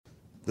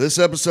This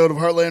episode of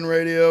Heartland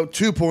Radio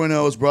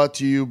 2.0 is brought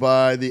to you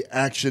by the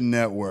Action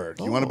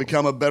Network. You want to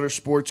become a better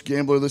sports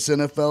gambler this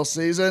NFL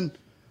season?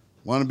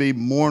 Want to be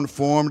more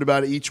informed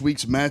about each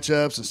week's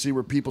matchups and see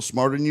where people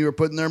smarter than you are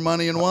putting their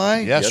money and why?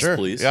 Yes, sure.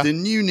 Please. Yeah.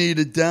 Then you need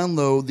to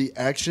download the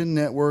Action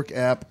Network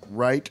app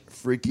right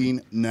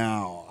freaking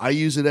now. I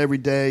use it every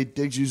day.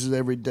 Diggs uses it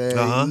every day.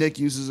 Nick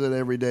uses it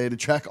every day to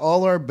track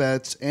all our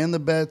bets and the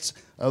bets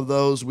of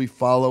those we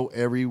follow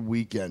every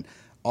weekend.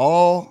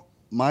 All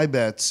my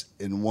bets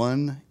in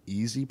one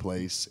easy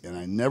place, and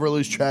I never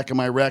lose track of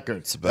my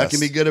record. That can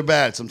be good or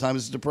bad.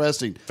 Sometimes it's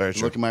depressing to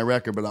look at my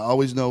record, but I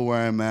always know where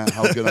I'm at,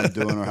 how good I'm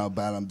doing, or how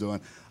bad I'm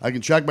doing. I can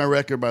track my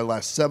record by the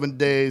last 7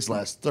 days,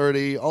 last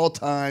 30, all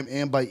time,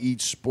 and by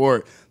each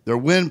sport. Their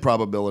win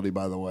probability,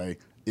 by the way,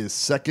 is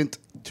second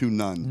to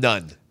none.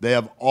 None. They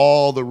have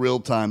all the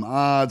real-time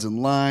odds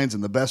and lines,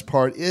 and the best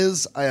part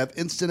is I have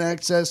instant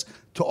access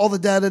to all the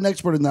data and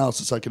expert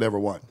analysis I could ever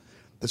want.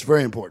 That's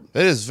very important.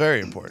 It is very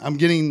important.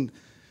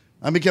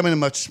 I'm becoming a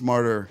much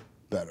smarter,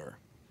 better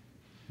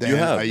than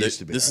I used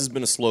to be. This has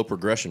been a slow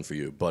progression for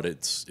you, but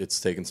it's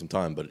taken some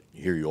time. But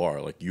here you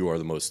are. Like, you are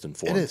the most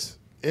informed.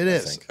 It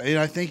is. And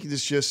I think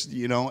it's just,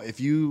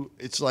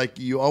 it's like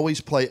you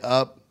always play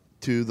up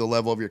to the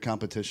level of your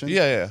competition.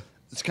 Yeah.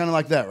 It's kind of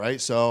like that, right?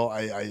 So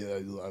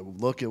I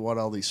look at what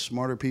all these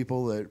smarter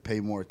people that pay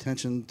more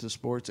attention to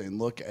sports and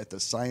look at the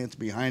science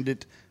behind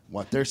it,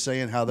 what they're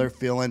saying, how they're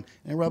feeling,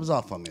 and it rubs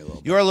off on me a little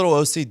bit. You are a little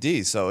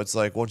OCD, so it's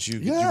like once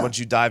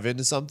you dive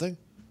into something,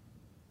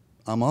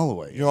 I'm all the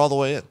way in. You're all the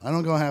way in. I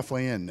don't go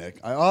halfway in, Nick.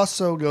 I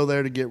also go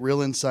there to get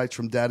real insights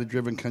from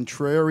data-driven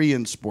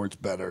contrarian sports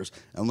bettors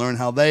and learn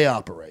how they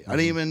operate. I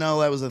didn't even know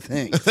that was a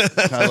thing.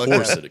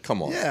 Force it.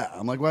 Come on. Yeah.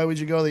 I'm like, why would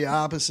you go the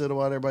opposite of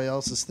what everybody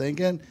else is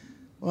thinking?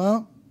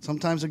 Well,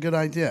 sometimes a good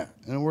idea,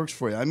 and it works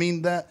for you. I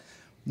mean, that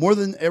more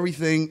than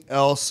everything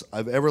else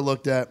I've ever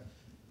looked at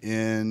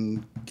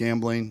in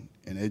gambling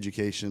and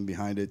education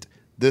behind it,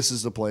 this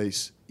is the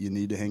place you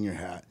need to hang your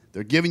hat.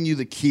 They're giving you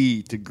the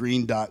key to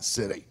Green Dot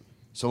City.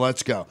 So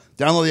let's go.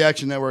 Download the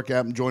Action Network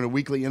app and join a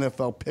weekly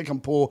NFL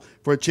pick'em pool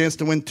for a chance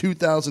to win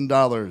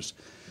 $2,000.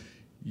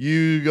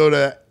 You go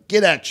to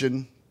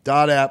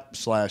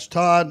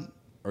getaction.app/Todd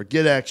or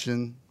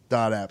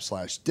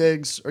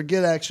getaction.app/Diggs or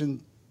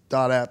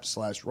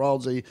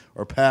getaction.app/Ralsey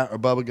or Pat or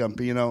Bubba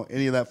Gumpino,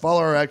 any of that.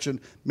 Follow our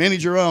action,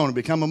 manage your own, and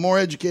become a more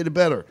educated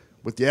bettor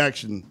with the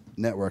Action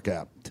Network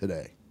app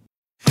today.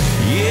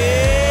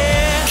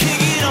 Yeah, kick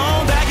it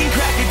on back and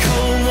crack a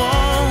cold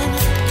one.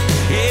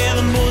 Yeah,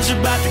 the boys are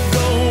about to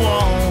go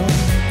on.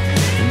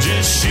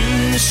 Just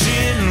shooting the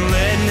shit and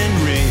letting it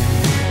rip.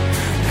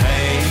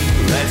 Hey,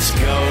 let's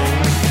go.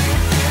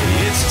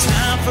 It's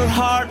time for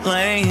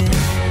Heartland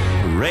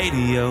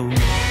Radio.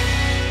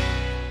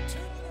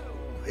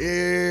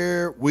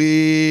 Here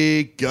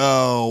we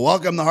go.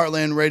 Welcome to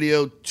Heartland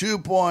Radio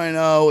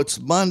 2.0. It's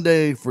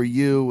Monday for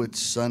you.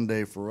 It's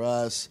Sunday for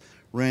us.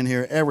 We're in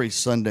here every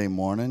Sunday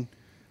morning.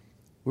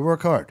 We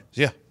work hard.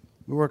 Yeah.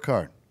 We work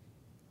hard.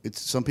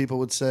 Some people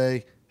would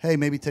say, hey,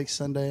 maybe take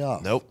Sunday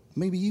off. Nope.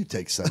 Maybe you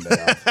take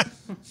Sunday off.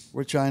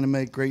 We're trying to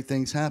make great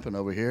things happen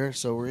over here.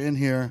 So we're in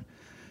here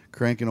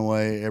cranking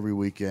away every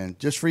weekend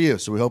just for you.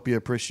 So we hope you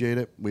appreciate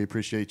it. We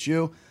appreciate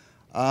you.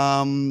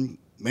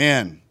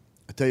 Man,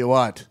 I tell you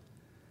what.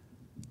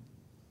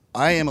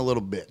 I am a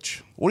little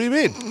bitch. What do you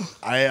mean?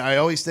 I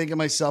always think of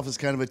myself as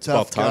kind of a tough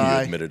Well, Tom, guy.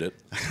 you admitted it.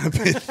 I've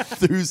been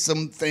through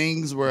some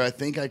things where I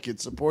think I could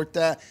support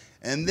that.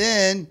 And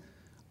then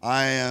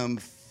I am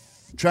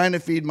trying to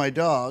feed my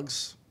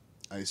dogs.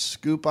 I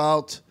scoop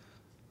out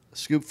a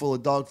scoop full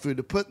of dog food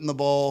to put in the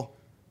bowl.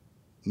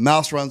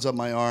 Mouse runs up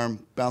my arm,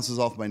 bounces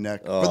off my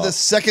neck. For the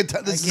second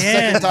time. This is the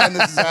second time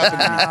this has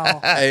happened to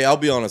me. Hey, I'll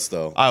be honest,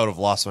 though. I would have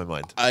lost my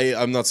mind.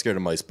 I'm not scared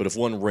of mice, but if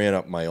one ran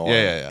up my arm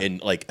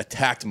and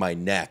attacked my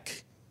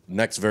neck's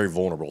very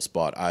vulnerable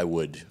spot, I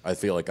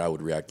feel like I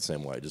would react the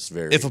same way. Just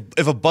very. If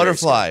a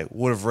butterfly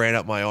would have ran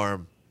up my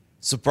arm,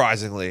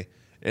 surprisingly,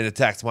 and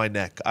attacked my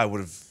neck, I would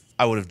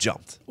have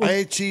jumped. I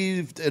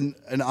achieved an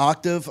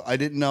octave I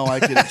didn't know I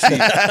could achieve.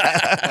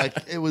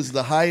 It was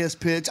the highest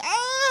pitch,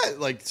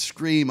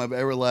 scream I've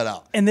ever let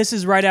out. And this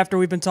is right after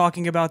we've been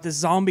talking about this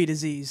zombie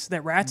disease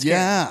that rats get.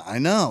 Yeah, I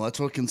know. That's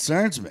what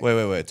concerns me.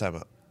 Wait. Time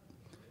out.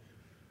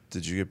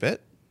 Did you get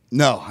bit?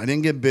 No, I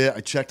didn't get bit.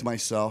 I checked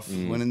myself,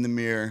 went in the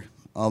mirror,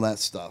 all that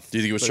stuff. Do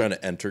you think it was trying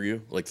to enter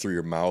you, like through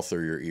your mouth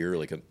or your ear,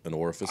 like an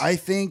orifice? I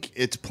think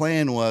its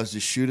plan was to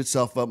shoot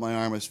itself up my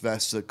arm as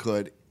fast as it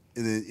could,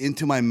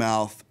 into my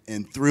mouth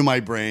and through my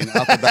brain,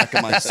 out the back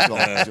of my skull.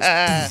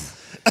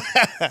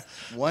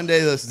 One day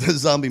the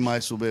zombie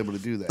mice will be able to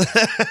do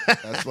that.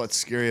 That's what's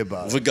scary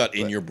about it. If it got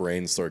in your brain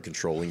and started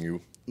controlling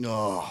you.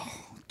 Oh,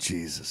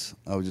 Jesus.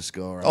 I would just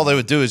go around. All they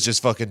would do is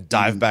just fucking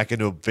dive back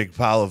into a big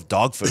pile of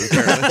dog food.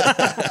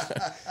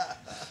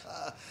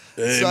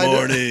 Hey, So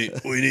Marty,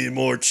 we need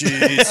more cheese.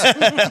 It's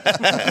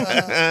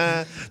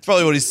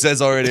probably what he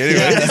says already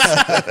anyway.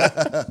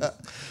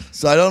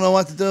 So I don't know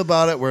what to do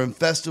about it. We're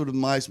infested with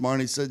mice.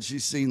 Marnie said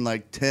she's seen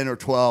like 10 or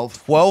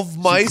 12. 12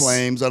 mice? She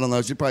claims. I don't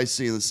know. She's probably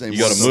seeing the same. You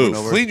gotta ones over move. and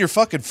over. Clean your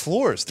fucking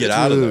floors. Get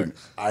out of there. Dude,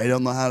 I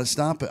don't know how to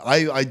stop it.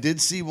 I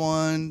did see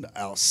one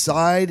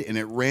outside, and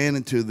it ran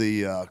into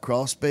the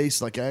crawl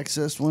space, like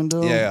access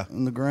window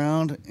in the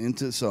ground.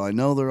 So I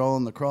know they're all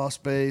in the crawl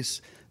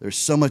space. There's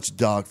so much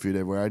dog food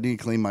everywhere. I need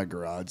to clean my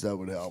garage. That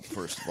would help,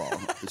 first of all.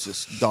 It's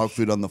just dog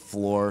food on the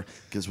floor,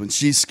 because when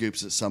she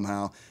scoops it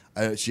somehow,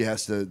 she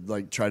has to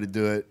like try to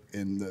do it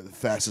in the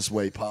fastest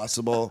way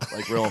possible.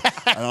 Like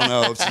I don't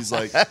know if she's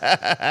like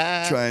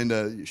trying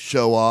to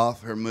show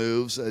off her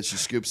moves as she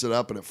scoops it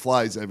up, and it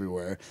flies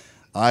everywhere.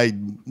 I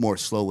more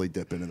slowly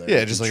dip into there.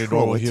 Yeah, just like a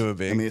normal human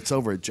being. I mean, it's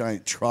over a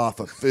giant trough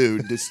of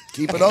food. Just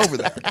keep it over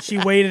there. She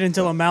waited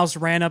until a mouse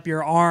ran up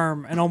your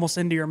arm and almost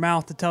into your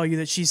mouth to tell you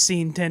that she's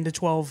seen 10 to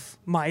 12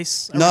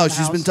 mice. No,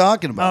 she's been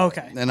talking about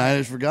it. And I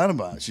just forgot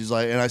about it. She's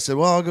like, and I said,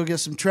 well, I'll go get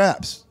some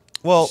traps.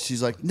 Well,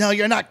 she's like, no,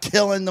 you're not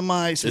killing the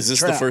mice. Is this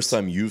the first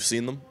time you've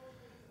seen them?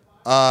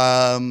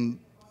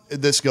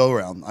 This go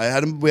around.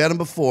 We had them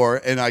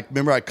before, and I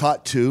remember I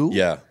caught 2.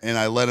 Yeah. And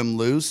I let them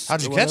loose.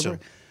 How'd you catch them?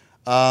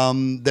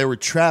 They were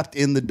trapped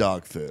in the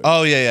dog food.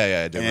 Oh,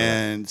 yeah. I do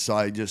and so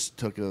I just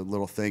took a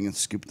little thing and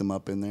scooped them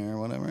up in there or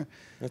whatever.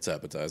 That's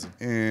appetizing.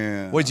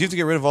 And Wait, do you have to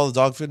get rid of all the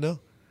dog food now?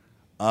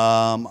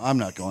 I'm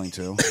not going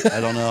to. I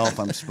don't know if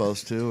I'm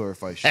supposed to or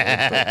if I should.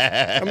 But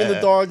I mean,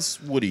 the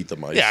dogs would eat the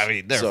mice. Yeah, I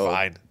mean, they're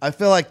fine. I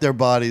feel like their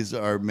bodies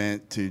are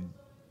meant to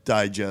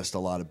digest a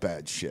lot of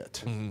bad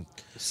shit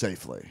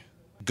safely.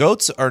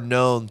 Goats are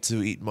known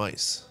to eat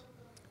mice.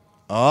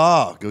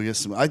 Oh, go get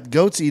some.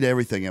 Goats eat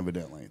everything,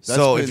 evidently.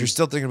 If you're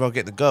still thinking about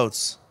getting the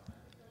goats,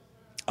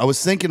 I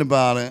was thinking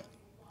about it,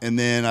 and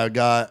then I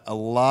got a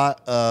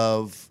lot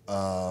of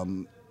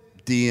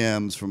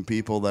DMs from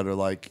people that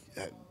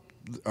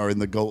are in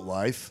the goat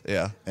life.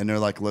 Yeah. And they're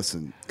like,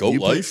 listen. Goat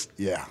life?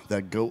 Yeah,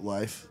 that goat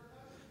life.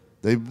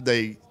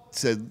 They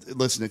said,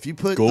 listen, if you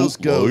put Goat those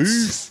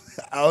goats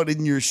out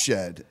in your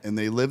shed and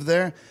they live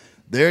there,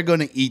 they're going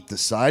to eat the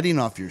siding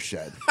off your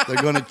shed.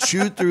 They're going to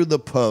chew through the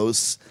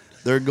posts.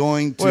 They're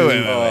going to.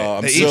 Wait.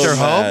 I'm They so eat their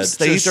mad. homes?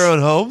 They eat their own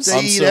homes? They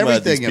I'm eat so mad these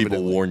everything, people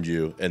evidently. warned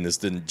you, and this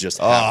didn't just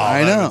Oh,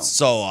 happen. I know. that's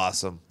so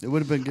awesome. It would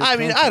have been good. I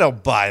mean, content. I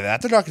don't buy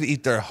that. They're not going to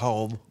eat their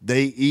home.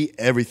 They eat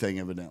everything,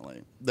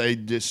 evidently. They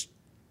just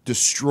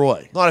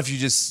destroy. Not if you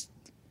just.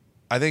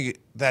 I think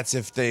that's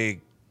if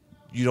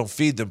you don't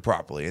feed them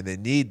properly and they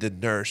need the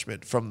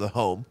nourishment from the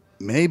home.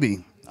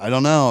 Maybe. I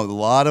don't know. A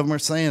lot of them are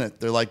saying it.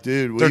 They're like,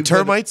 dude. They're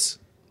termites?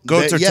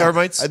 Goats are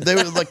termites? They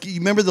were like, you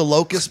remember the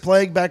locust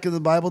plague back in the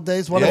Bible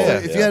days?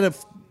 If you had a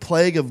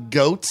plague of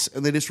goats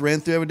and they just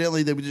ran through,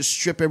 evidently, they would just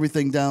strip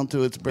everything down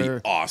to its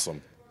bare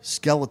Awesome.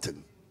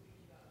 skeleton.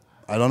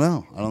 I don't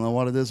know. I don't know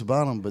what it is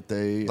about them, but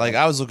they. Like,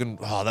 I was looking,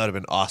 that would have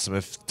been awesome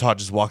if Todd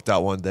just walked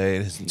out one day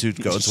and his 2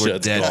 goats were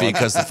Shed's dead gone.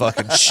 because the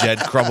fucking shed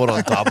crumbled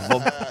on top of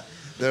them.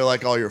 They're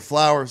like, all your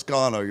flowers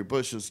gone, all your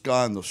bushes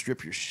gone. They'll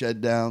strip your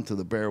shed down to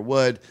the bare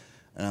wood.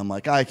 And I'm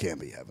like, I can't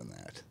be having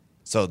that.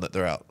 So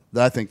they're out.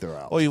 I think they're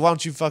out. Well, why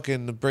don't you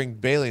fucking bring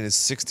Bailey and his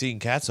 16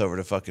 cats over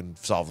to fucking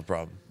solve the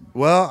problem?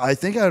 Well, I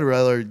think I'd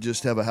rather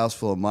just have a house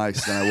full of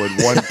mice than I would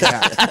one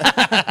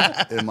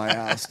cat in my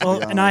house.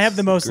 Well, and I have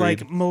the most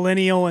like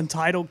millennial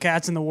entitled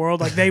cats in the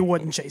world. Like they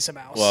wouldn't chase a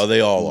mouse. Well,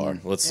 they all are.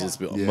 Let's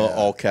be Yeah.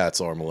 all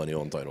cats are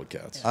millennial entitled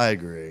cats. I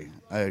agree.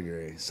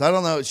 So I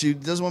don't know. She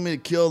doesn't want me to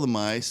kill the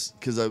mice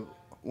because I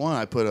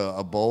put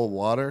a bowl of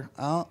water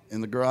out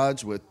in the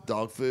garage with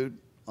dog food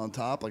on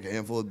top, like a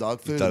handful of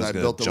dog food, and I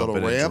built a little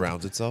ramp.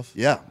 Around itself?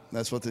 Yeah,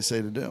 that's what they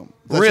say to do.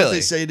 That's Really? what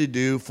they say to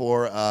do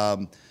for.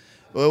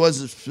 Well, it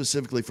wasn't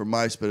specifically for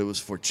mice, but it was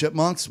for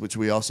chipmunks, which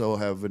we also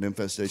have an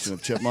infestation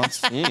of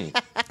chipmunks.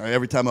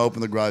 Every time I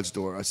open the garage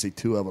door, I see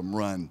 2 of them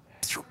run.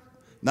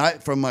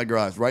 Not from my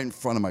garage, right in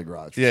front of my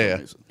garage. For some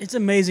reason. It's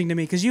amazing to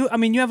me because you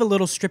have a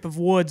little strip of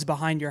woods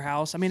behind your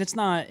house. I mean, it's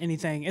not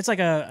anything. It's like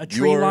a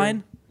tree You're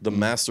line. the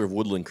master of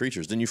woodland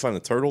creatures. Didn't you find a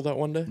turtle that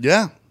one day?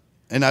 Yeah.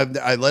 And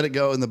I let it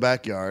go in the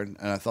backyard,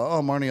 and I thought,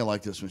 oh, Marnie will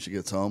like this when she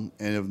gets home,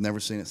 and I've never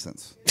seen it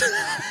since.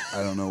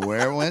 I don't know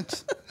where it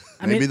went.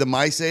 Maybe the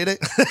mice ate it.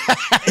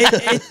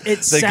 It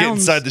They get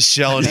inside the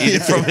shell and eat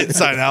it from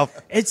inside out.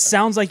 It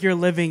sounds like you're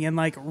living in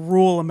like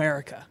rural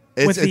America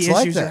with the like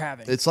issues that. you're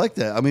having. It's like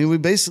that. I mean, we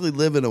basically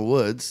live in the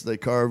woods. They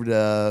carved,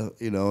 a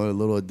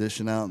little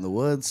addition out in the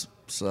woods.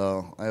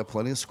 So I have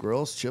plenty of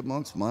squirrels,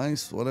 chipmunks,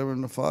 mice, whatever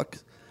in the fuck,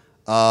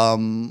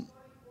 and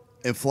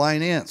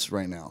flying ants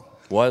right now.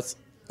 What?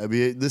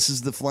 This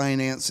is the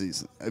flying ant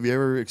season. Have you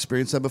ever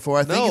experienced that before?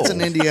 I think it's an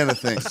No. Indiana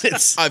thing.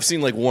 I've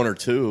seen like 1 or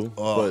 2,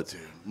 but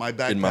Dude, my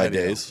back in my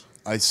patio. days.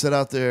 I sat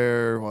out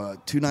there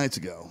 2 nights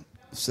ago.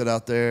 Sit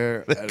out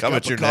there, had a come cup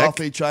at your of neck?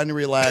 coffee, trying to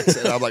relax,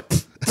 and I'm like,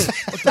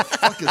 "What the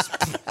fuck is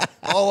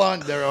all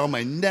on?" They're on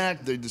my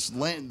neck. They just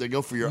land. They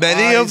go for your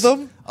Many eyes.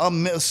 of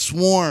them? A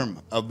swarm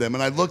of them,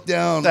 and I look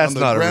down That's on the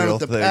not a ground real at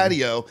the thing.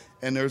 patio,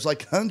 and there's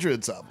like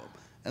hundreds of them.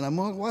 And I'm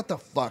like, what the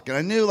fuck? And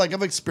I knew, like,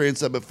 I've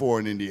experienced that before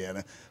in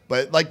Indiana,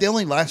 but like they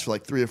only last for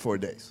like 3 or 4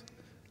 days,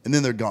 and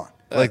then they're gone.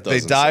 Like they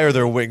die or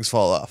their wings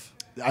fall off.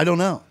 I don't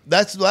know.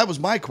 That was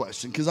my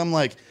question, because I'm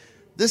like,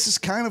 this is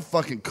kind of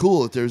fucking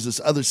cool that there's this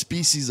other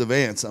species of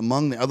ants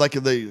among the, like,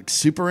 are they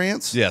super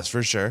ants? Yes,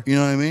 for sure. You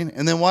know what I mean?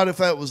 And then what if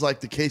that was like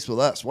the case with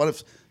us? What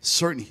if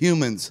certain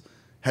humans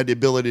had the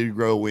ability to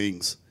grow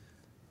wings,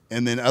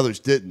 and then others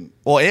didn't?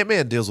 Well,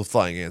 Ant-Man deals with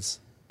flying ants.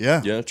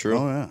 Yeah. Yeah, true.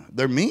 Oh, yeah.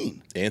 They're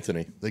mean.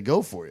 Anthony. They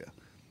go for you.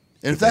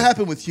 And if that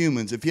happened with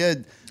humans, if you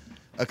had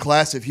a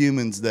class of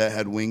humans that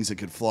had wings that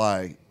could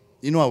fly,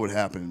 you know what would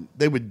happen?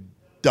 They would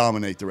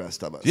dominate the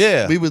rest of us.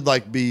 Yeah. We would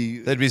like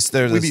be... We'd be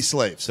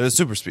slaves. They're the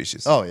super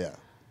species. Oh, yeah.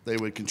 They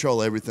would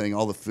control everything,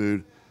 all the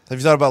food. Have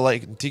you thought about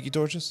lighting tiki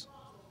torches?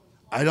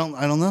 I don't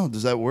know.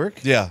 Does that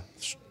work? Yeah.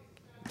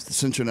 The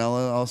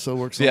citronella also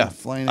works on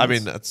flying ants? I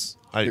mean, that's...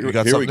 you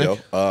got Here we something,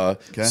 go.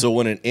 Nick? So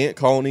when an ant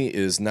colony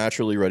is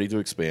naturally ready to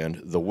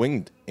expand, the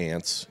winged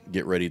ants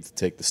get ready to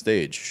take the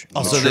stage.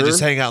 Oh, so they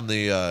just hang out in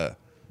the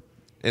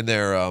in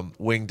their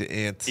winged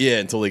ant. Yeah,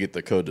 until they get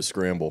the code to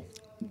scramble.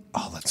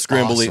 Oh, that's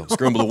Scramble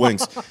awesome. the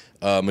wings.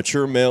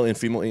 Mature male and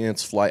female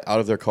ants fly out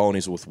of their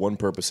colonies with one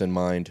purpose in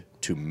mind: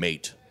 to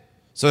mate.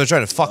 So they're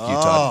trying to fuck you,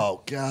 Todd.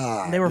 Oh,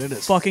 God. They were It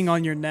is fucking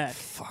on your neck.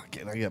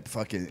 fucking... I got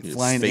fucking Just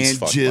flying face ant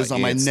fucked jizz by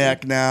on my ants,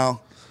 neck dude. now.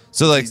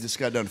 So like, You just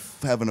got done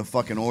having a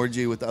fucking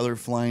orgy with other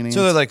flying ants.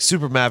 so they're like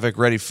Super Maverick,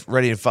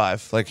 ready in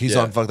 5. Like he's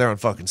Yeah. on. They're on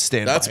fucking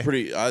standby. That's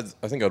pretty. I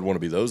think I'd want to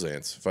be those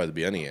ants if I had to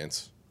be any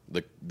ants.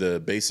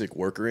 The basic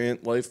worker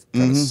ant life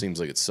kind of seems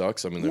like it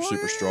sucks. I mean, they're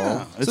super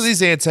strong. So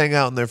these ants hang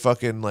out in their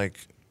fucking like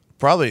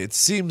probably it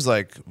seems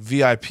like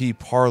VIP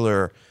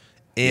parlor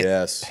ant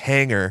Yes.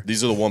 hangar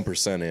These are the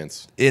 1%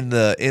 ants. in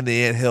the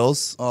ant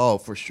hills. Oh,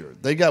 for sure.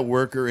 They got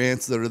worker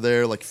ants that are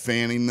there, like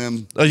fanning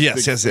them. Oh, yes,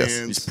 Big yes, yes.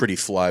 fans, These pretty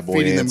fly boy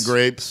feeding ants. them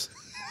grapes.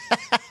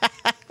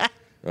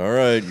 All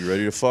right, you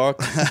ready to fuck?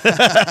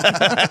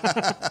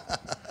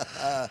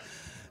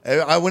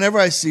 Whenever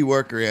I see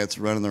worker ants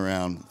running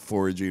around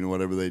foraging or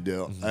whatever they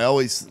do,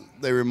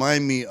 they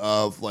remind me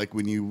of like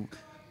when you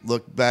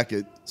look back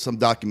at some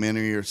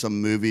documentary or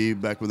some movie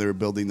back when they were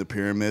building the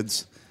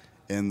pyramids.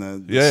 And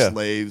the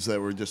slaves that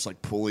were just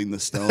like pulling the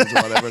stones or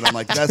whatever. And I'm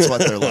like, that's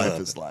what their life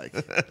is like.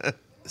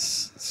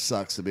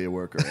 Sucks to be a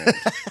worker ant.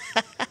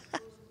 I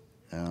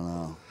don't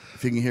know.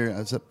 If you can hear,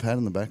 it's a pat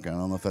in the background.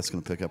 I don't know if that's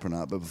going to pick up or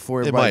not. But before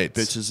everybody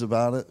bitches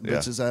about it,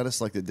 bitches at us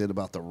like they did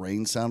about the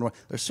rain sound,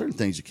 there's certain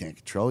things you can't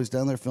control. He's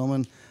down there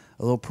filming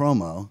a little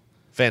promo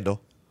FanDuel.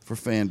 for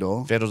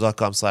FanDuel.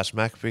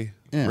 FanDuel.com/McAfee.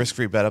 Yeah.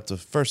 Risk-free bet up to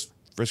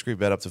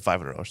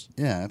 $500.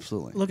 Yeah,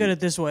 absolutely. Look at it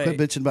this way. Quit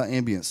bitching about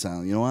ambient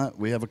sound. You know what?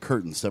 We have a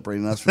curtain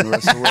separating us from the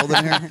rest of the world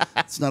in here.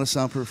 It's not a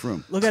soundproof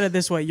room. Look at it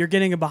this way. You're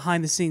getting a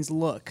behind-the-scenes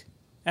look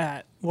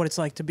at what it's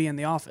like to be in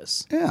the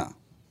office. Yeah.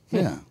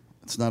 Yeah.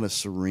 It's not a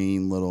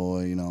serene little,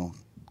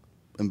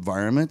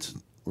 environment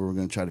where we're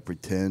going to try to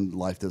pretend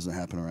life doesn't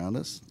happen around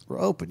us.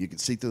 We're open. You can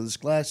see through this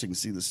glass. You can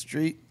see the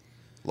street.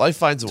 Life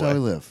finds a That's how we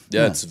way. live.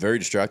 Yeah, it's very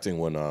distracting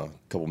when a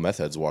couple meth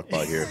heads walk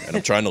by here, and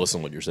I'm trying to listen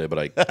to what you're saying, but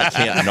I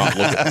can't not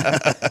look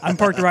at them. I'm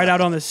parked right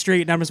out on the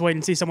street, and I'm just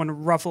waiting to see someone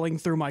ruffling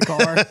through my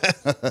car.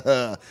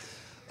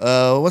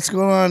 What's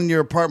going on in your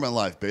apartment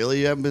life,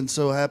 Bailey? You haven't been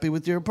so happy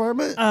with your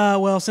apartment?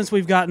 Well, since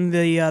we've gotten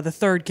the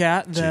third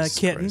cat, the Jesus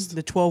kitten, Christ.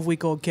 the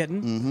 12-week-old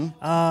kitten,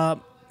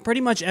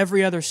 pretty much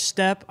every other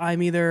step,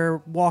 I'm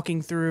either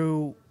walking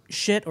through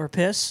shit or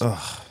piss.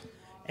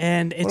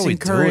 And it's are we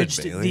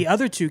encouraged doing, Bailey? the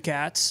other 2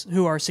 cats,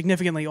 who are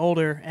significantly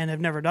older and have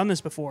never done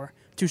this before,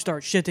 to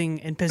start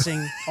shitting and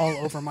pissing all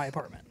over my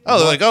apartment. Oh,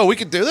 they're like, we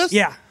can do this?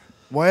 Yeah.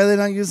 Why are they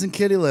not using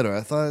kitty litter?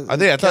 I thought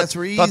cats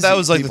were easy. thought that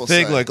was like the people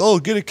thing, say.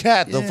 like, get a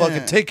cat. They'll Yeah.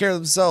 fucking take care of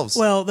themselves.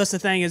 Well, that's the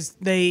thing is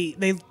they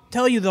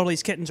tell you that all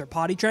these kittens are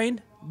potty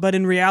trained, but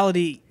in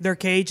reality, their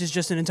cage is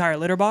just an entire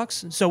litter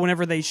box. So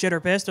whenever they shit or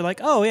piss, they're like,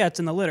 oh, yeah, it's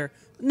in the litter.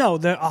 No,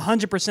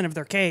 100% of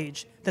their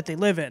cage that they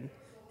live in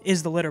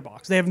is the litter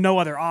box. They have no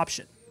other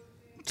option.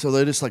 So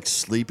they're just like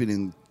sleeping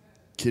in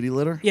kitty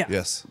litter? Yeah.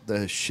 Yes. That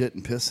has shit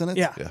and piss in it?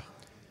 Yeah. Yeah.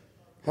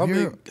 How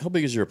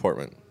big is your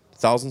apartment?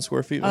 1,000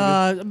 square feet?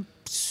 Maybe?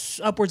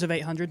 Upwards of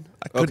 800.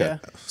 Okay,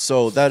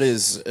 so that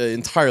is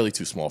entirely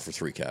too small for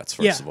 3 cats.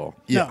 First Yeah. of all,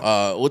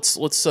 Yeah. let's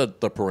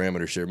set the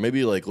parameters here.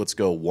 Maybe let's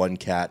go 1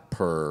 cat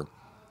per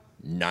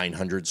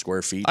 900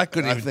 square feet. I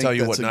couldn't I even think tell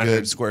you what that's a 900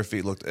 good- square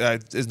feet looked.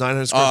 Is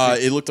 900 square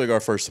feet? It looked like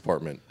our first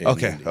apartment. in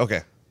Okay. Indy.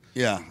 Okay.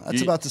 Yeah,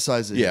 that's about the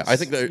size it Yeah, is. I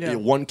think that Yeah.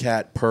 1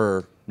 cat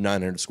per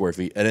 900 square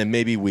feet, and then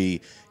maybe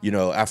we,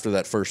 after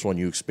that first one,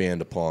 you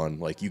expand upon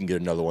you can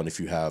get another one if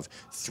you have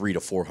 300 to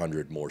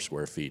 400 more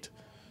square feet.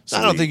 So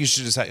I don't think you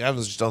should just. I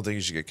just don't think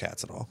you should get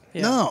cats at all.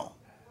 Yeah. No.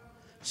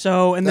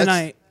 So, and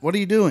then What are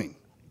you doing?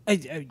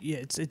 yeah,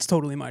 it's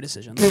totally my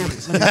decision. Let me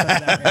tell you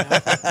that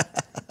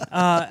right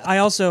now. I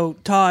also,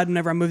 Todd,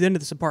 whenever I moved into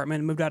this apartment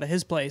and moved out of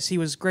his place, he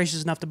was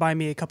gracious enough to buy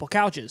me a couple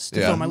couches to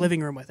Yeah. fill my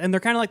living room with. And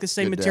they're kind of like the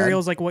same Good dad.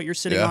 materials like what you're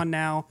sitting Yeah. on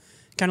now,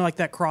 kind of like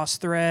that cross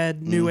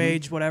thread, new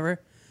age, whatever.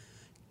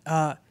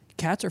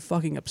 cats are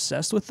fucking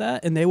obsessed with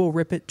that, and they will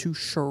rip it to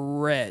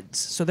shreds.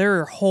 So there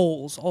are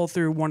holes all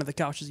through one of the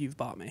couches you've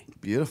bought me.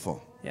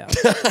 Beautiful. Yeah.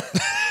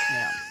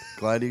 Yeah.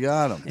 Glad you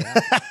got them.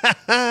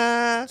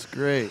 That's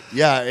great.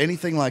 Yeah,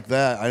 anything like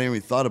that, I didn't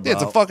even thought about. Yeah,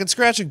 it's a fucking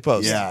scratching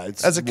post. Yeah,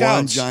 it's as a one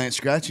couch. giant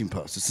scratching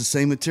post. It's the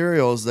same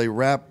material as they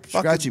wrap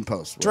scratching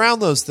posts with. Drown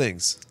those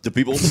things. Do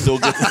people still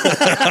get?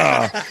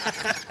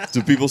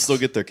 Do people still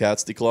get their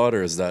cats declawed,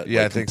 or is that?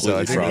 Yeah, like, I think so.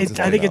 completely I think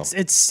frowned I upon think now?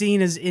 it's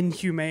seen as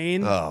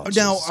inhumane. Oh,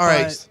 Now, all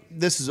right, But-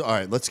 this is all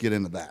right. Let's get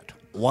into that.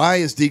 Why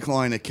is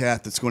declawing a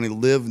cat that's going to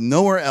live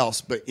nowhere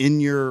else but in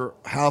your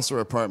house or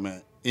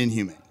apartment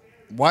inhumane?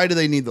 Why do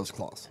they need those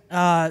claws?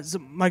 So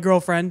my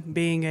girlfriend,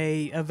 being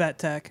a vet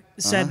tech,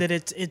 said that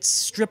it's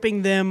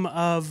stripping them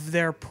of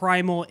their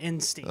primal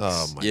instincts.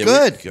 Oh my Yeah,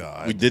 Good.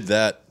 God. We did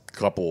that a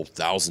couple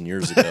thousand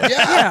years ago.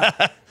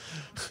 Yeah.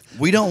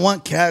 We don't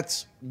want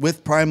cats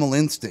with primal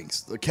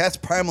instincts. The cat's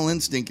primal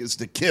instinct is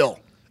to kill.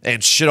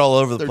 And shit all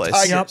over the They're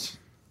place. tigers.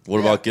 What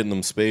about getting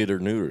them spayed or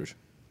neutered?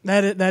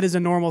 That is a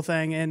normal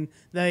thing, and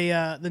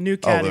the new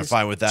cat they're is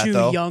fine with that, too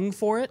though? young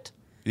for it.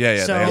 Yeah,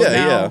 yeah. So they have- Yeah,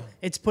 now yeah.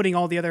 it's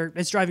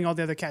driving all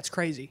the other cats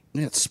crazy.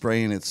 Yeah, it's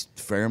spraying its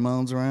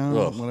pheromones around,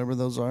 Ugh. whatever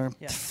those are.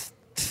 Yeah.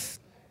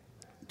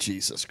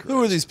 Jesus Christ.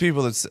 Who are these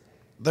people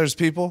there's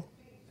people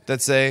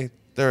that say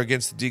they're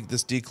against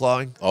this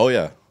declawing? Oh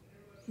yeah,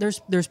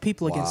 There's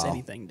people against Wow.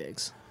 anything,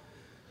 Diggs.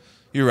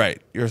 You're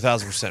right. You're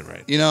 1,000%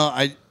 right. You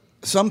know,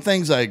 some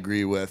things I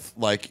agree with.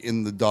 Like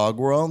in the dog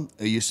world,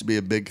 it used to be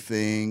a big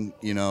thing.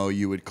 You know,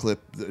 you would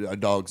clip a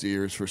dog's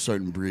ears for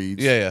certain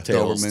breeds. Yeah, yeah.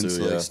 Tails Dobermans, too,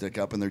 so they yeah. stick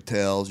up in their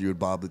tails. You would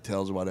bob the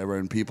tails or whatever.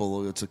 And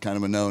people, it's a kind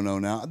of a no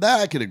now.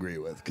 That I could agree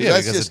with. Yeah,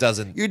 that's because it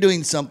doesn't- You're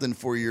doing something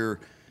for your,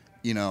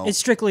 It's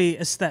strictly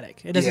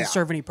aesthetic. It doesn't Yeah.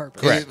 serve any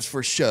purpose. Correct. It's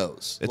for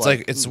shows. It's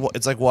like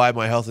it's like why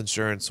my health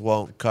insurance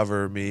won't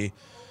cover me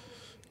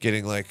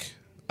getting like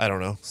I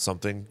don't know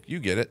something. You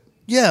get it.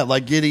 yeah,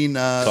 like getting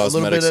a little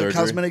Cosmetic bit of surgery.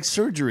 cosmetic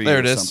surgery. There or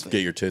it is. something.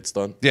 get your tits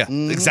done. Yeah,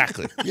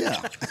 exactly.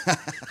 Yeah,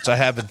 Which I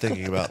have been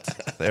thinking about.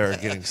 They are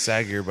getting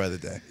saggier by the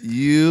day.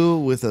 you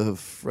with a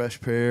fresh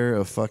pair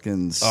of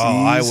fucking. C's. Oh,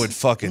 I would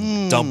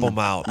fucking dump them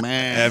out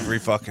man. every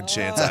fucking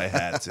chance I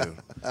had to.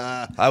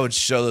 I would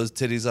show those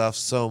titties off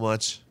so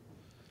much.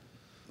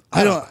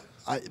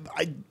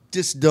 I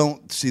just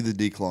don't see the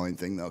declawing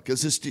thing though,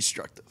 because it's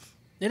destructive.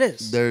 It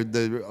is.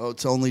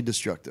 It's only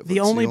destructive. The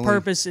It's only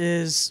purpose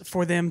is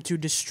for them to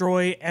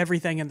destroy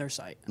everything in their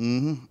sight.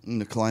 and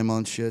to climb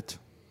on shit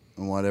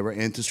and whatever,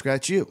 and to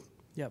scratch you.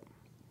 Yep.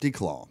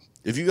 Declaw.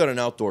 If you got an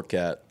outdoor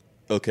cat,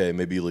 okay,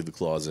 maybe you leave the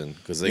claws in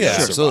because they Yeah,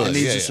 gotta absolutely. It survive.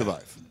 needs Yeah, to yeah.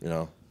 survive. You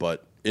know,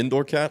 but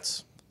indoor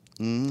cats,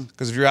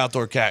 Because if your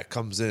outdoor cat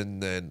comes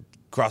in and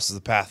crosses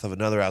the path of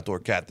another outdoor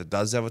cat that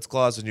does have its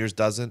claws and yours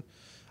doesn't,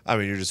 I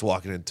mean, you're just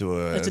walking into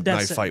a It's a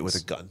death knife fight with a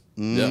sentence.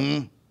 gun.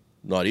 yeah,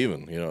 not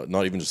even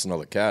not even just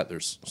another cat.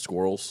 There's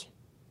squirrels,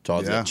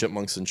 Todd's Yeah. got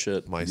chipmunks and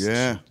shit. Mice.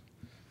 Yeah.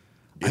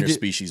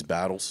 Interspecies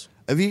battles.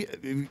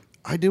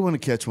 I do want to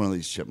catch one of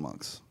these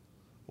chipmunks.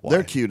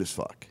 They're cute as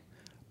fuck,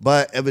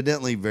 but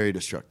evidently very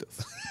destructive.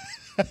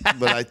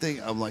 But I think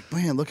I'm like,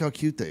 man, look how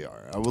cute they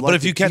are. I would But like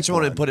if to you catch keep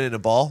one and put it in a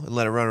ball and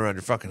let it run around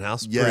your fucking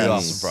house, Yes. pretty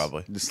awesome,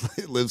 probably. Just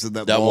it lives in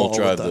that. That ball won't all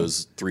the drive time.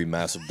 those 3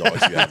 massive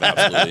dogs you have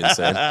absolutely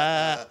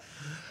insane.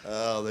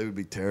 Oh, they would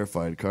be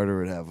terrified. Carter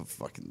would have a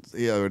fucking.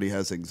 He already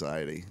has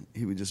anxiety.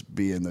 He would just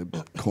be in the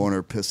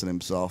corner pissing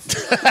himself.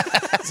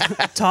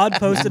 Todd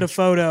posted a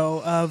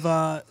photo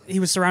of he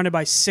was surrounded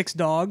by 6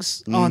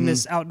 dogs on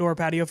this outdoor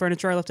patio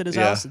furniture I left at his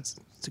Yeah. house.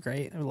 It's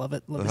great. I love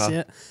it. Love to see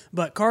it.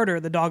 But Carter,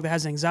 the dog that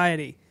has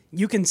anxiety,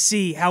 you can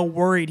see how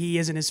worried he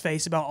is in his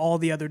face about all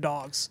the other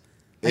dogs.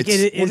 Like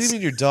It's- What do you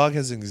mean your dog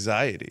has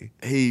anxiety?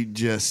 He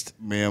just,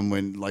 man,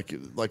 when like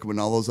when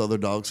all those other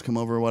dogs come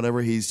over or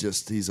whatever, he's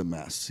a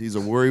mess. He's a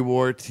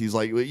worrywart. He's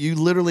like you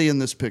literally in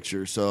this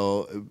picture.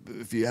 So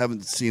if you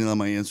haven't seen it on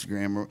my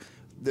Instagram,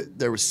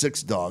 there were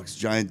 6 dogs,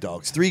 giant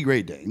dogs, 3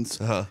 Great Danes,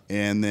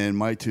 and then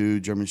my 2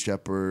 German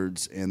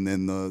Shepherds, and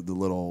then the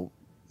little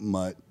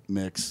mutt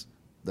mix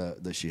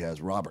that she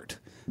has, Robert,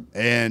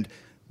 and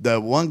the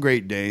one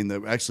Great Dane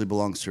that actually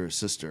belongs to her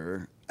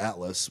sister,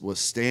 Atlas, was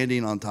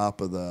standing on top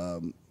of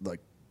the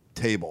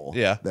table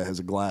that has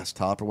a glass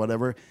top or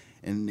whatever,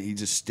 and he's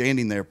just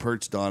standing there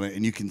perched on it,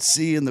 and you can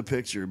see in the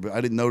picture, but I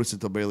didn't notice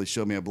it till Bailey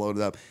showed me. I blowed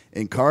it up,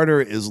 and Carter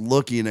is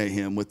looking at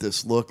him with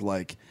this look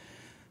like,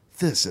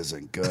 this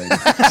isn't good.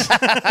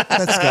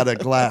 That's got a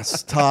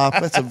glass top.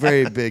 That's a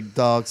very big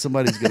dog.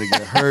 Somebody's gonna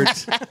get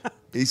hurt.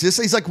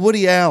 He's like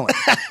Woody Allen.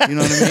 You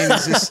know what I mean?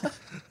 He's just.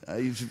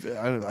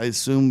 I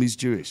assume he's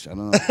Jewish. I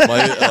don't know.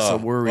 My,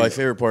 worry. my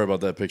favorite part about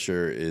that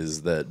picture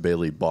is that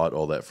Bailey bought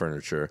all that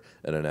furniture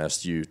and then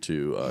asked you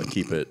to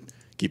keep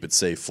it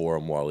safe for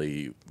him while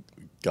he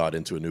got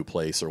into a new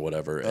place or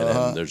whatever. And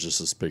then there's just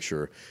this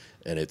picture,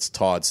 and it's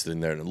Todd sitting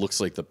there, and it looks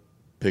like the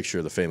picture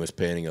of the famous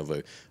painting of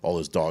all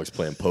those dogs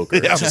playing poker.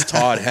 It's just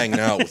Todd hanging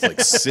out with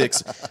like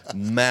 6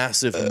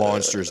 massive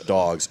monstrous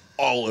dogs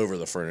all over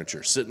the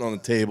furniture, sitting on the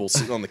table,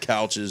 sitting on the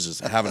couches,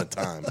 just having a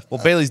time.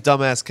 Well, Bailey's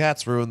dumbass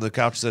cats ruined the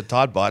couches that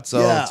Todd bought, so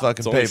Yeah. it's fucking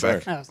It's only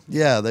payback. fair.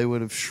 Yeah, they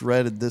would have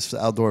shredded this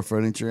outdoor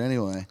furniture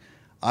anyway.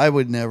 I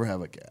would never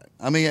have a cat.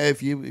 I mean,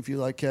 if you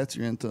like cats,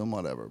 you're into them,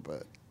 whatever.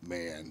 But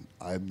man,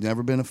 I've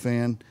never been a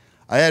fan.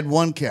 I had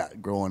one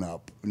cat growing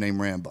up named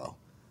Rambo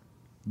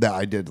that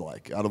I did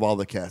like. Out of all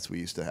the cats we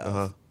used to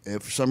have,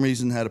 if for some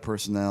reason had a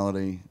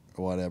personality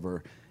or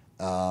whatever,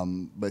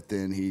 but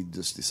then he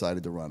just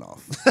decided to run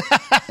off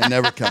and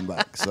never come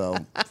back. So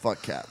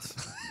fuck cats.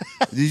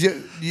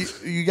 Did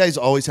you guys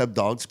always have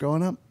dogs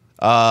growing up?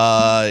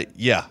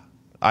 Yeah.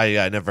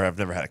 I've never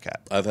had a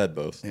cat. I've had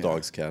both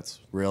dogs, cats.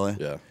 Really?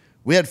 Yeah.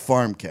 We had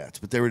farm cats,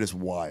 but they were just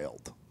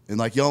wild. And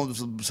like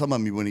some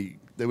of them,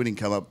 they wouldn't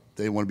come up,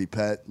 they didn't want to be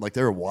pet. Like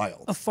they were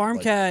wild. A farm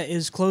cat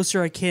is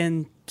closer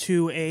akin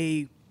to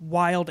a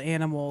wild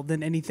animal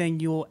than anything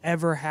you'll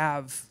ever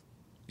have.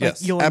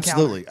 Yes, you'll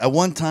Absolutely. encounter. At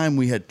one time,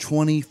 we had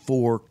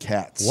 24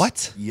 cats.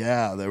 What?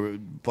 Yeah, there were a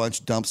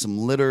bunch dumped some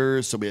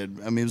litters. So it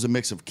was a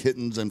mix of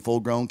kittens and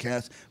full-grown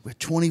cats. We had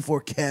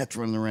 24 cats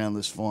running around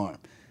this farm.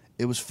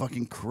 It was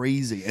fucking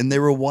crazy, and they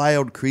were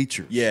wild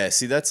creatures. Yeah,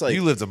 see, that's like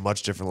You lived a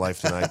much different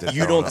life than I did.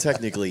 you growing don't up.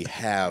 technically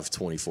have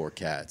 24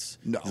 cats.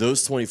 No.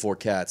 Those 24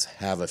 cats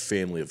have a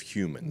family of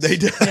humans. They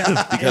did.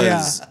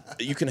 Because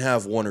you can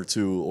have one or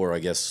two, or I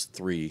guess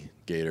 3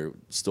 gator,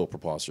 still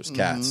preposterous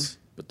cats,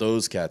 but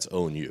those cats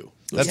own you.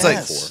 Those That's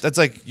Yes. like that's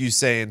like you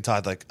saying,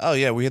 Todd, like, oh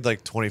yeah, we had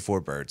like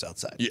 24 birds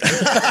outside. Yeah.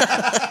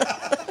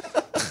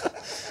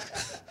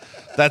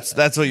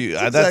 that's what you.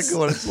 That's That's exactly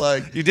what it's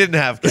like. You didn't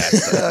have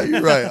cats. Yeah,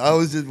 you're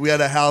right. We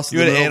had a house.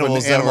 You in the had middle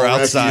of animals an that were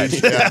animal outside.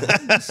 refuge.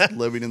 Yeah, just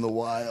living in the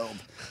wild.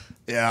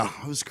 Yeah,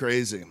 it was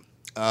crazy.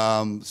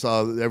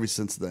 So ever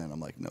since then, I'm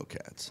like, no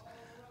cats.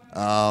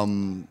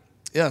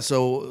 Yeah.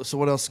 So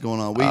what else is going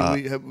on?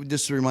 We have,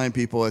 just to remind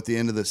people at the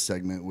end of this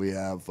segment, we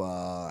have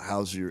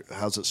how's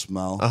it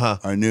smell?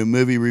 Our new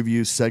movie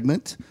review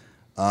segment.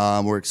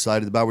 We're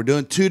excited about. We're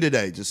doing 2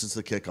 today, just as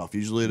the kickoff.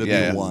 Usually it'll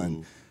Yeah. be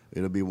 1.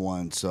 It'll be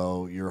 1.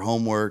 So your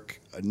homework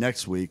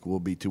next week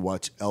will be to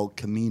watch El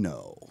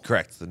Camino.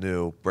 Correct. The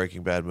new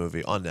Breaking Bad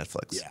movie on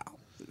Netflix. Yeah,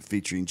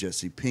 featuring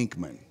Jesse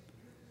Pinkman.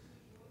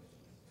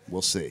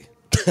 We'll see.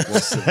 We'll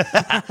see.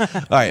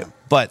 All right,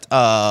 but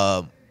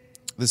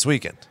this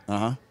weekend,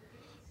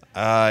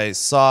 I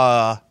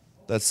saw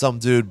that some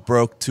dude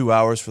broke 2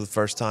 hours for the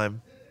first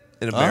time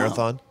in a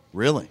marathon,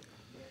 Really?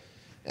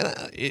 and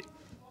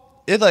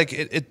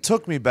it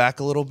took me back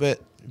a little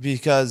bit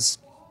because.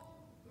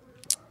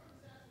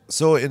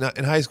 So in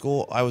high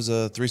school, I was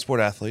a 3-sport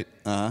athlete,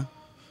 and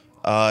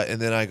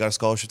then I got a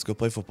scholarship to go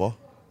play football,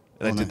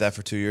 and I did that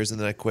for 2 years, and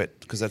then I quit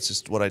because that's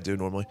just what I do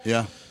normally.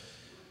 Yeah.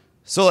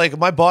 So like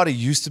my body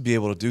used to be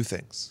able to do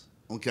things.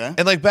 Okay.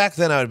 And like back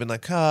then, I would have been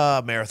like,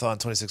 marathon,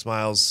 26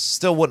 miles.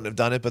 Still wouldn't have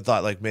done it, but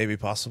thought like maybe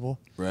possible.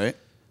 Right.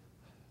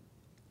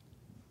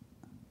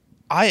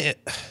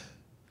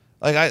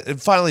 It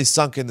finally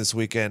sunk in this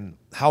weekend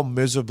how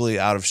miserably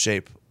out of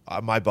shape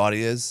my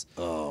body is.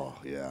 Oh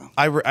yeah.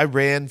 I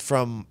ran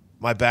from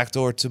my back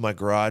door to my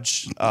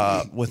garage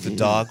with the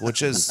dog,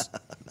 which is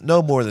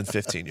no more than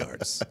 15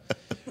 yards.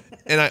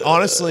 And I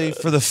honestly,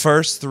 for the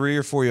first 3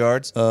 or 4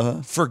 yards,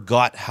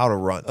 forgot how to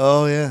run.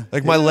 Oh yeah.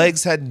 Like my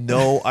legs had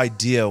no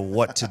idea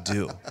what to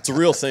do. It's a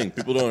real thing.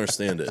 People don't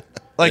understand it.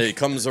 Like- it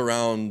comes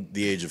around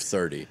the age of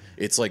 30.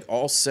 It's like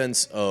all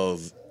sense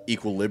of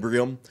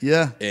equilibrium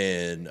Yeah.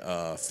 and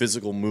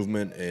physical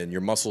movement, and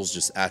your muscles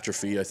just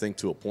atrophy, I think,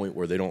 to a point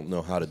where they don't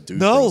know how to do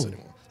No. things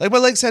anymore. Like my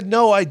legs had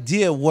no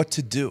idea what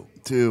to do.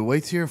 Dude,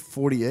 wait till you're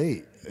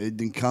 48. It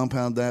didn't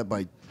compound that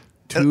by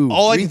And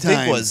all I 3 could think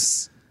times.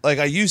 was, like,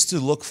 I used to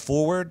look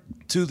forward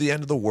to the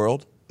end of the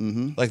world,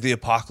 like the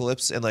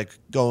apocalypse, and like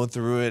going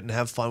through it and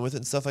have fun with it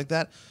and stuff like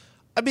that.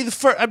 I'd be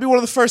one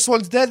of the first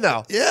ones dead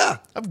now. Yeah.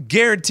 I'm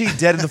guaranteed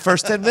dead in the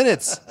first 10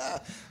 minutes.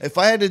 If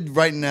I had to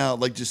right now,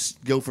 like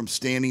just go from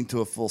standing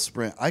to a full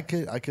sprint, I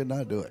could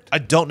not do it. I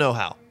don't know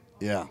how.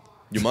 Yeah.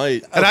 You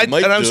might, And I- you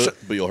might and I do was it,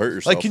 but you'll hurt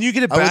yourself. Like, can you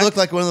get it I back? would look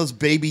like one of those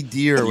baby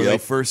deer when they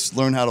Yep. first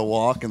learn how to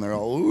walk, and they're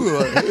all, ooh,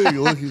 hey,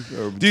 you looking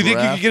for a Do you think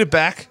you giraffe. could get it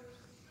back?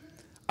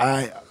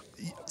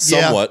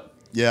 Somewhat.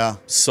 Yeah.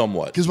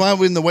 Somewhat. Because when I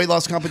win the weight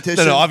loss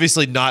competition, No,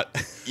 obviously not.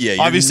 Yeah,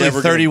 you're obviously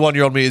never gonna-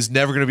 31-year-old me is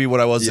never going to be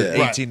what I was at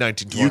Yeah. 18,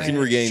 19, 20. You can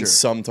regain Sure.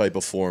 some type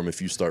of form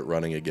if you start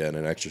running again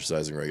and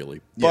exercising regularly.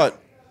 But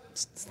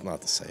it's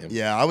not the same.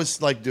 yeah, I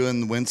was like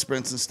doing wind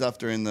sprints and stuff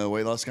during the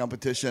weight loss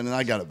competition, and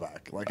I got it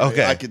back. Like,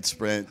 Okay. I could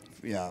sprint,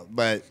 yeah,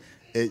 but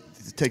it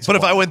takes. But a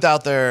if I while. went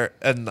out there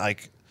and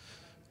like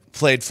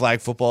played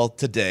flag football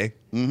today,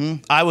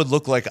 I would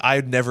look like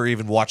I'd never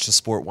even watched a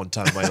sport one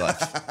time in my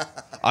life.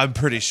 I'm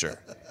pretty sure.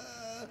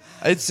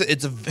 It's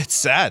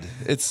sad.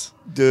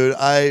 dude,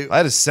 I I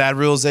had a sad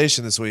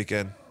realization this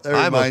weekend. That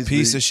I'm a reminds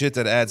piece me- of shit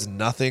that adds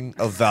nothing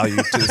of value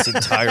to this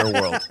entire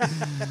world.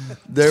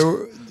 there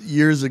were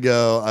years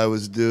ago I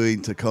was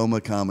doing Tacoma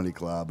Comedy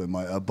Club, and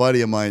a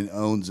buddy of mine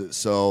owns it.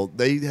 So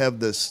they have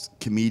this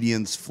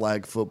comedians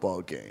flag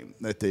football game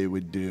that they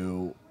would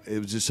do it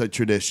was just a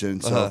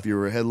tradition. So if you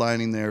were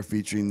headlining there,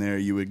 featuring there,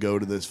 you would go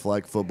to this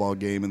flag football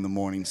game in the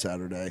morning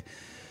Saturday,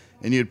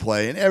 and you'd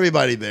play. And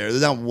everybody there,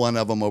 there's not one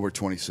of them over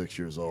 26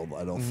 years old,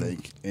 I don't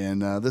think.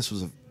 And this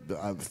was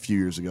a few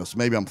years ago, so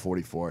maybe I'm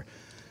 44.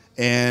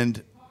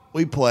 And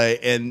we play,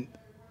 and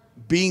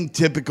being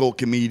typical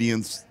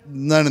comedians,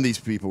 none of these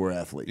people were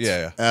athletes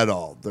at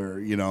all.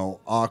 They're,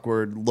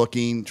 awkward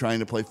looking, trying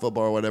to play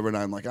football or whatever. And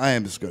I'm like, I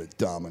am just going to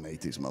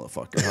dominate these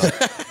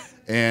motherfuckers.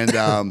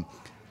 And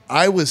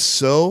I was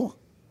so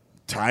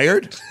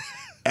tired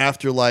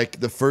after like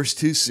the first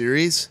 2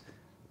 series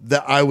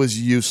that I was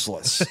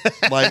useless.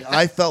 Like,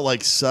 I felt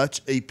like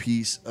such a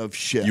piece of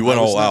shit. You went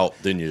all out,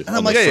 didn't you? And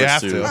I'm like, you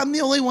have to. I'm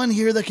the only one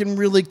here that can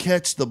really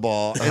catch the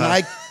ball, and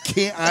I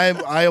can't.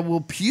 I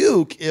will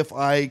puke if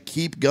I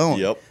keep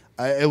going. Yep.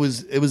 It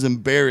was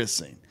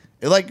embarrassing.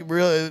 It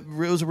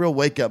was a real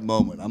wake up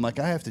moment. I'm like,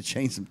 I have to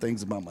change some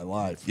things about my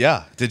life.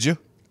 Yeah. Did you?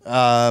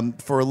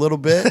 For a little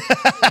bit.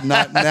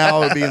 Not now.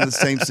 I would be in the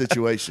same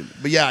situation.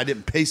 But yeah, I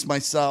didn't pace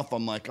myself.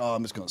 I'm like,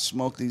 I'm just going to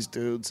smoke these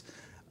dudes.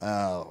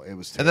 Oh, it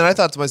was terrible. And then I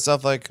thought to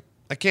myself, like,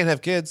 I can't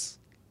have kids.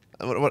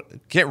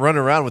 Can't run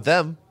around with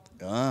them.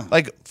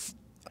 Like,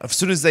 as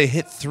soon as they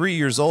hit 3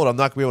 years old, I'm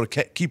not going to be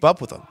able to keep up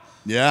with them.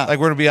 Yeah. Like,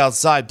 we're going to be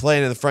outside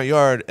playing in the front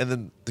yard, and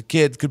then the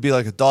kid could be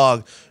like a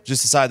dog,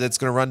 just decide that it's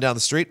going to run down the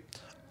street.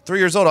 3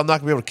 years old, I'm not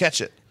going to be able to catch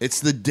it.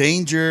 It's the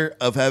danger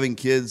of having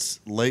kids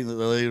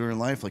later in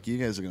life like you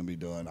guys are going to be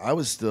doing. I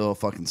was still a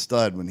fucking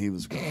stud when he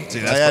was going.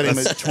 See, I had him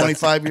at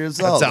 25 years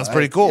old. That sounds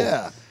pretty cool.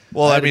 Yeah.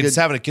 Well, I mean,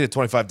 having a kid at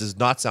 25 does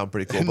not sound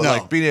pretty cool, but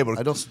like being able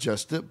to. I don't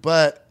suggest it,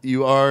 but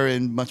you are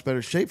in much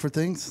better shape for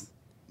things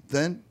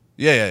then.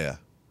 Yeah.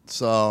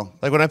 So,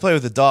 like when I play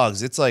with the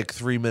dogs, it's like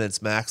 3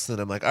 minutes max. Then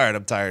I'm like, all right,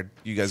 I'm tired.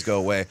 You guys go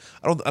away.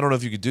 I don't know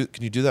if you could do.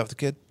 Can you do that with a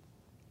kid?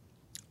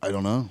 I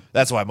don't know.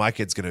 That's why my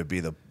kid's gonna be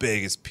the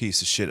biggest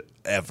piece of shit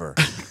ever.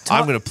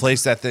 I'm gonna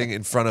place that thing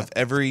in front of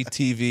every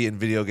TV and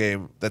video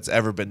game that's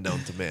ever been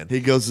known to man.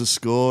 He goes to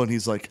school and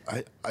he's like,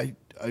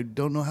 I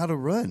don't know how to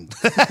run.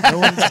 No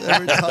one's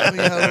ever taught me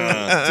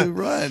how to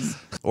run.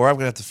 Or I'm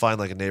gonna have to find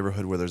like a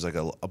neighborhood where there's like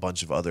a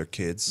bunch of other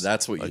kids.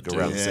 That's what like you do.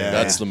 around the same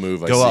That's age. the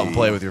move. Go out and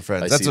play with your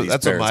friends.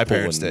 That's what my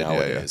parents did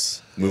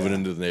nowadays. Moving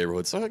into the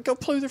neighborhood, so go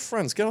play with your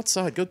friends. Get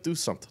outside. Go do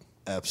something.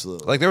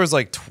 Absolutely. Like there was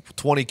like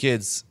 20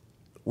 kids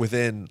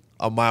within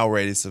a mile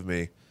radius of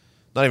me.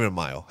 Not even a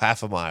mile,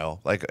 half a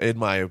mile, like in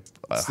my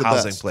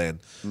housing plan.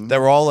 Mm-hmm.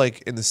 That were all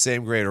like in the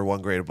same grade or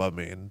one grade above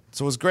me, and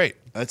so it was great.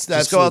 That's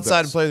just go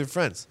outside and play with your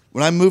friends.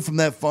 When I moved from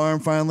that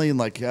farm finally, and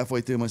like halfway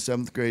through my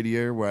 7th grade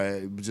year, where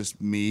it was just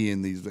me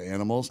and these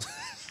animals,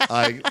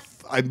 I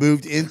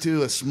moved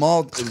into a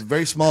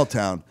very small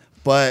town,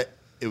 but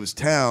it was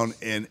town,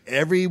 and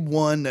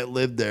everyone that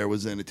lived there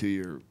was in a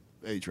 2-year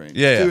age range,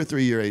 2 or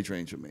 3 year age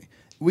range with me.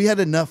 We had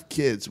enough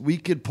kids; we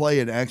could play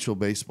an actual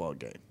baseball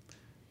game.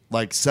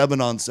 Like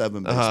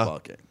 7-on-7 baseball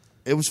game.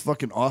 It was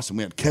fucking awesome.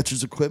 We had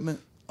catcher's equipment,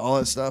 all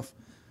that stuff.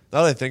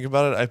 Now that I think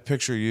about it, I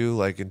picture you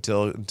like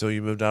until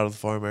you moved out of the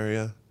farm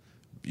area,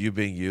 you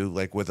being you,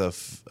 like with a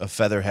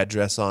feather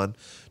headdress on,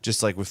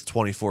 just like with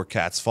 24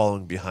 cats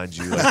following behind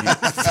you,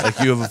 like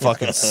you have a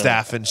fucking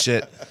staff and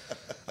shit.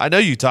 I know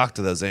you talk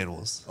to those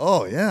animals.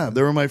 Oh yeah,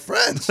 they were my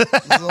friends. Those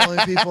are the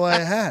only people I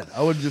had.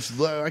 I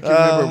can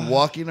remember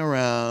walking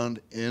around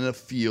in a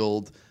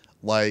field,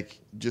 like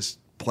just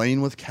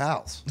playing with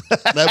cows.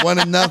 That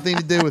wanted nothing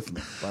to do with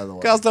me, by the way.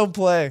 Cows don't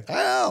play.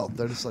 Hell,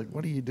 they're just like,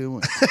 what are you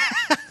doing?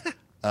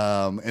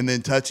 And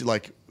then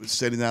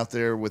sitting out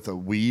there with a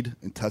weed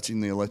and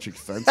touching the electric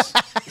fence.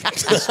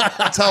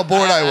 That's how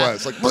bored I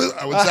was. Like,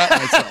 I would zap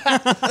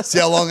myself. See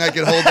how long I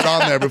could hold it on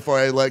there before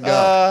I let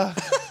go.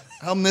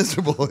 How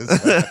miserable is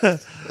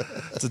that?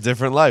 It's a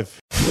different life.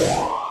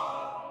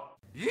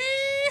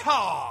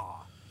 Yeehaw!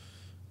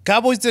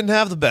 Cowboys didn't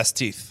have the best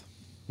teeth.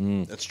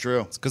 That's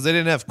true. It's because they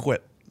didn't have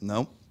Quip.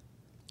 No.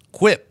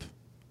 Quip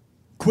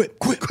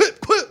Quip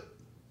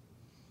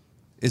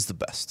is the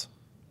best.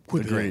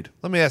 Agreed.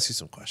 Let me ask you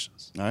some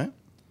questions. All right.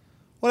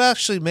 What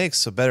actually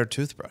makes a better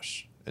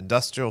toothbrush?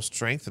 Industrial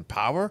strength and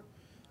power?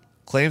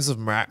 Claims of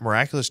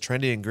miraculous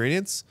trendy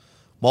ingredients?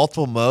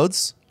 Multiple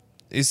modes?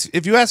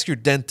 If you ask your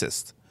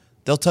dentist,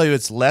 they'll tell you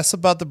it's less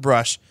about the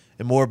brush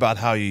and more about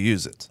how you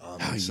use it.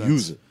 How you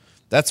use it.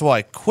 That's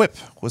why Quip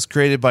was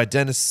created by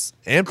dentists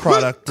and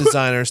product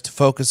designers to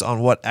focus on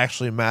what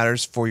actually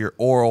matters for your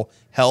oral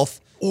health,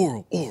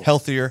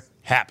 healthier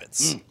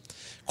habits.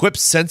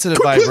 Quip's sensitive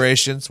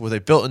vibrations with a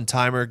built-in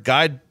timer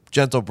guide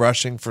gentle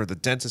brushing for the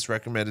dentist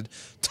recommended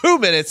 2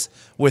 minutes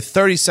with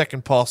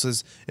 30-second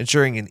pulses,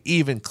 ensuring an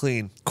even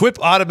clean. Quip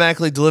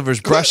automatically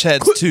delivers brush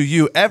heads to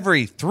you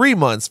every 3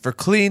 months for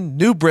clean,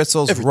 new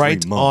bristles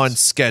right on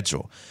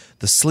schedule.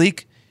 The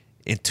sleek,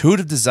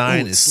 intuitive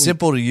design is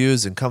simple to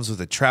use and comes with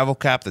a travel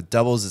cap that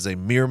doubles as a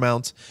mirror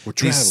mount.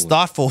 These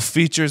thoughtful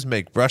features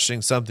make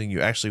brushing something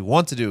you actually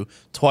want to do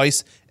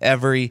twice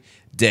every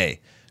day.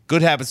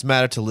 Good habits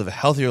matter to live a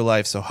healthier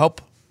life, so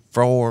help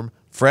form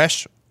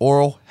fresh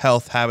oral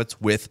health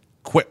habits with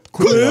Quip.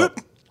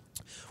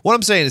 What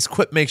I'm saying is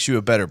Quip makes you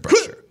a better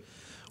brusher.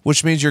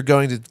 which means you're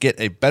going to get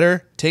a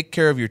better take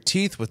care of your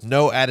teeth with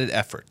no added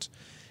effort.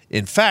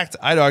 In fact,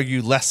 I'd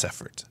argue less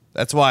effort.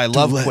 That's why I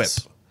love less.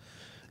 Quip.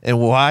 And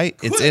why?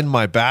 It's in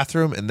my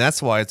bathroom, and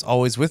that's why it's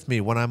always with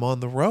me when I'm on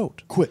the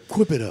road.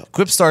 Quip it up.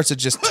 Quip starts at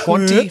just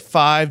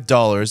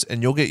 $25,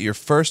 and you'll get your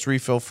first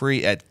refill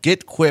free at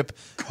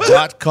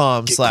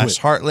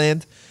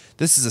getquip.com/heartland.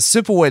 This is a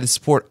simple way to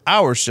support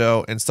our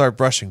show and start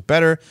brushing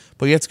better,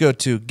 but you have to go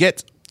to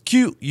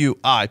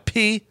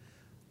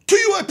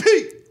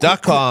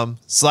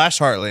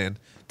getquip.com/heartland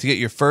to get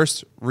your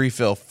first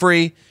refill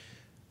free.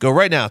 Go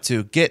right now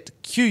to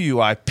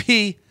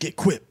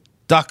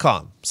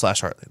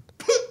getquip.com/heartland.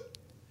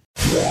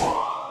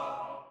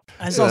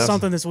 I saw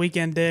something this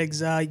weekend,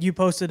 Diggs. You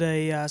posted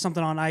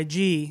something on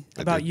IG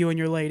about you and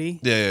your lady.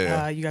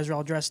 Yeah. You guys are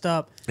all dressed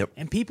up. Yep.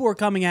 And people were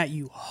coming at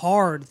you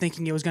hard,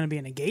 thinking it was going to be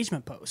an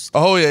engagement post.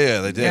 Oh,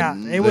 yeah, they did. Yeah,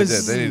 They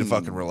need to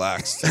fucking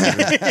relax.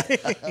 They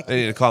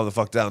need to calm the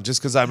fuck down.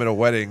 Just because I'm at a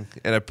wedding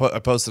and I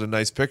posted a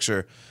nice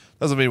picture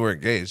doesn't mean we're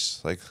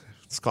engaged. Like,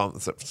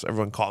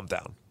 everyone calm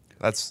down.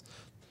 That's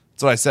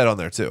what I said on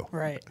there, too.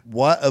 Right.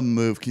 What a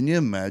move. Can you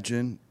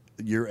imagine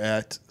you're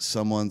at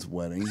someone's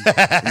wedding and you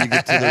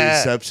get to the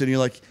reception, you're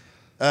like,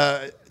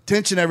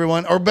 attention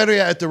everyone, or better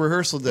yet, at the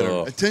rehearsal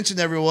dinner,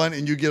 attention everyone,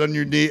 and you get on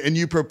your knee and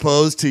you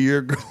propose to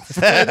your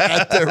girlfriend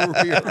at the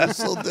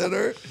rehearsal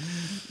dinner.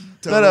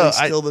 No,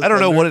 I don't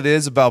know what it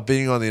is about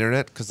being on the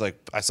internet, because like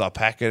I saw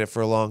Pac in it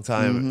for a long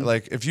time. Mm-hmm.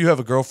 Like if you have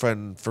a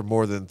girlfriend for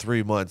more than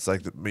 3 months,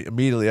 like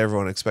immediately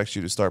everyone expects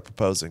you to start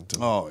proposing to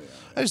them. Oh, yeah.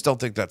 I just don't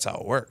think that's how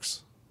it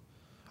works.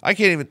 I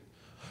got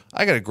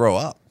to grow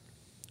up.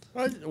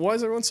 Why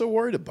is everyone so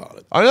worried about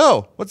it? I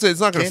know. It's not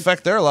going to Can't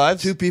affect their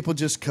lives. Two people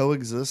just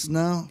coexist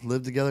now,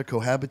 live together,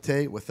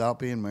 cohabitate without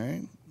being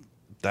married?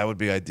 That would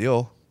be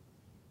ideal.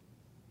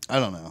 I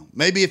don't know.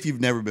 Maybe if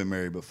you've never been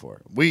married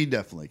before. We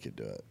definitely could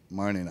do it.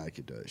 Marnie and I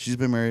could do it. She's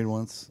been married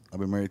once. I've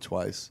been married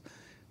twice.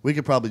 We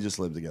could probably just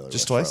live together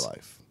Just the rest twice? of our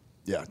life.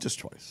 Yeah, just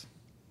twice.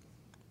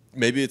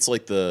 Maybe it's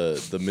like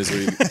the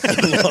misery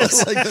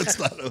Like, that's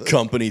not a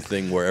company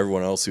thing where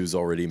everyone else who's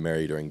already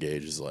married or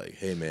engaged is like,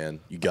 "Hey,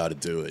 man, you got to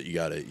do it. You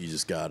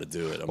just got to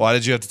do it." Why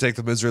did you have to take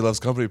the misery loves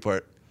company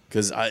part?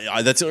 Because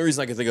I that's the only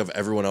reason I can think of.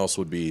 Everyone else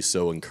would be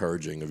so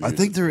encouraging of you. I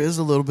think there is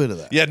a little bit of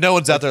that. Yeah, no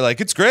one's out there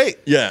like, it's great.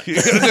 Yeah. You're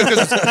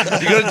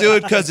going to do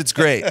it because it's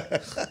great.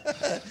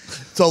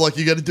 So, like,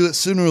 you got to do it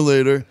sooner or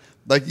later.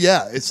 Like,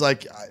 yeah, it's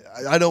like,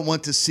 I don't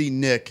want to see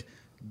Nick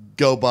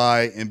go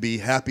by and be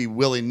happy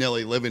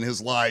willy-nilly living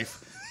his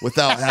life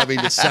without having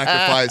to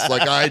sacrifice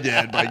like I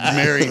did by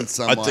marrying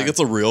someone. I think it's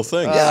a real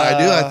thing. Yeah,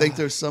 I do. I think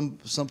there's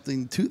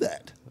something to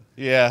that.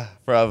 Yeah,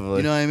 probably.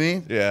 You know what I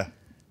mean? Yeah.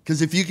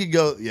 Because if you could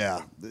go,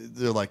 yeah,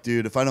 they're like,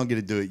 dude, if I don't get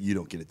to do it, you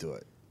don't get to do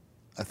it.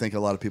 I think a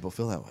lot of people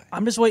feel that way.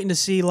 I'm just waiting to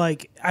see,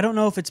 like, I don't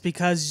know if it's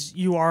because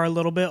you are a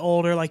little bit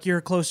older, like you're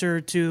closer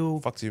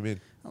to, Fuck do you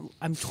mean?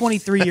 I'm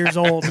 23 years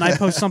old and I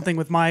post something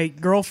with my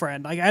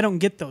girlfriend. Like, I don't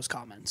get those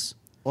comments.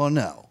 Well,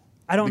 no.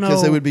 I don't know.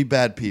 Because they would be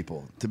bad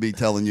people to be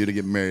telling you to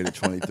get married at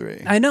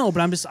 23. I know,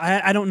 but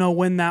I don't know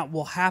when that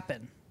will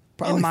happen.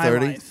 Probably in my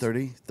 30, life.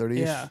 30-ish.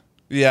 Yeah.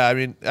 Yeah, I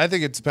mean, I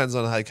think it depends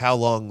on like how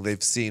long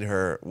they've seen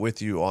her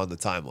with you on the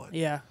timeline.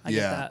 Yeah, I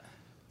get that.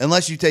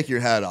 Unless you take your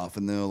hat off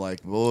and they're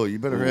like, "Whoa, you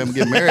better hurry up and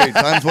get married.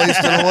 Time's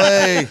wasting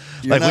away."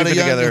 You're Like not we've been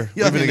together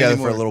for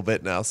anymore. a little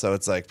bit now, so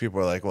it's like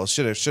people are like, "Well,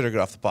 should have get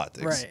off the pot,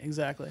 Diggs." Right,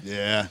 exactly.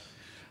 Yeah,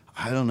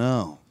 I don't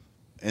know.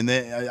 And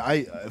then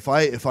if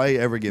I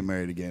ever get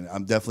married again,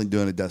 I'm definitely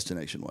doing a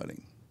destination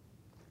wedding.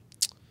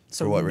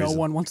 So For what no reason?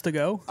 one wants to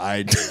go?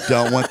 I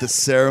don't want the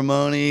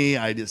ceremony.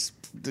 I just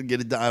to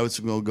get it done. I was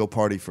going to go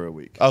party for a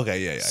week.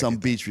 Okay, yeah. Some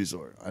beach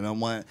resort. I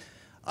don't want.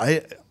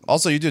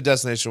 Also, you do a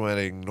destination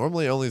wedding.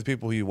 Normally, only the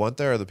people who you want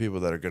there are the people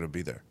that are going to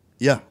be there.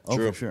 Yeah. Oh,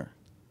 True. for sure.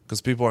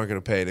 Because people aren't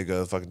going to pay to go to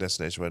the fucking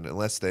destination wedding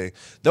unless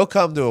they'll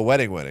come to a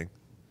wedding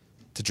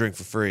to drink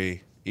for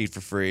free, eat for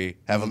free,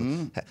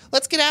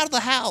 let's get out of the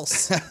house,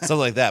 something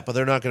like that. But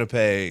they're not going to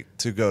pay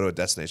to go to a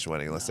destination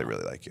wedding unless they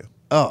really like you.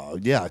 Oh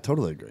yeah, I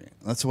totally agree.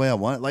 That's the way I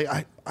want it. Like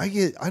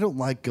I don't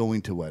like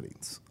going to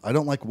weddings. I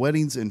don't like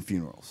weddings and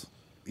funerals.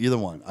 Either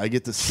one. I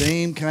get the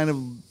same kind of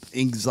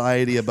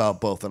anxiety about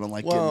both. I don't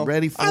like getting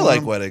ready for I like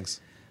them. weddings.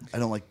 I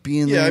don't like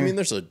being there. Yeah, I mean,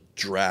 there's a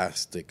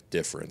drastic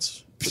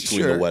difference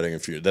between Sure. a wedding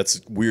and funeral.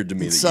 That's weird to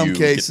me that some you get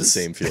the cases.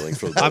 same feeling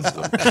for both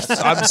of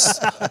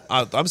them.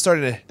 I'm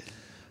starting to.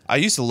 I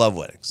used to love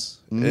weddings.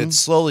 It's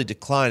slowly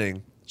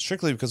declining,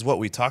 strictly because what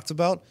we talked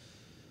about.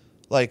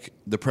 Like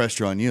the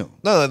pressure on you.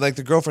 no, like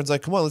the girlfriend's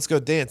like, "Come on, let's go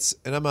dance,"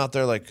 and I'm out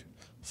there like,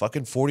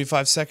 fucking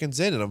 45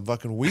 seconds in, and I'm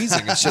fucking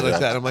wheezing and shit like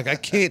that. I'm like, I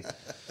can't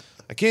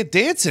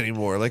dance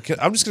anymore. Like,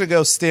 I'm just gonna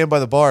go stand by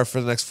the bar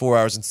for the next 4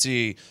 hours and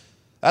see.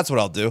 That's what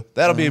I'll do.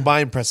 That'll be my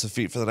impressive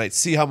feat for the night.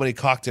 See how many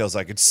cocktails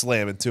I could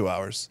slam in 2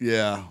 hours.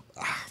 Yeah.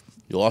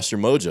 You lost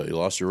your mojo. You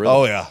lost your rhythm.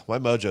 Oh yeah, my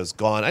mojo's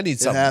gone. I need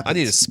something. I happens.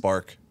 need a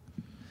spark.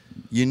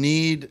 You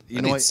need.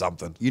 You know need what?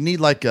 something. You need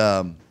like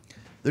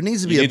there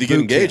needs to be You a need to get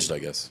boot engaged,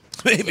 camp. I guess.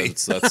 Maybe.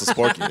 That's the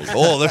spark you need.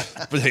 Oh,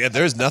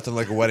 there's nothing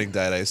like a wedding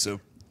diet, I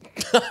assume.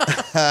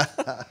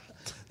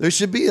 There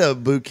should be a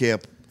boot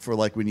camp for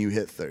like when you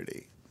hit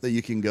 30 that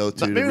you can go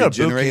to maybe not a boot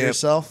regenerate camp.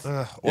 yourself?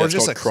 Or it's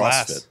just a called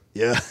class. CrossFit.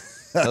 Yeah.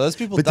 Now, those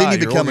people But die. then you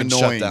your become organs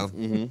shut annoying.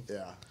 down.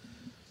 Yeah.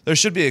 There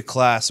should be a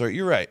class, or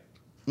you're right.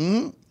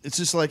 It's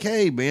just like,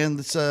 hey man,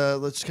 let's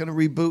kind of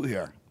reboot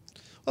here.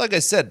 Like I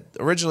said,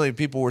 originally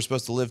people were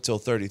supposed to live till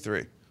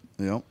 33.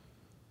 You know?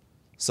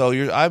 So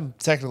I'm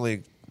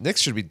technically Nick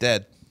should be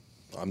dead.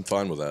 I'm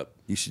fine with that.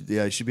 You should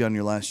be on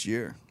your last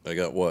year. I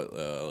got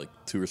like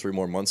 2 or 3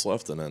 more months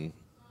left, and then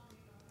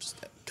just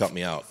cut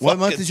me out. What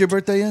month is your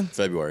birthday in?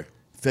 February.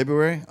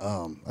 February?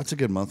 That's a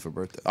good month for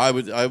birthday. I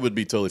would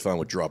be totally fine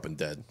with dropping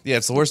dead. Yeah,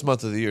 it's the worst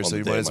month of the year, On so the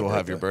you day might of as my well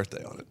have your birthday.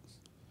 birthday on it.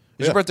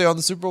 Is your birthday on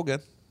the Super Bowl again?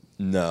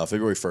 No,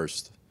 February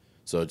 1st.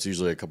 So it's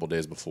usually a couple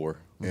days before.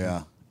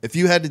 Yeah. If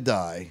you had to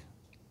die,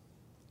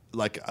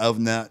 like of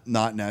not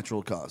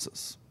natural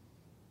causes,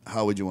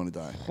 how would you want to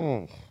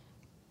die?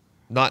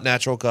 Not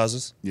natural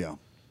causes. Yeah.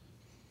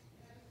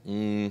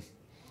 I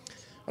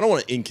don't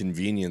want to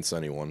inconvenience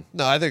anyone,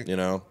 No, I think you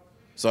know?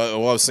 So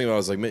what I was thinking, I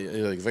was like,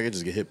 if I could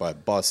just get hit by a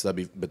bus, that'd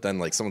be, but then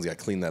like someone's got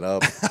to clean that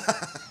up.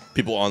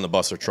 People on the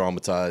bus are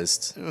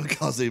traumatized. It won't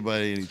cause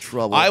anybody any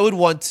trouble. I would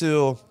want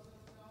to,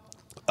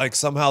 like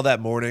somehow that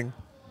morning,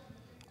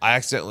 I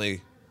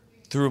accidentally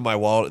threw my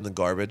wallet in the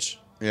garbage,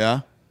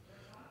 Yeah.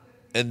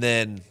 and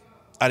then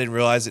I didn't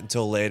realize it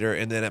until later.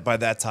 And then by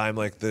that time,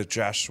 like the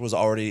trash was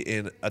already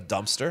in a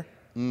dumpster.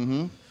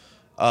 Mm-hmm.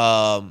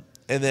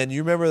 And then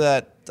you remember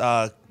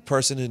that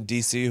person in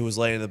DC who was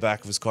laying in the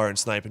back of his car and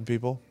sniping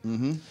people?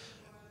 Mm-hmm.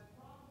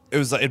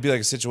 It'd be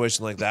like a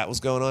situation like that was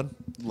going on.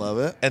 Love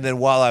it. And then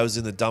while I was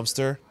in the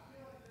dumpster,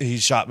 he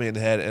shot me in the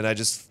head, and I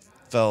just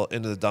fell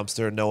into the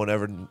dumpster, and no one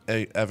ever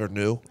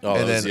knew. Oh,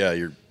 and that's- yeah,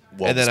 you're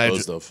well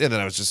disposed of. And then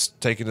I was just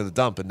taken to the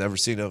dump and never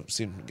seen him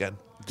again.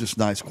 Just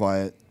nice,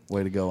 quiet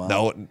way to go out.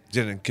 No, it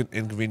didn't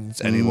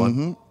inconvenience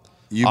anyone.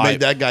 You I- made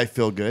that guy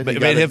feel good. But You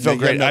it made got him feel you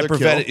got great. I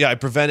another kill.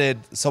 prevented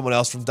someone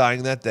else from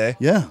dying that day.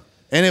 Yeah.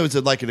 And it was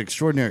like an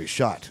extraordinary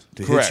shot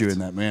to Correct. hit you in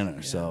that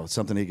manner. So it's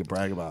something he could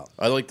brag about.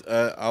 I like.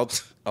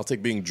 I'll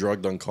take being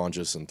drugged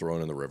unconscious and thrown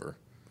in the river,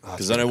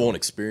 because then I won't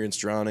experience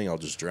drowning. I'll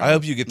just drown. I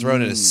hope you get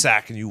thrown in a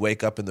sack and you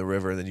wake up in the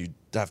river, and then you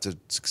have to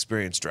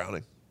experience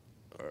drowning.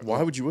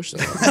 Why would you wish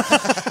that?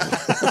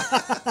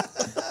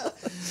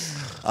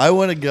 I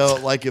want to go,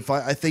 like,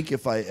 I think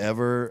if I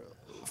ever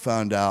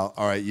found out,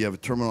 all right, you have a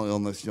terminal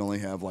illness, you only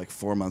have like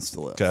 4 months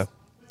to live. Okay.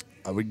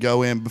 I would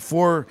go in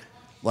before,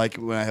 like,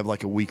 when I have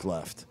like a week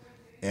left,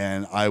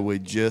 and I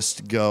would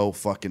just go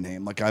fucking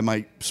ham. Like, I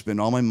might spend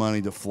all my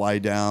money to fly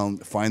down,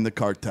 find the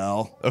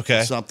cartel,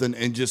 Okay. or something,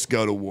 and just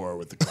go to war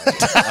with the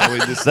cartel. I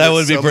would just That get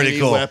would be so pretty many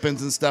cool.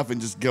 Weapons and stuff, and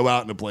just go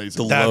out in a blaze.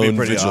 The That'd be lone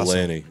pretty awesome.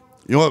 vigilante.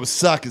 You know what would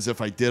suck is if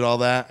I did all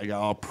that, I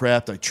got all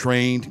prepped, I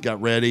trained,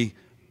 got ready,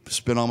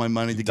 spent all my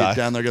money to die. get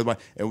down there,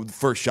 and the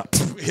first shot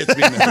hits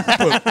me in the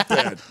boom,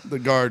 dead. The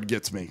guard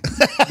gets me.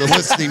 The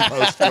listening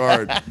post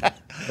guard at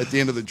the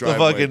end of the The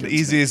driveway. fucking gets me.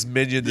 easiest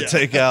minion to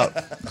take out.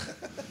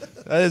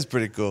 That is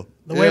pretty cool.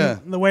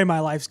 The way my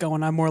life's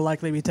going, I'm more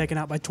likely to be taken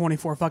out by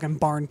 24 fucking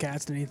barn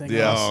cats than anything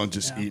Yeah. else. Oh,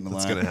 just eating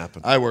That's alive. gonna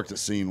happen. I worked a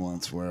scene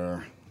once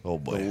where Oh,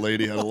 boy. the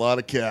lady had a lot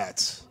of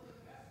cats,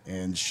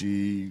 and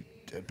she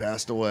had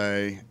passed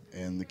away,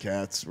 and the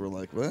cats were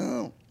like,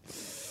 well,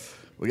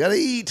 we got to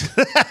eat.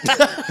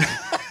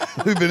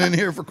 We've been in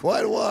here for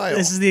quite a while.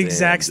 This is the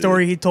exact dude.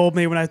 story he told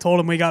me when I told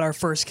him we got our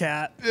first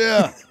cat.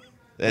 Yeah.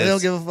 They It's-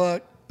 don't give a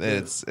fuck.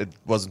 It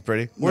wasn't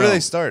pretty. Where No. do they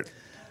start?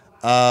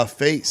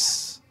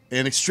 Face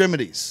and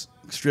extremities.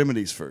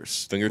 Extremities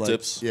first.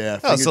 Fingertips? Like, yeah.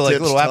 Oh, so like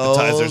fingertips, little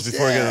appetizers toes,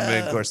 before you get to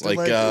the main course.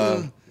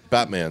 Like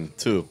Batman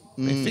too.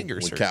 My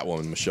fingers When hurt.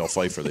 Catwoman, Michelle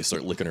Pfeiffer, they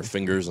start licking her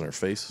fingers and her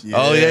face. Yeah.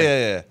 Oh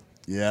yeah.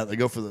 Yeah, they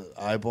go for the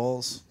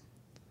eyeballs.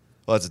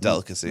 Well, it's a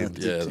delicacy. Yeah, in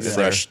the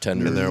fresh,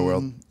 tender. in their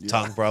world.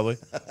 Tongue probably.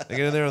 They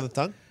get in there on the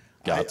tongue.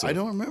 Got to. I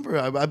don't remember.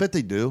 I bet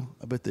they do.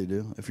 I bet they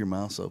do. If your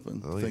mouth's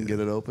open, if they can get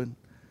it open.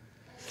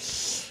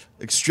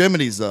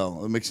 Extremities,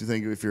 though, it makes you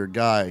think if you're a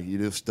guy, you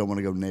just don't want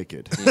to go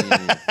naked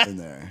in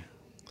there,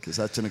 because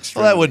that's an Well,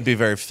 extremity. that wouldn't be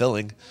very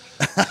filling.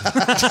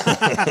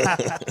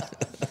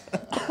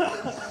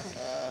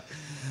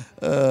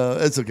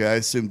 It's okay. I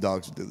assume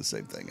dogs would do the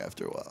same thing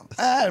after a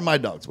while. My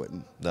dogs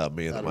wouldn't. No,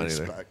 me and Out of mine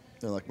either. respect.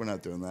 They're like, we're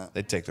not doing that.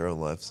 They take their own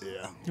lives.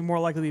 Yeah. You're more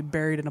likely to be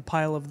buried in a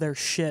pile of their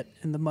shit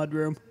in the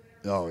mudroom.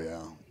 Oh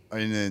yeah.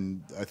 And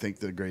then I think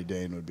the Great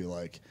Dane would be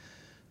like,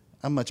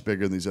 I'm much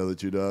bigger than these other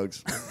two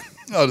dogs.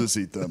 I'll just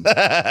eat them.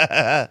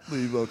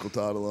 Leave Uncle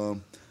Todd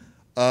alone.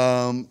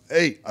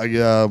 Hey, I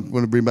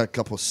want to bring back a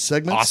couple of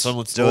segments. Awesome,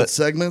 let's do Old it.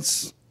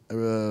 segments,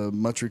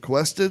 much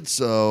requested.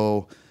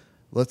 So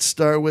let's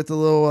start with a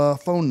little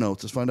phone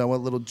notes. Let's find out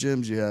what little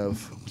gems you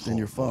have within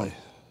your phone.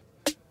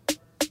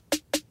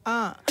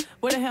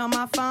 Where the hell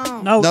my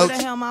phone? No. Where Notes.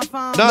 the hell my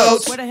phone?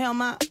 Notes. Where the hell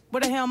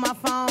my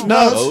phone?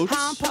 Notes.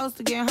 How I'm supposed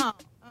to get home?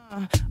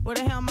 Where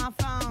the hell my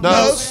phone?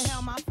 Notes. Where the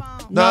hell my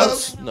phone?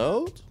 Notes.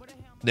 No?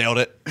 Nailed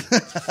it. Fucking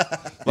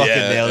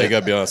Yeah, nailed I it.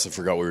 gotta be honest, I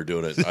forgot we were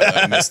doing it.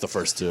 I missed the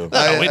first two. We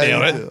nailed it. I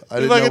We didn't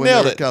fucking know when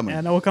nailed they were it. coming.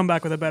 And we'll come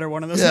back with a better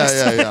one of those Yeah,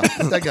 next time.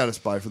 yeah. That got us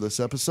by for this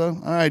episode.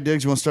 All right,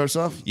 Diggs, you want to start us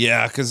off?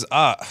 Yeah, because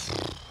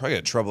I got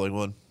a troubling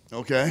one.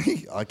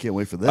 Okay, I can't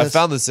wait for this. I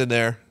found this in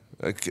there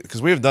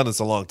because we haven't done this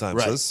in a long time.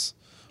 Right. So this,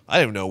 I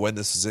don't even know when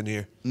this is in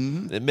here.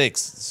 Mm-hmm. It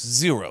makes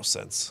zero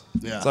sense.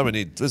 Yeah. So I'm gonna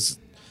need this.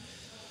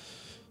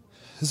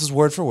 This is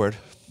word for word.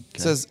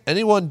 It says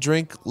anyone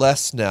drink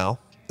less now,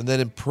 and then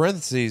in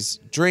parentheses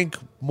drink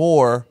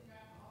more.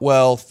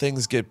 Well,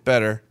 things get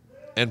better.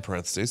 End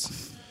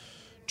parentheses.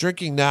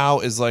 Drinking now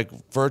is like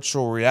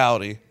virtual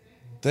reality.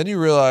 Then you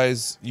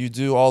realize you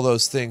do all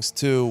those things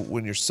too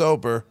when you're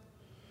sober.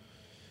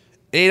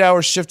 8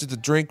 hours shifted to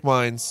drink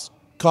mines,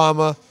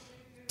 comma,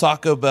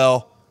 Taco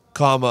Bell,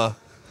 comma,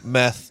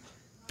 meth,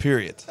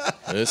 period.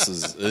 This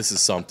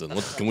is something.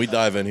 Can we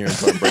dive in here and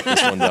try and break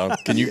this one down?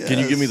 Can you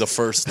give me the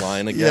first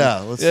line again? Yeah,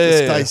 let's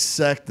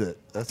dissect it.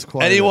 That's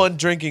quite Anyone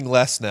drinking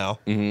less now,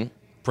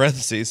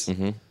 parentheses,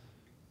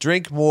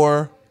 drink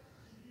more,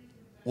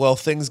 well,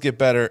 things get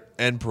better,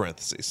 end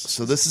parentheses.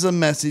 So this is a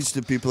message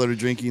to people that are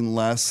drinking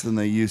less than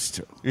they used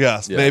to.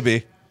 Yes, Yeah.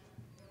 maybe.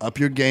 Up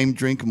your game,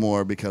 drink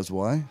more, because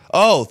why?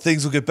 Oh,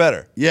 things will get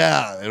better.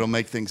 Yeah, it'll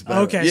make things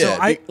better. Okay. Yeah.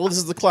 So well, this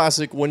is the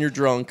classic. When you're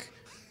drunk,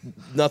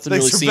 nothing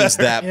Things really are seems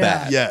better. that Yeah.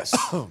 bad. Yes,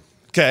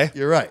 Okay.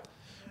 you're right.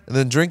 And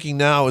then drinking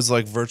now is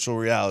like virtual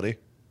reality.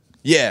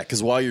 Yeah,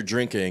 because while you're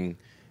drinking,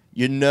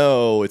 you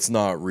know it's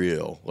not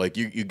real. Like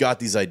you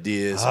got these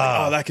ideas, like,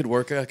 oh, that could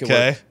work, that could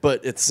Okay. work.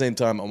 But at the same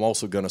time, I'm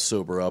also gonna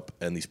sober up,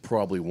 and these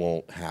probably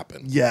won't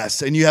happen.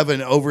 Yes, and you have an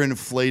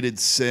overinflated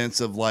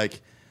sense of like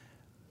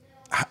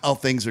how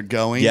things are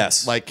going.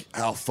 Yes. Like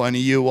how funny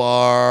you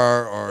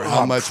are or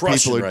how I'm much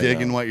crushing people are right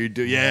digging now. what you're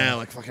doing. Yeah,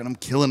 like fucking I'm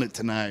killing it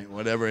tonight,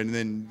 whatever. And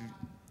then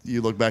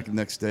you look back the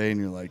next day and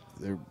you're like,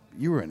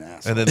 you were an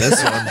asshole. And then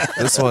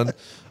this one,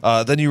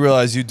 then you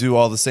realize you do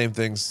all the same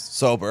things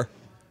sober.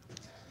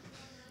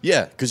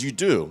 Yeah, because you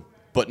do,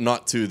 but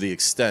not to the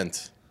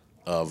extent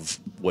of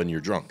when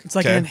you're drunk. it's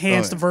like Okay. an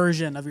enhanced Oh, yeah.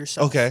 version of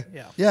yourself. Okay.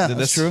 Yeah. Yeah, Then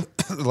that's this,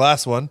 true. The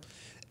last one,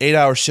 8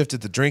 hours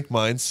shifted to drink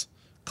mines,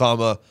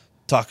 comma,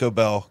 Taco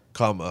Bell,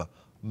 comma,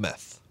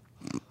 meth.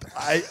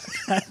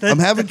 I'm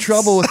having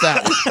trouble with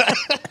that.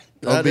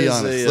 I'll That be is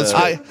honest. a,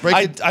 Let's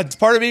break it.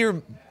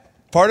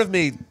 Part of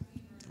me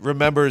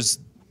remembers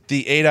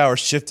the 8 hours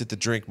shifted to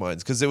drink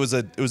mines because it was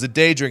a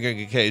day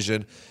drinking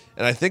occasion,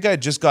 and I think I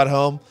just got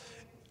home,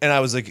 and I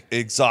was like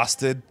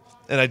exhausted,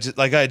 and I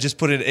just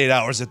put in 8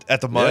 hours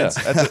at the mines.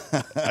 Yeah.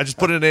 I just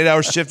put in an 8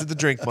 hour shift at the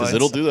drink mines. Because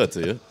it'll do that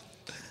to you.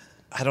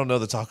 I don't know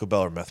the Taco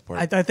Bell or meth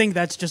part. I think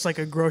that's just like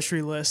a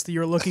grocery list.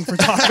 You're looking for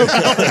Taco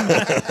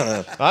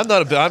Bell. I'm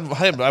not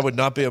I would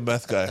not be a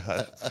meth guy.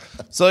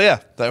 So yeah,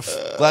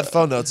 glad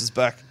phone notes is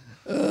back.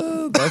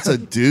 That's a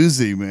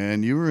doozy,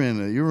 man. You were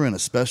in a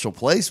special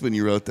place when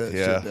you wrote that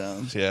shit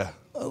down. Yeah.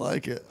 I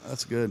like it.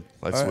 That's good.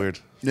 Life's All right. weird.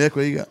 Nick,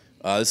 what do you got?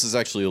 This is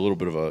actually a little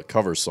bit of a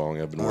cover song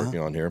I've been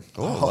working on here.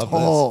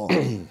 Oh,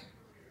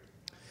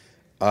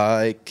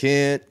 I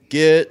can't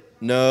get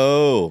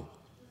no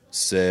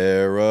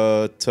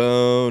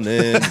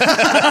serotonin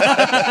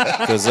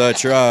because I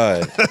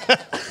tried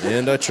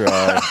and I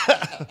tried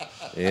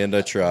and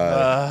I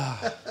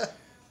tried,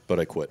 but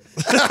I quit.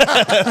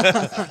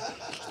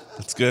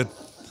 That's good.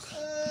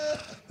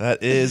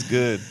 That is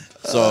good.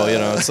 So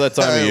it's that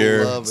time I of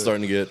year. love It's it.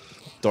 starting to get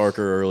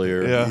darker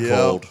earlier, Yeah.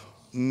 cold. Yep.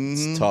 Mm-hmm.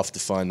 It's tough to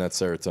find that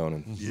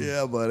serotonin.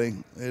 yeah, buddy.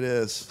 It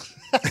is.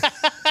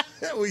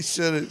 we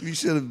should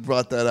have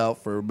brought that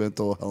out for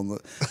Mental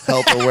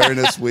Health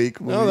Awareness Week.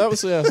 No, that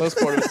was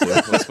part of it too.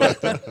 That's back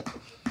then.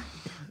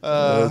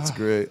 That's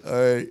great. All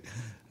right,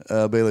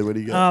 Bailey, what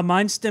do you got?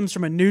 Mine stems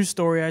from a news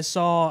story I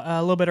saw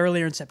a little bit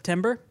earlier in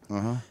September.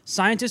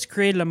 Scientists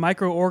created a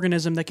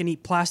microorganism that can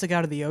eat plastic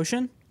out of the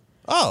ocean,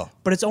 Oh,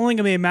 but it's only going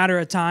to be a matter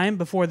of time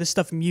before this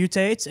stuff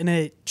mutates and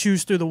it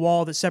chews through the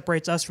wall that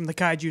separates us from the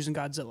kaijus and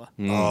Godzilla.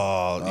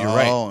 oh, you're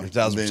right. You're and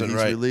then 1,000% he's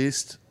right.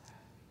 released.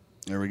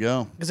 There we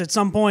go. Because at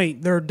some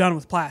point, they're done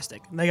with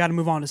plastic. They got to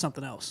move on to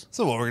something else.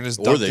 So what, we're gonna just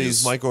Or dump they these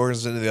just-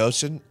 microorganisms into the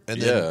ocean,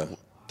 and then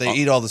they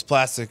eat all this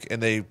plastic,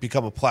 and they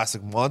become a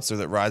plastic monster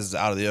that rises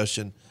out of the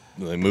ocean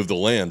They move the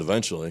land and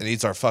eventually.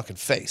 eats our fucking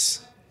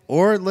face.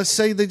 Or let's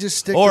say they just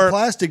stick Or- to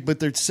plastic, but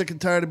they're sick and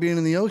tired of being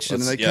in the ocean,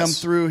 and they come Yes.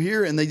 through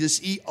here and they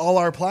just eat all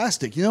our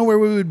plastic. You know where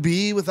we would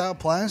be without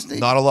plastic?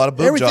 Not a lot of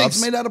boob Everything's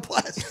jobs. made out of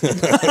plastic.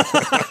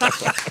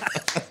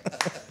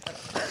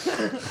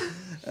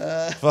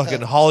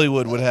 Fucking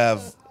Hollywood would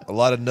have a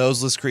lot of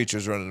noseless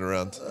creatures running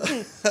around.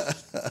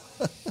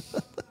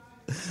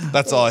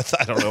 That's all. I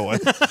don't know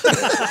what.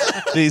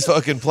 These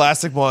fucking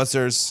plastic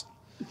monsters,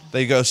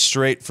 they go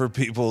straight for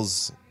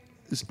people's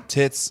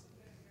tits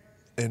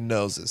and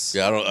noses.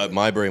 Yeah, I don't.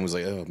 My brain was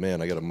like, oh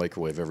man, I got to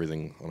microwave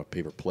everything on a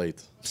paper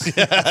plate. It's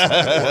not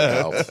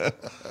gonna work out.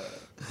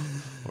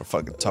 Or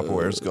fucking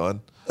Tupperware's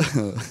gone.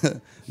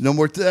 No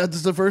more.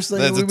 That's the first thing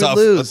that That's we a would tough.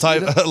 lose.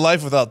 A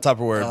life without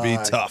Tupperware would be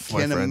I tough, my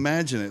can't friend.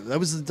 imagine it. That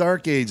was the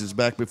dark ages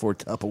back before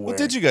Tupperware. What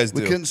did you guys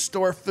We do? couldn't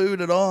store food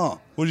at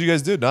all. What did you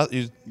guys do?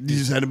 You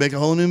just had to make a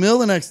whole new meal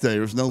the next day.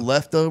 There was no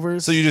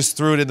leftovers. So you just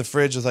threw it in the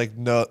fridge with like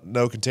no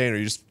container.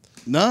 You just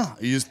No,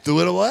 you just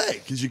threw it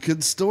away because you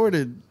couldn't store it.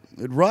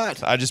 It'd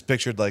rot. I just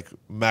pictured like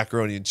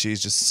macaroni and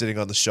cheese just sitting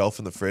on the shelf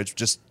in the fridge,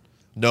 just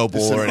noble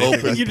Just an or anything.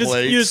 open- You just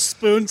plates. you just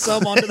spoon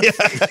some onto the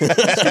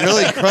It's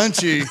really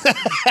crunchy.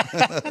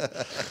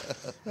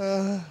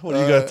 What do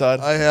you got, Todd?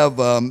 I have.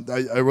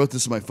 I wrote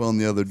this on my phone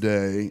the other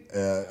day.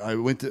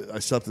 I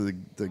stopped at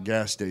the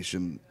gas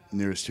station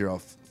nearest here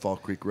off Fall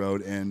Creek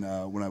Road, and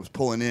when I was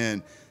pulling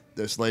in,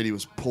 this lady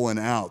was pulling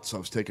out, so I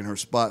was taking her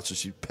spot. So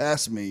she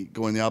passed me,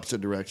 going the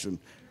opposite direction,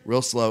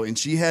 real slow, and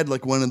she had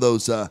like one of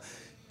those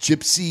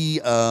gypsy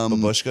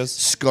Babushkas?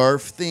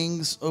 scarf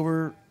things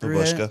over her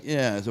head. Babushka?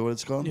 Yeah, is that what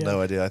it's called? Yeah.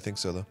 No idea. I think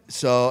so, though.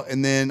 So,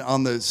 and then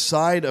on the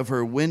side of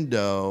her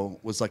window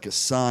was like a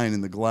sign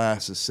in the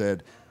glass that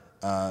said,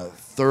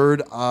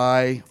 third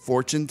eye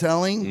fortune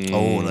telling.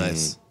 Oh,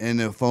 nice.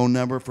 And a phone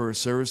number for her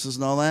services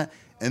and all that.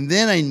 And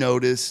then I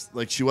noticed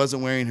like she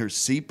wasn't wearing her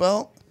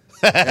seatbelt.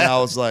 And I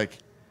was like,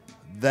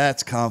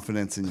 that's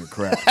confidence in your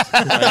craft.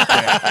 Right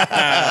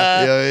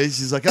there.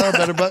 She's like, oh,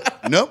 better,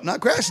 but nope, not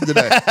crashing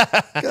today.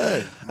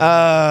 Good.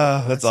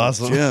 That's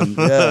awesome. Jim,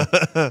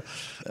 yeah.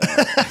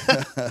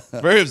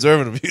 Very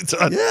observant of you,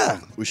 Todd. Yeah.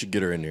 We should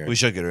get her in here. We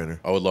should get her in here.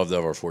 I would love to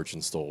have our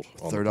fortunes told.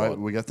 On Third the eye, pod.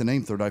 we got the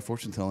name Third Eye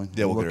Fortune Telling.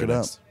 Yeah, we'll look get it her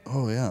up. next.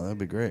 Oh yeah, that'd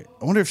be great.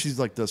 I wonder if she's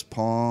like does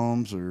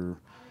palms or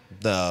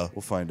No.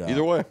 we'll find out.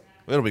 Either way.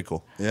 It'll be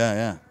cool.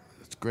 Yeah.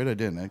 It's a great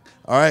idea, Nick.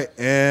 All right,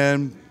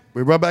 and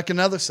we brought back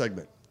another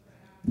segment.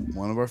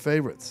 One of our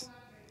favorites.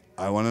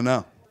 I want to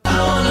know.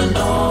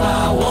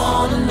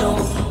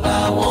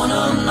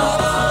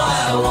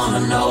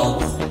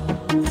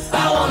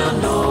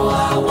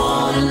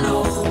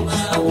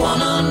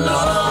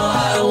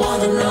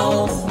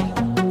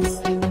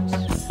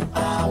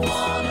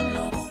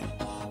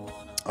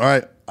 All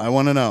right, I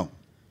want to know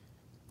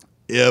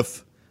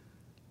if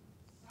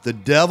the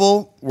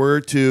devil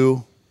were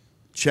to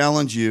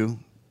challenge you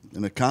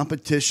in a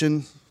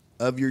competition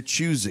of your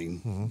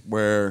choosing,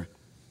 where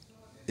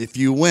if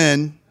you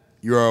win,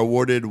 you are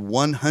awarded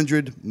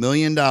 $100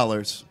 million,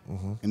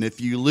 and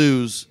if you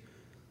lose,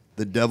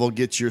 the devil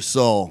gets your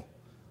soul.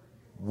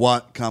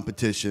 What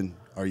competition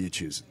are you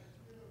choosing?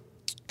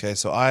 Okay,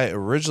 so I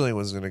originally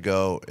was going to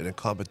go in a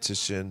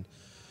competition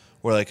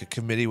where like a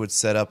committee would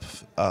set up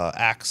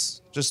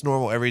acts, just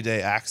normal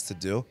everyday acts to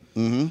do,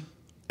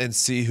 and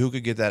see who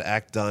could get that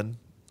act done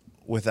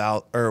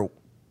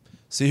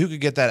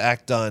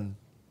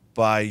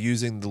by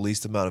using the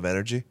least amount of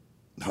energy.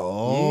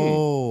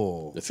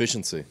 Oh,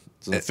 Efficiency.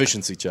 It's an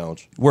efficiency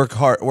challenge. Work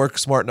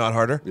smart, not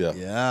harder. Yeah.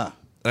 yeah.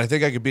 And I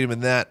think I could beat him in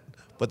that.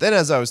 But then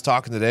as I was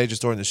talking today,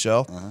 just during the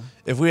show,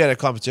 if we had a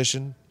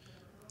competition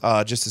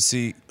just to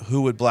see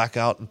who would black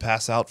out and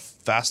pass out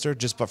faster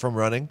just from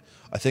running,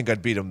 I think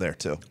I'd beat him there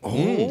too.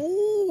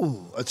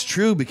 Oh, that's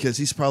true because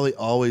he's probably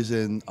always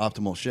in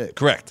optimal shape.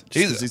 Correct.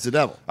 He's the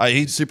devil.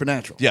 He's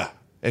supernatural. Yeah,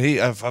 and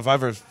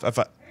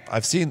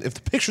I've seen if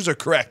the pictures are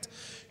correct,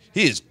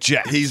 he is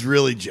jacked. He's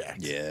really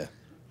jacked. Yeah.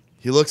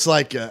 He looks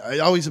like I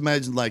always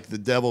imagine like the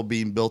devil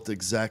being built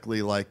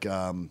exactly like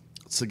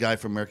it's the guy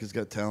from America's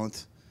Got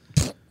Talent.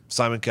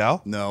 Simon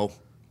Cowell. No,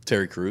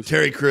 Terry Crews.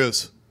 Terry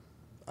Crews.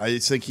 I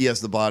think he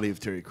has the body of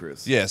Terry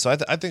Crews. Yeah, so I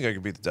think I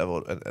could beat the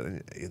devil at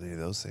any of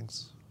those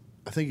things.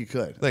 I think you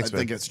could. Thanks, I man.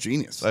 think that's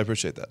genius. I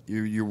appreciate that.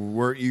 You're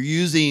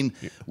using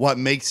what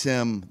makes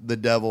him the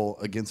devil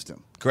against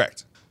him.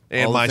 Correct.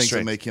 And All the my things that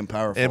strengths make him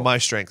powerful. and my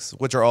strengths,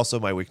 which are also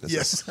my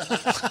weaknesses.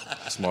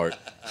 Yes, Smart.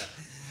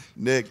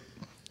 Nick.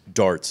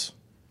 Darts.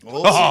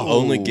 Oh.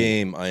 Only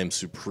game I am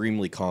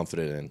supremely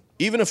confident in.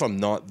 Even if I'm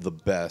not the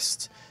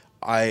best,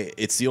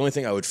 it's the only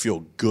thing I would feel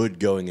good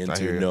going hear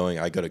into you. knowing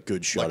I got a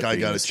good shot Like at I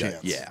beating got a this guy.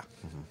 chance. Yeah.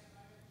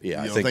 Yeah, You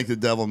I don't think think the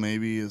devil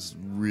maybe is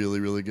really,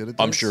 really good at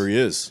this? I'm sure he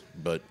is,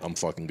 but I'm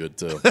fucking good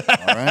too. All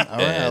right.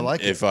 I And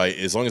like it.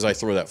 as long as I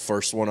throw that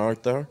first one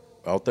out there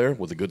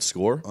with a good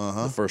score,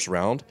 the first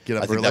round, Get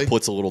up I think early. that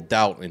puts a little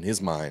doubt in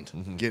his mind.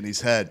 Get in his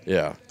head.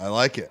 Yeah. I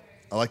like it.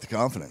 I like the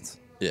confidence.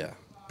 Yeah.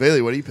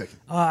 Bailey, what are you picking?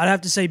 I'd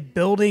have to say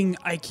building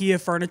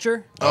IKEA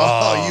furniture.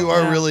 Oh, you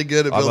are yeah. really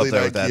good at I'm up building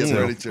there with that, IKEA too.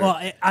 furniture.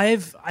 Well,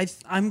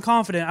 I'm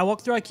confident. I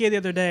walked through IKEA the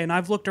other day and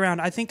I've looked around.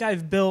 I think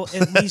I've built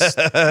at least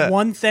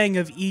one thing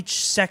of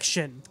each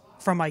section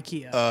from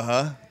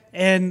IKEA.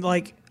 And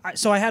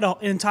so I had an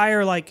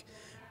entire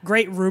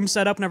great room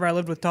set up whenever I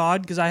lived with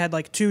Todd because I had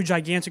two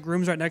gigantic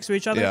rooms right next to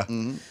each other.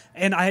 Yeah.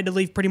 And I had to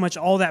leave pretty much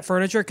all that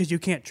furniture because you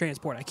can't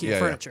transport IKEA Yeah,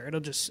 furniture.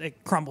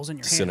 It crumbles in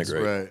your hands.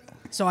 Disintegrate. right.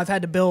 So I've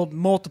had to build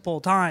multiple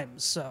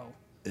times. So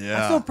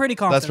Yeah. I feel pretty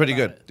confident. That's pretty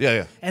about good. it.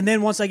 Yeah. And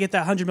then once I get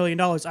that $100 million,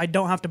 I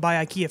don't have to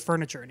buy IKEA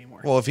furniture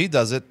anymore. Well, if he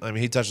does it, I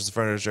mean, he touches the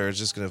furniture, it's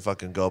just going to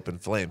fucking go up in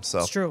flames.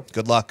 So It's true.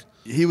 Good luck.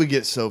 He would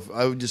get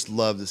I would just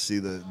love to see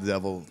the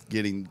devil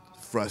getting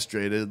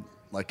frustrated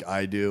like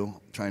I do,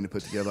 trying to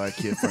put together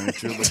IKEA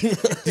furniture. Like,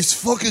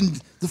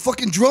 the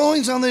fucking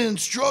drawings on the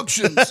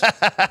instructions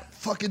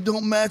fucking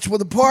don't match with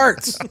the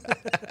parts.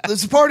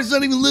 This part is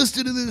not even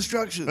listed in the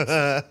instructions.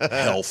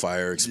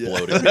 Hellfire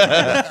exploding.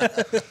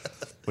 What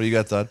do you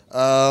got, Todd?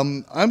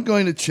 I'm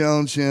going to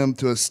challenge him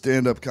to a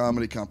stand-up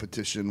comedy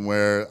competition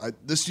where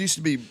this used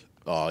to be.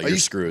 Oh, you're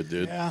screwed,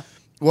 dude. Yeah.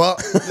 Well,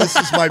 this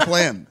is my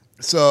plan.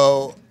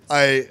 So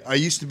I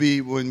used to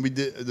be, when we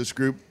did this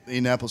group,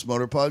 Indianapolis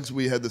Motor Pugs,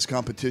 we had this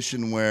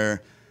competition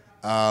where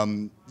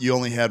you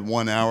only had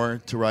 1 hour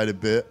to write a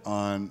bit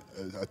on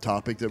a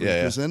topic that we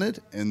presented,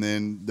 and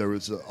then there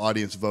was an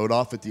audience vote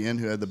off at the end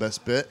who had the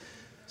best bit.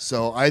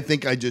 So I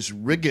think I just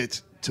rig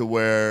it to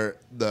where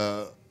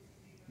the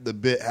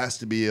bit has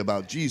to be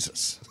about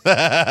Jesus.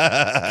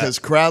 Because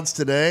crowds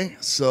today,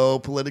 so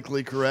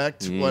politically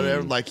correct,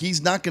 whatever, like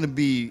he's going to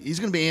be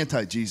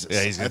anti-Jesus.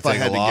 Yeah, he's going to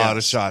take a lot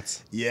of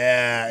shots.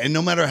 Yeah, and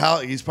no matter how,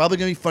 he's probably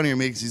going to be funnier to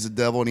me because he's a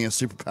devil and he has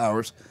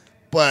superpowers.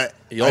 But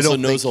he also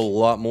knows a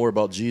lot more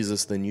about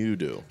Jesus than you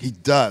do. He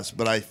does,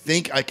 but I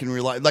think I can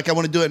rely. Like I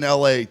want to do it in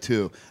L.A.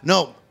 too.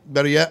 No,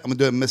 better yet, I'm going to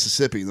do it in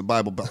Mississippi, in the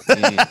Bible Belt. You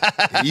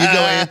go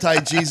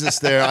anti-Jesus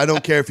there, I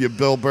don't care if you're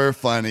Bill Burr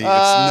funny. It's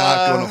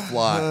not going to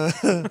fly.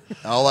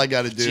 All I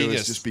got to do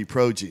is just be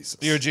pro-Jesus.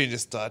 You're a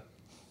genius, Todd.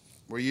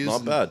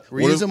 Not bad.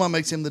 We're using what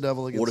makes him the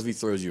devil against. What if he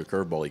throws you a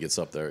curveball? He gets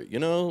up there.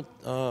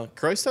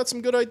 Christ had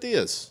some good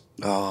ideas.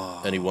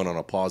 Oh. And he went on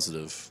a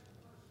positive.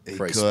 He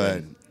could.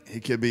 Spin. He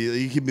could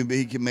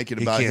make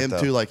it about him though.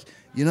 too. Like,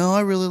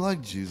 I really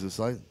like Jesus.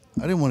 I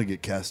didn't want to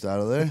get cast out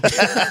of there.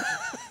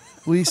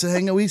 We used to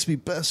hang out. We used to be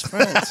best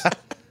friends.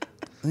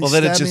 Well,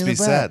 then it'd just be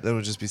sad. Then it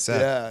would just be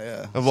sad.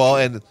 Yeah. Well,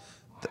 and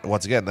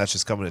once again, that's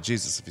just coming at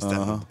Jesus if he's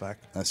standing in the back.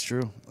 That's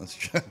true. That's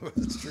true.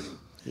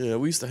 Yeah,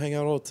 we used to hang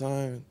out all the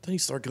time. Then he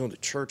started going to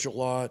church a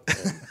lot,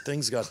 and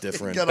things got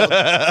different. He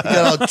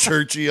got all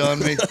churchy on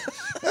me.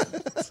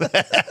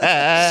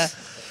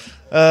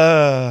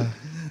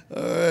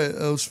 All right,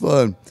 that was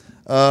fun.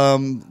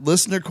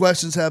 Listener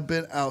questions have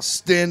been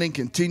outstanding.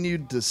 Continue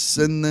to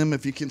send them.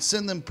 If you can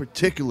send them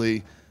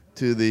particularly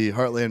to the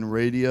Heartland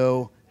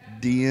Radio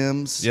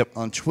DMs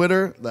on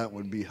Twitter, that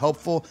would be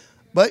helpful.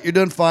 But you're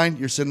doing fine.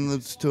 You're sending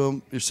those to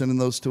them. You're sending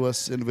those to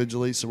us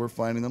individually, so we're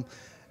finding them.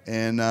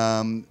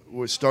 And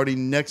we're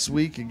starting next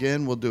week.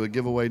 Again, we'll do a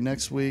giveaway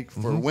next week.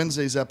 For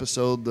Wednesday's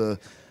episode,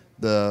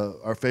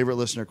 our favorite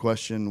listener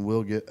question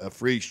will get a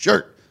free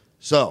shirt.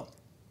 So,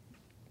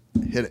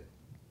 hit it.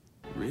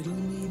 Riddle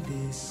me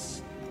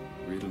this,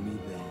 riddle me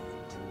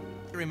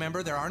that.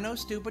 Remember, there are no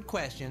stupid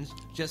questions,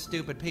 just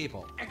stupid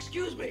people.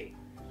 Excuse me.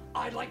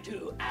 I'd like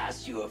to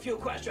ask you a few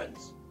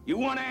questions. You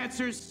want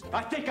answers?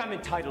 I think I'm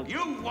entitled.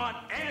 You want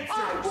answers?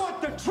 I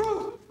want the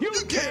truth. You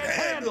can't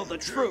handle the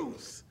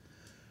truth.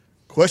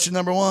 Question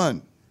number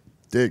 1.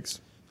 Diggs.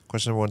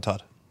 Question number 1,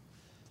 Todd.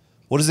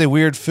 What is a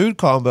weird food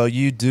combo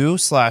you do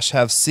 /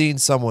 have seen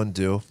someone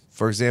do?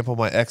 For example,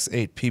 my ex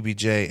ate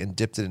PBJ and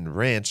dipped it in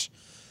ranch.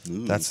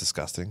 Ooh. That's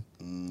disgusting.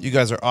 You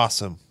guys are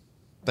awesome.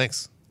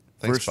 Thanks.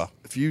 Thanks, First,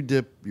 if you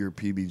dip your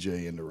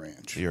PBJ into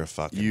ranch, you're a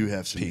fucking you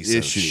have some piece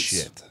issues. Of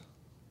shit.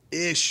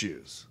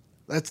 Issues.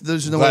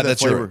 There's no way that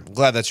flavor. I'm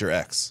glad that's your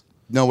ex.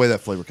 No way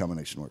that flavor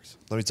combination works.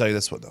 Let me tell you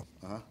this one though,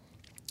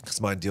 because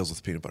mine deals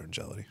with peanut butter and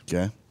jelly.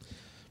 Okay.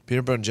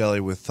 Peanut butter and jelly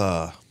with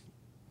Doritos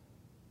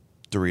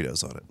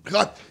on it.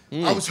 God,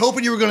 I was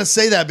hoping you were going to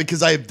say that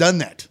because I have done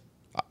that.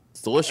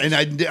 It's delicious.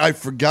 And I've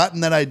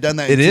forgotten that I'd done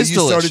that. It is you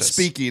delicious. Started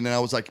speaking, and I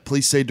was like,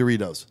 please say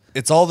Doritos.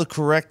 It's all the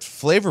correct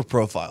flavor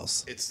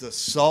profiles. It's the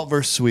salt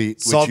versus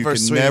sweet, salt which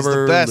versus you sweet can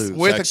never is the best. lose.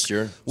 With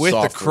texture,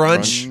 the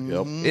crunch.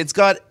 Yep. It's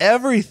got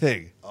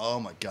everything. Oh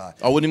my God.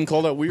 I wouldn't even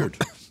call that weird.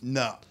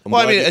 No.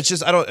 Well, I mean, it's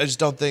just I just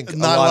don't think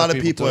not a lot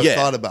of people have Yeah.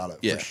 thought about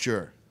it for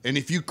sure. And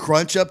if you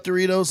crunch up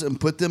Doritos and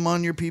put them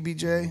on your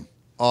PBJ,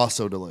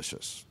 also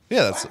delicious.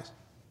 Yeah, that's what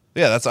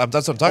I'm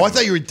talking Oh, I about.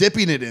 thought you were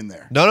dipping it in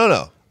there.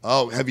 No.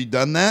 Oh, have you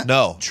done that?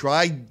 No.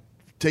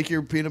 Take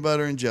your peanut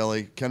butter and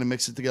jelly, kind of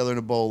mix it together in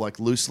a bowl, like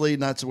loosely,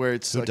 not to where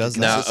it's Who like does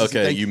a that? consistency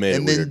Okay, thing, you made it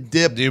and weird. then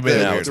dip You made it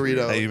the weird.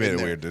 Dorito. Yeah, you made in it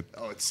there. weird, dude.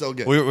 Oh, it's so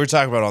good. We're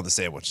talking about on the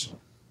sandwich.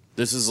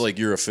 This is like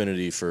your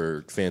affinity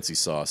for fancy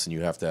sauce, and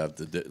you have to have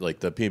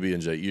the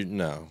PB&J.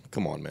 No,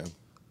 come on, man.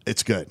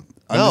 It's good.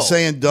 I'm No. just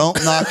saying,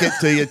 don't knock it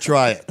till you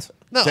try it.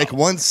 No. Take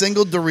one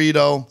single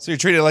Dorito. So you're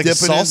treating it like dip a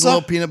it in a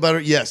little salsa? peanut butter.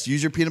 Yes,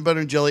 use your peanut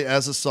butter and jelly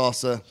as a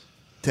salsa.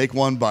 Take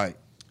one bite.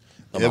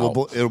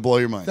 It'll blow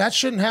your mind. That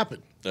shouldn't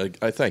happen.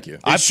 I thank you.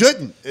 It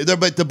shouldn't.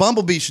 But the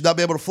bumblebee should not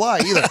be able to fly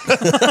either. You know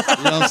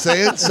what I'm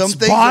saying? Some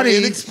things body- are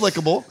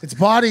inexplicable. Its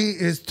body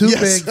is too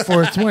Yes. big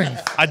for its wings.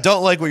 I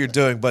don't like what you're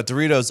doing, but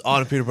Doritos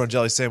on a peanut butter and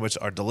jelly sandwich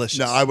are delicious.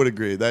 No, I would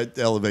agree. That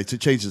elevates.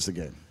 It changes the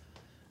game.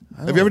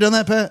 Have you ever done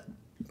that, Pat?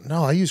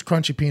 No, I use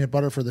crunchy peanut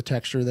butter for the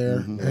texture there.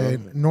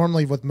 And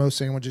normally with most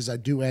sandwiches, I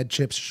do add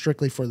chips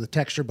strictly for the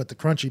texture, but the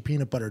crunchy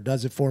peanut butter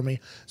does it for me,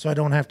 so I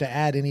don't have to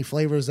add any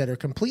flavors that are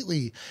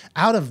completely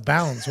out of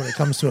bounds when it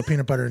comes to a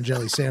peanut butter and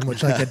jelly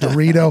sandwich like a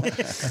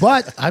Dorito.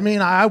 But, I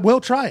mean, I will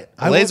try it.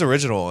 Lay's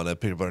original on a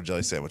peanut butter and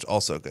jelly sandwich,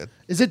 also good.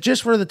 Is it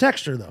just for the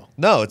texture, though?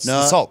 No, it's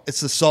the salt. It's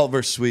the salt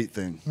versus sweet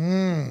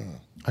thing.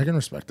 I can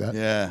respect that.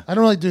 Yeah. I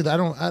don't really do that.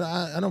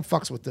 I don't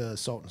fucks with the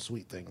salt and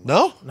sweet thing.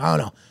 No?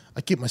 No. I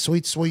keep my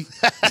sweet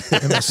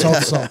and my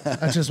salt.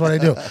 That's just what I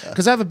do.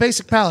 Because I have a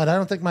basic palate. I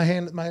don't think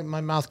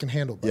my mouth can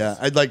handle both. Yeah,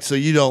 I'd like. So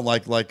you don't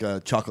like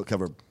a chocolate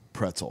covered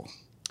pretzel,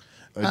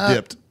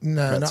 dipped?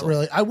 No, pretzel. not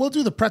really. I will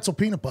do the pretzel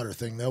peanut butter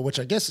thing though, which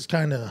I guess is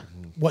kind of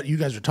what you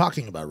guys are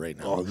talking about right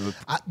now. Oh,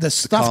 the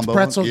stuffed combo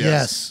pretzel, one?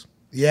 yes.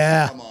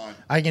 Yeah, Come on.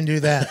 I can do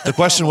that. The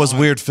question was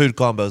weird food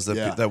combos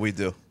Yeah. that we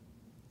do.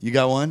 You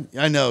got one?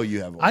 I know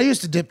you have one. I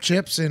used to dip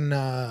chips in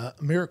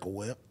Miracle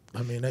Whip.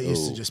 I mean, that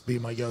used to just be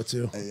my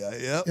go-to.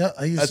 Yep. Yeah,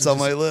 I used That's to on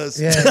my list.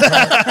 Yeah,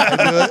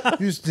 I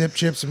used to dip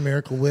chips in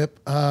Miracle Whip.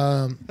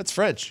 That's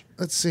French.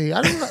 Let's see.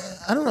 I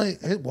don't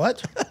know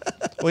what.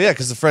 Well, yeah,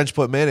 because the French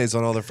put mayonnaise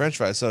on all their French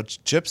fries, so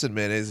chips and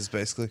mayonnaise is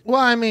basically. Well,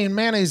 I mean,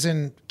 mayonnaise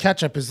and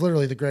ketchup is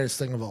literally the greatest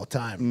thing of all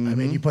time. I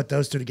mean, you put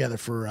those two together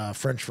for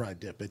French fry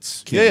dip.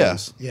 It's Yeah.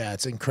 yeah,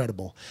 it's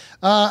incredible.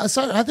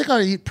 So I think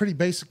I eat pretty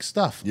basic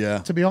stuff. Yeah.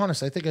 To be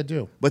honest, I think I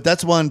do. But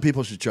that's one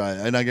people should try.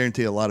 And I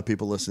guarantee a lot of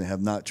people listening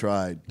have not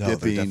tried No, they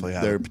dipping definitely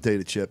their haven't.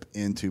 potato chip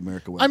into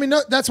Miracle Whip. I mean,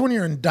 no, that's when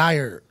you're in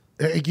dire.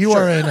 You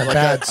are in a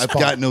bad I've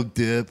spot. got no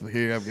dip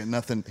here. I've got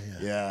nothing.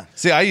 Yeah.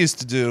 See, I used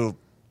to do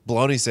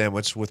bologna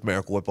sandwich with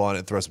Miracle Whip on it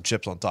and throw some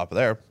chips on top of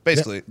there.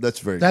 Basically, That's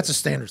very That's a good.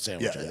 standard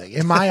sandwich, Yeah. I think.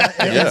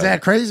 Is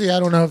that crazy?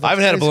 I don't know. If I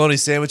haven't had a crazy. bologna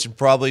sandwich in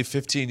probably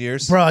 15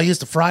 years. Bro, I used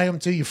to fry them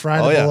too. You fry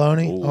the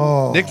bologna.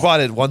 Oh, Nick bought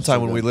it one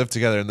time when we lived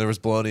together, and there was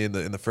bologna in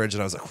the fridge,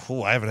 and I was like,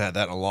 "Oh, I haven't had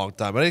that in a long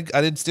time." I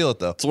didn't steal it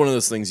though. It's one of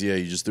those things,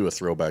 you just do a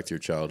throwback to your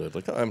childhood.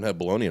 Like, I haven't had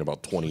bologna in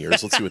about 20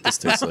 years. Let's see what this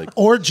tastes like.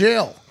 or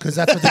jail, because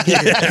that's what they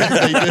give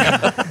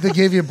you. They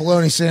gave you a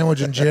bologna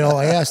sandwich in jail.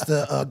 I asked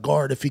the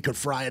guard if he could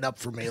fry it up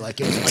for me,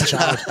 like it was my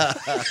child.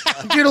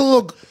 Get a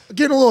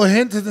little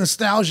hint of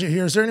nostalgia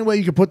here. Is there any way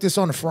you could put this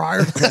on a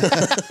fryer?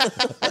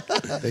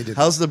 They did.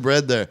 How's the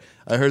bread there?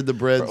 I heard the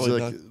bread's Probably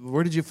like,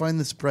 where did you find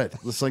this bread?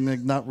 Looks like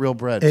not real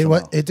bread. It,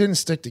 somehow. it didn't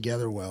stick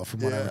together well,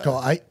 from what I recall.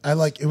 I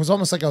like it was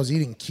almost like I was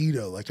eating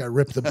keto. Like I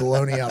ripped the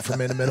bologna out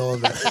from in the middle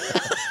of it.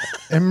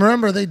 And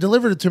remember, they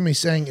delivered it to me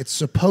saying it's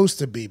supposed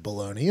to be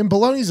bologna, and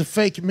bologna's a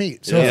fake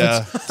meat. So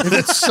Yeah. if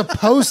it's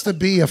supposed to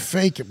be a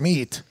fake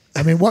meat,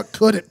 I mean, what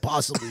could it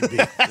possibly be?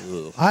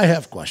 I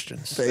have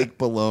questions. Fake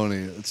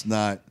bologna. It's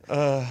not.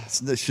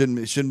 It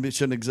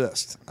shouldn't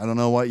exist. I don't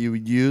know what you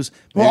would use.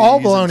 Well, Maybe all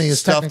using bologna is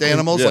stuffed technically-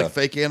 animals, Yeah. like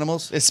fake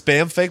animals. Is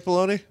Spam fake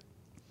bologna?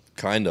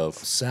 Kind of.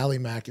 Sally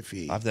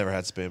McAfee. I've never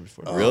had Spam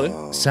before.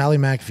 Really? Sally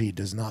McAfee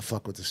does not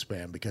fuck with the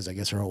Spam because I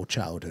guess her whole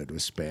childhood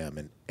was Spam,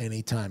 and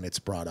anytime it's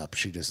brought up,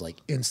 she just like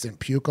instant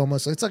puke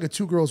almost. It's like a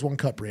 2 girls 1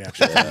 cup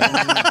reaction.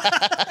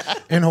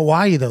 In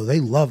Hawaii, though, they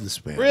love the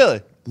Spam.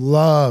 Really?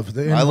 Love.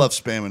 I love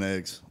spam and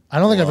eggs. I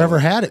don't think I've ever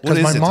had it What because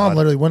is my it, mom Todd?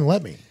 literally wouldn't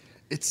let me.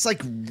 It's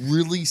like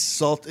really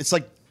salt. It's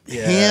like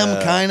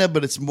ham kind of,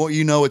 but it's more.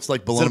 It's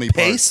like bologna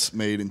paste? parts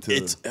made into.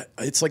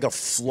 It's like a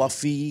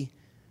fluffy,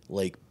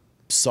 like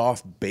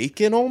soft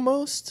bacon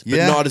almost, but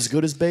Yeah. not as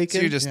good as bacon.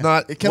 So you're just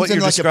not. It comes what in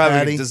you're like a describing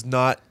patty. does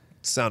not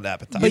sound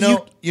appetizing.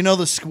 you know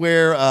the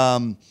square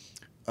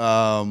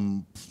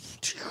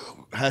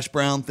hash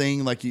brown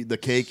thing, like the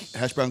cake,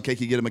 hash brown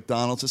cake you get at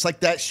McDonald's. It's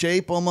like that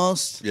shape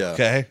almost. Yeah.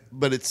 Okay.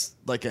 But it's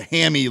like a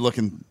hammy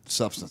looking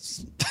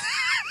substance.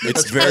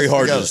 It's very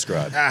hard to together.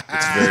 describe.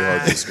 It's very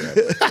hard to describe.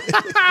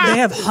 They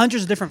have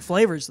hundreds of different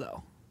flavors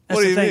though. That's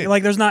What do the you thing. mean?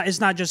 Like it's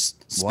not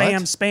just What?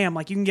 spam.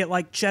 Like you can get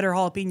like cheddar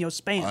jalapeno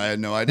spam. I had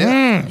no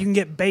idea. You can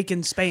get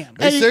bacon spam.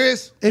 Are you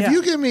serious? If Yeah.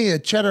 you give me a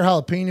cheddar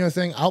jalapeno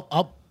thing,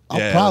 I'll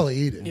Yeah. probably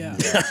eat it. Yeah.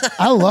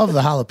 I love the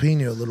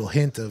jalapeno little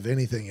hint of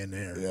anything in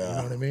there. Yeah. You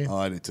know what I mean? Oh,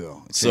 I do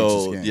too. It changes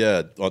So the game.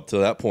 yeah, to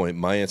that point,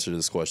 my answer to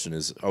this question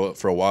is: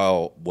 for a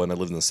while when I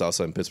lived in the South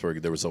Side in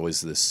Pittsburgh, there was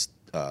always this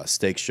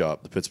steak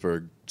shop, the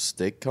Pittsburgh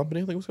Steak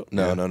Company, I think it was called.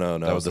 No,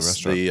 That was the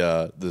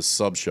restaurant. the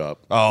sub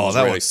shop. Oh, was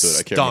that right one next to it.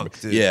 I can't stunk, remember.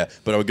 dude. Yeah,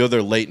 but I would go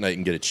there late night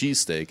and get a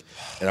cheesesteak,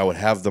 and I would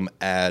have them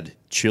add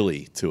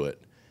chili to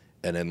it,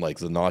 and then like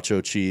the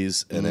nacho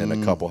cheese, and then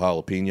a couple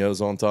jalapenos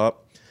on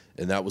top,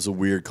 and that was a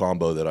weird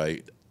combo that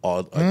I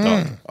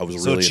done. I was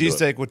So really into it.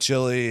 cheesesteak with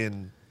chili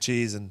and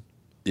cheese and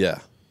Yeah,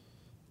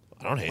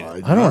 I don't hate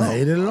it. I don't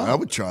hate it at all. I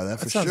would try that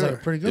for Sounds sure. like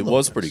a pretty good it little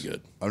was place. pretty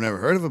good. I've never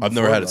heard of it. I've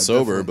never before, had it but sober,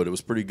 definitely- but it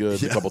was pretty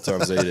good. A couple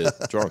times I ate it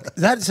drunk.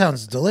 That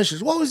sounds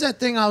delicious. What was that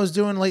thing I was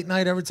doing late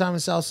night every time in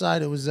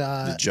Southside? It was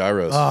The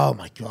gyros. Oh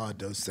my god,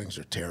 those things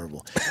are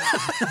terrible.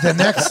 The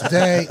next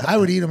day, I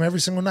would eat them every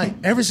single night.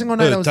 Every single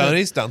night, I was there.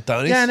 Tony's, down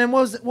Tony's. Yeah, and then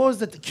what was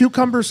the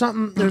cucumber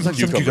something? There's like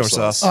some Cucumber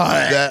sauce.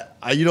 that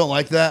you don't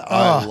like that?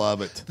 I Oh.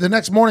 love it. The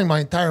next morning, my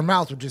entire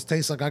mouth would just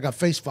taste like I got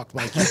face fucked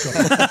by a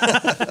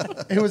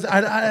cucumber. It was.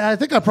 I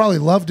think I probably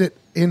loved it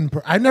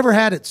I never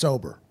had it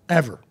sober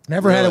ever.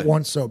 Never had it Really?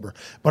 once sober.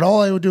 But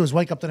all I would do is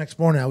wake up the next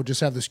morning. I would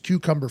just have this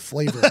cucumber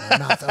flavor in my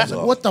mouth. I was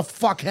like, "What the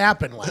fuck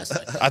happened last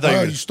night?" I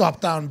thought you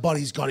stopped down,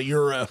 buddy's got a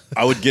euro.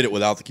 I would get it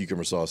without the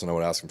cucumber sauce, and I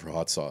would ask them for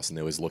hot sauce, and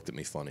they always looked at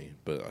me funny.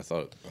 But I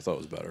thought it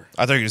was better.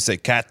 I thought you were going to say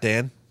Cat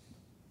Dan.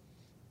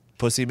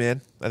 Pussy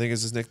Man, I think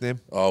is his nickname.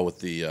 Oh, with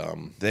the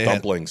They had-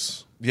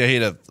 dumplings. Yeah, he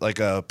had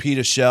a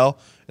pita shell,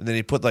 and then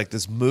he put like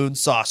this moon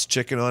sauce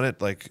chicken on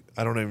it. Like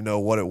I don't even know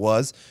what it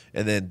was,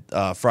 and then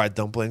fried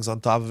dumplings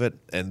on top of it.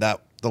 And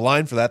the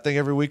line for that thing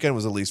every weekend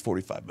was at least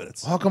 45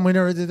 minutes. How come we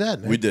never did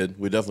that? Nick? We did.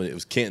 We definitely. It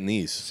was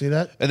Cantonese. See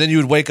that? And then you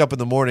would wake up in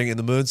the morning, and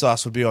the moon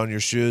sauce would be on your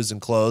shoes and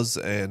clothes,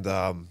 and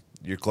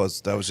you're close.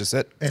 That was just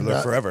it. And,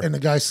 Forever. And the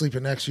guy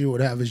sleeping next to you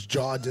would have his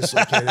jaw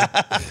dislocated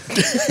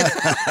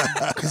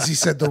because he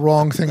said the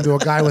wrong thing to a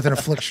guy with an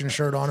affliction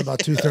shirt on about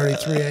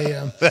 2:33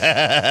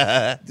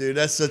 a.m. Dude,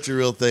 that's such a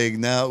real thing.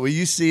 Now, when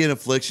you see an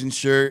affliction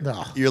shirt,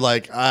 you're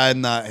like,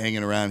 I'm not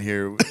hanging around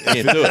here.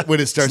 When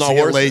it starts to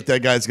get late,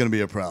 that guy's going to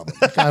be a problem.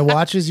 That guy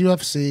watches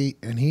UFC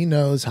and he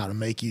knows how to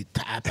make you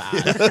tap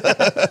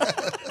out.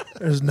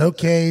 There's no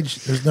cage.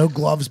 There's no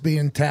gloves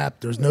being tapped.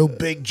 There's no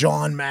big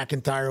John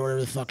McIntyre or whatever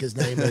the fuck his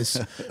name is.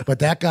 But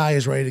that guy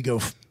is ready to go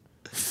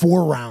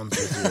 4 rounds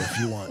with you if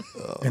you want.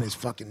 And his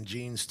fucking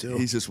jeans, too.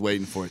 He's just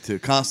waiting for it, too.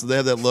 Constantly, they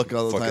have that look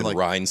all the time. Like,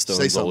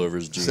 rhinestones all over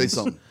his jeans. Say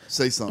something.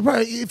 Say something.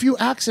 Right. If you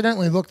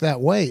accidentally look that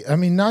way, I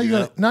mean, now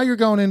you're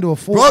going into a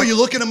 4. Bro, you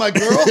looking at my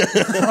girl?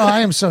 Oh, I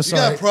am so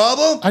sorry. You got a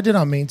problem? I did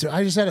not mean to.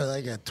 I just had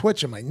a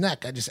twitch in my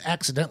neck. I just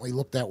accidentally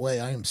looked that way.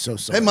 I am so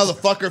sorry. Hey,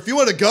 motherfucker, if you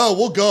want to go,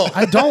 we'll go.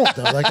 I don't,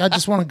 though. Like, I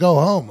just want to go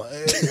home.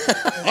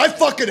 I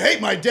fucking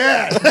hate my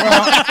dad.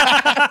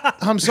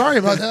 I'm sorry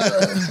about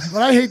that,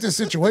 but I hate the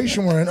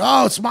situation we're in.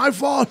 Oh, it's my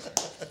fault.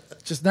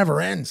 It just never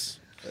ends.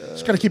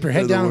 Just got to keep your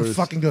head down and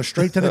fucking go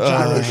straight to the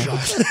gyro shop.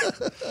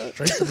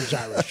 Straight to the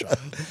gyro shop.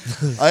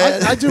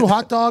 I do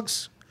hot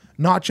dogs,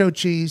 nacho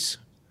cheese,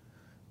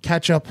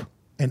 ketchup,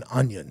 and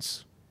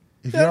onions.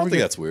 If I don't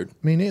think that's weird.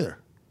 Me neither.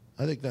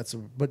 I think that's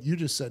but you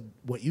just said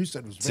what you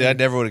said was See, I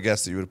never would have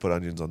guessed that you would have put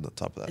onions on the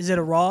top of that. Is it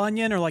a raw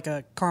onion or like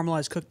a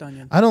caramelized cooked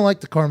onion? I don't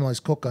like the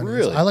caramelized cooked onions.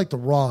 Really? I like the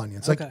raw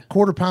onions. Okay. Like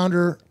quarter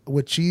pounder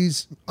with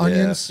cheese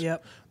onions.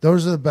 Yep.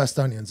 Those are the best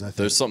onions, I think.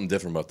 There's something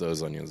different about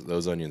those onions.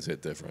 Those onions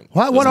hit different.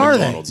 What Those are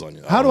they? McDonald's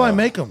onions. How don't do I know.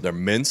 make them? They're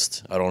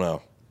minced. I don't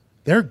know.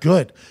 They're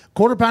good.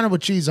 Quarter pounder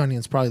with cheese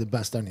onions, probably the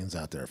best onions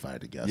out there, if I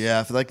had to guess. Yeah,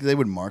 I feel like they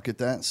would market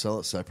that and sell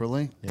it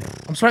separately. Yeah.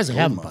 I'm surprised they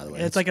haven't, by the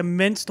way. It's like a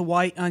minced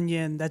white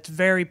onion that's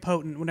very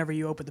potent whenever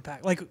you open the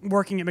pack. Like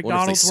working at What if they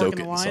McDonald's, soak working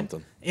it the in line.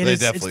 something? They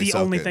It's definitely the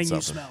soak only it in thing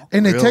you something. smell.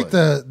 And they Really? take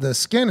the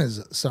skin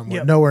is somewhere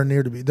Yep. nowhere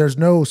near to be. There's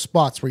no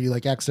spots where you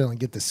like accidentally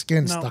get the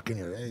skin No. stuck in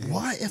your.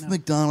 Why, if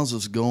McDonald's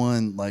was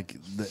going like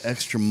the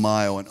extra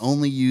mile and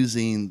only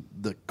using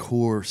the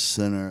core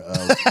center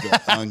of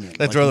the onion,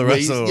 They throw the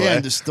rest of it yeah, away.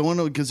 and just throwing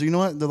it because you know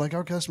what? They're like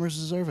our customers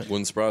deserve it.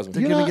 Wouldn't surprise me.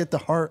 They're You gonna know- get the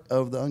heart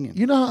of the onion.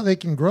 You know how they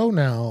can grow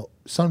now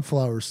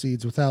sunflower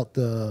seeds without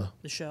the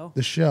The shell.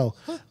 shell.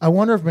 I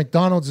wonder if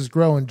McDonald's is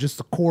growing just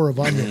the core of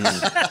onions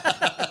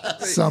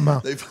somehow.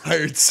 They've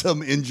hired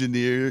some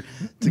engineer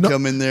to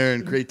come in there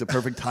and create the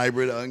perfect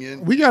hybrid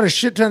onion. We got a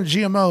shit ton of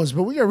GMOs,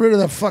 but we got rid of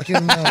that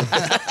fucking.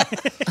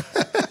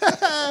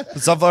 The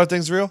sunflower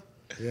thing's real?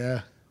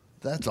 Yeah,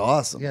 That's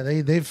awesome. yeah.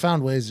 They've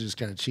found ways to just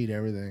kind of cheat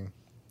everything.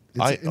 It's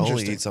I only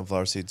interesting. eat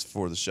sunflower seeds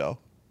for the show.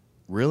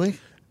 Really?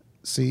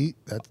 See,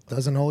 that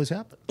doesn't always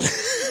happen.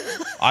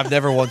 I've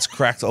never once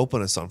cracked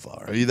open a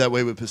sunflower. Are you that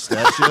way with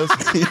pistachios?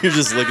 You're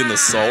just licking the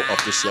salt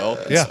off the shell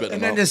and Yeah. spitting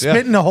And them then out. just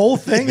spitting the whole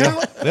thing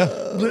out. Yeah.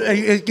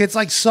 It gets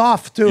like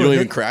soft too. You don't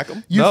even crack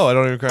them? No, I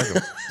don't even crack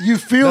them. You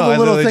feel No, I the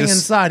little literally thing just-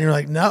 inside, and you're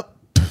like, nope.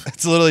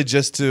 It's literally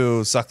just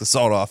to suck the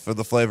salt off or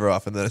the flavor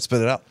off, and then I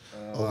spit it out.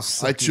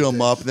 I chew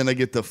them up, and then I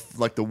get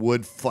the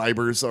wood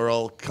fibers are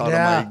all caught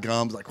Yeah. on my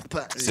gums, like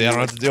See, I don't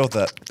have to deal with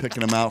that.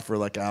 picking them out for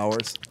like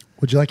hours.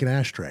 Would you like an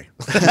ashtray?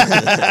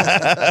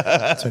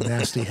 It's a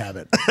nasty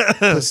habit.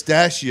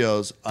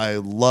 Pistachios, I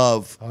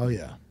love. Oh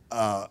yeah.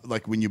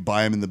 Like when you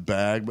buy them in the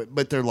bag,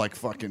 but they're like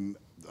fucking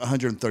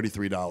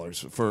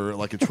 $133 for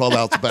like a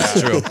 12-ounce bag.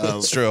 true. Of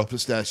It's true.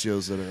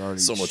 Pistachios that are already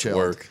So much shelled.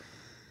 work.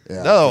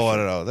 Yeah. No, I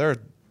don't know.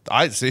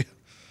 I see.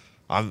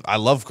 I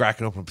love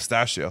cracking open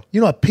pistachio.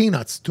 You know what?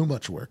 Peanuts, too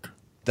much work.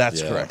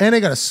 That's Yeah. correct. And they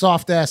got a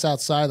soft ass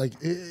outside. Like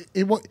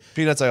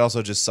Peanuts, I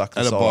also just suck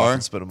the At a salt bar? off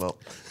and spit them out.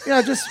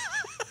 yeah, just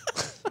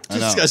I know.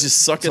 This guy's just It's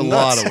sucking a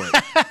nuts. lot of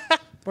work.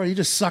 bro, you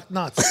just suck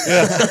nuts.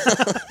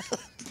 That's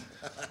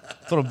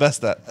what I'm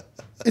best at.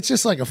 It's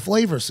just like a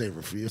flavor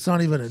saver for you. It's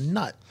not even a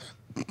nut.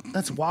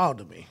 That's wild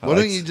to me. Why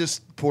don't you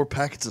just pour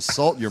packets of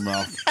salt in your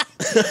mouth?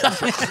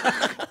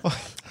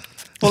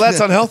 Well, that's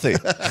unhealthy.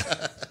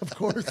 Of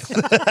course.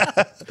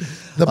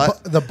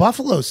 The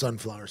buffalo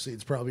sunflower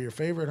seeds probably your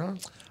favorite,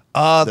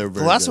 huh? They're The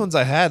very last good. ones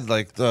I had,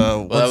 like the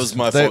Well, that was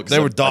my they, fault. 'cause They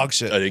were I dog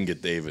shit. I didn't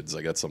get David's.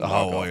 I got some. Oh,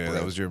 knockoff yeah, brand.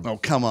 that was your. Oh,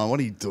 come on. What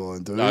are you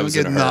doing, dude? I You was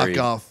get in a hurry.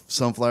 knockoff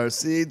sunflower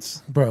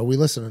seeds. Bro, we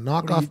listen to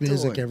are knockoff you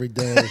music doing? every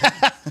day.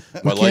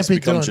 My life's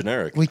become doing-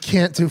 generic. We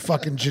can't do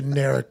fucking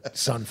generic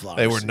sunflower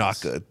They were seeds. not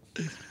good.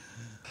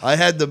 I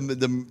had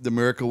the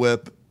Miracle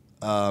Whip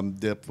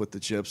dip with the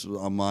chips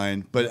on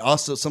mine, but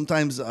also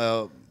sometimes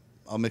I'll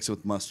mix it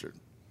with mustard.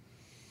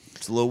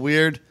 It's a little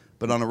weird,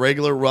 but on a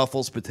regular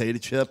Ruffles potato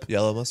chip,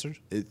 Yellow mustard.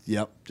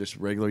 yep, just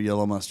regular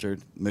yellow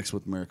mustard mixed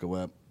with Miracle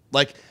Whip.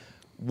 Like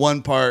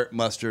 1 part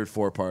mustard,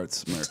 4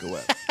 parts Miracle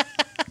Whip.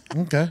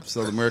 Okay.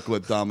 So the Miracle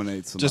Whip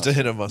dominates. The Just a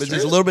hint of mustard. But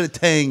there's a little bit of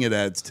tang it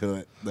adds to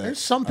it. There's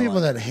some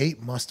people that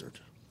hate mustard.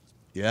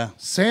 Yeah.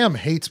 Sam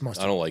hates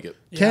mustard. I don't like it.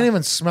 Can't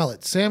even smell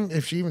it. Sam,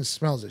 if she even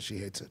smells it, she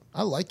hates it.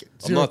 I like it.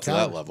 I'm Zero not to that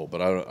calories. level,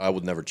 but I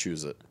would never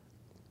choose it.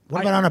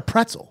 What about on a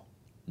pretzel?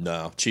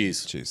 No,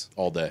 cheese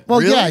all day. Well,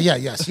 Really?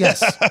 yes.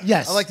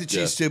 I like the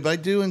cheese too, but I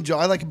do enjoy.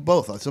 I like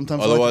both.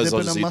 Sometimes Otherwise, I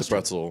I'll like to dip just it eat in the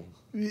pretzel.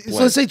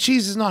 So let's say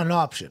cheese is not an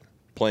option.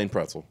 Plain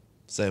pretzel.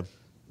 Same.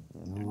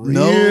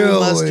 No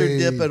mustard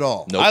dip at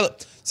all.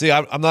 Nope.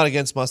 I'm not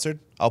against mustard.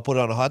 I'll put it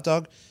on a hot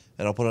dog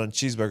and I'll put it on a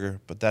cheeseburger,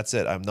 but that's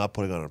it. I'm not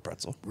putting it on a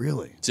pretzel.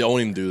 Really? See, I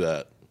won't even do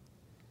that.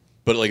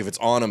 But like if it's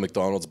on a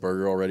McDonald's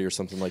burger already or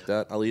something like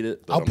that, I'll eat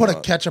it. But I'll I'm put a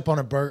not. ketchup on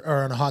a burger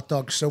or on a hot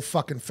dog so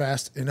fucking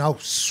fast, and I'll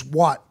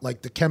swat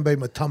like the Kembe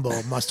Mutombo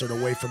of mustard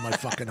away from my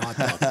fucking hot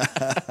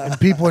dog. And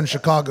people in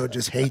Chicago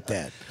just hate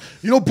that.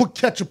 You don't put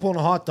ketchup on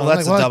a hot dog. Well,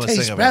 that's I'm the like, dumbest it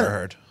tastes thing I've better. ever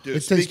heard. Dude, It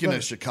tastes speaking better.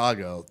 of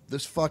Chicago,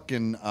 this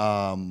fucking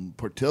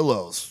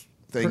Portillo's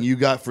thing you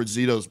got for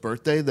Zito's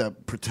birthday,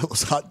 that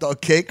Portillo's hot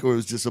dog cake, or it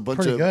was just a bunch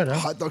Pretty of good, huh?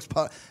 hot dogs.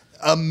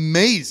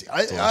 Amazing.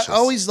 I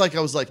always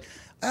was like,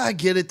 I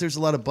get it. There's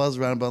a lot of buzz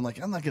around it, but I'm like,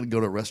 I'm not going to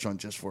go to a restaurant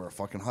just for a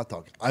fucking hot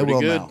dog. I Pretty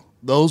will good. now.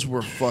 Those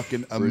were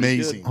fucking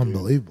amazing.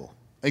 Unbelievable.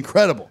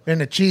 Incredible.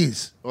 And the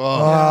cheese.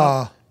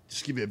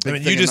 Just give me a I big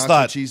mean, thing you just of nacho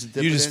thought cheese and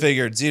dip you it just in.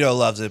 figured Zito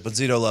loves it, but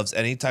Zito loves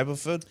any type of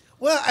food.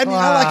 Well, I mean,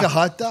 I like a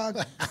hot dog.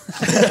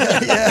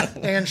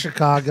 And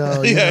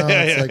Chicago. You know,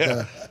 it's like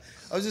a,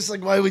 I was just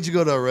like, why would you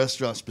go to a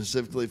restaurant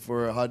specifically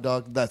for a hot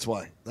dog? That's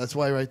why. That's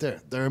why right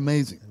there. They're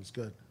amazing. it's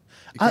good.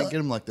 You can't get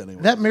them like that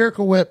anymore. That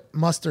Miracle Whip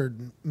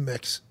mustard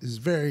mix is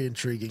very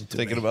intriguing to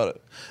Thinking me. about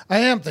it. I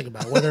am thinking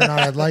about whether or not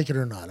I'd like it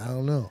or not. I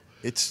don't know.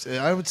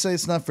 I would say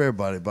it's not for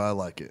everybody, but I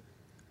like it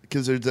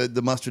because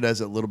the mustard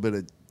has a little bit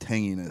of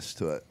tanginess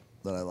to it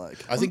that I like.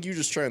 I think you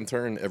just try and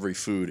turn every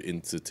food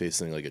into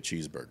tasting like a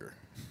cheeseburger.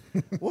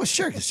 Well,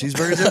 sure, because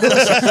cheeseburgers are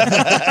delicious.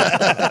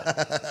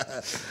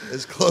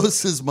 As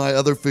close as my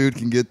other food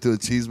can get to a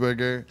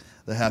cheeseburger,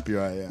 the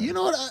happier I am. You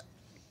know what?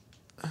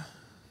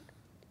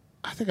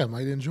 I think I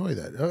might enjoy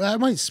that. I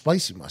might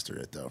spicy mustard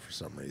it though for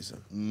some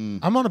reason.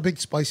 I'm on a big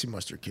spicy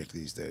mustard kick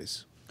these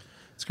days.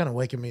 It's kind of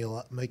making me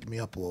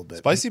up a little bit.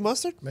 Spicy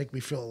mustard? Make me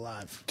feel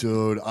alive.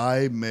 Dude,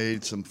 I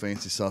made some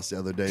fancy sauce the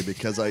other day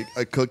because I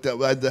cooked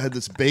that. I had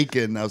this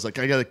bacon. I was like,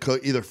 I got to cook,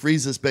 either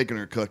freeze this bacon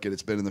or cook it.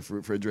 It's been in the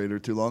refrigerator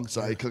too long.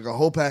 So I cooked a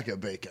whole pack of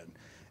bacon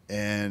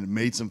and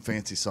made some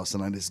fancy sauce.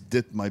 And I just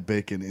dipped my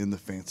bacon in the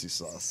fancy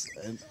sauce.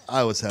 And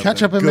I was having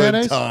Ketchup a and good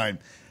mayonnaise? time.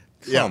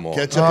 Come on.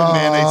 Ketchup and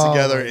mayonnaise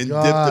together my and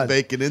God. dip the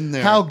bacon in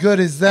there. How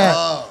good is that?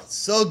 Oh,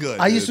 so good.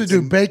 I used to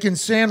do bacon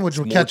sandwich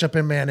with ketchup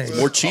and mayonnaise.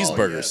 More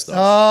cheeseburger stuff.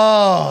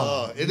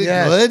 Oh, is it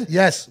yes, good?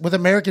 Yes, with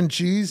American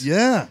cheese.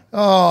 Yeah.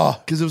 Oh,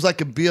 Because it was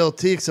like a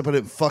BLT, except I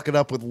didn't fuck it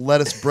up with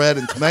lettuce, bread,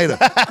 and tomato.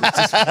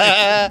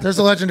 there's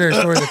a legendary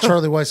story that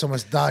Charlie Weiss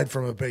almost died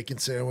from a bacon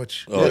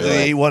sandwich. Oh, Did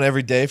they eat one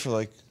every day for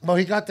like? Well,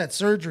 he got that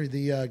surgery,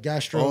 the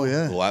gastro. Oh,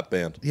 yeah. The lap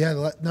band.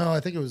 Yeah, no, I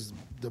think it was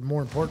the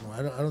more important one.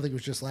 I don't think it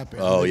was just lap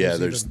band. I Oh think it yeah,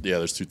 was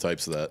there's two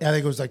types of that. I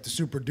think it was like the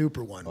super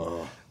duper one.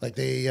 Like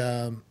they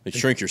They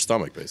shrink your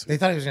stomach basically. they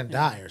thought he was going to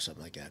die or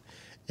something like that.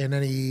 And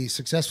then he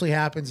successfully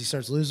happens. He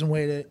starts losing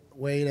weight at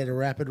a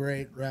rapid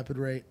rate.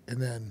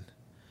 And then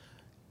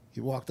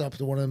he walked up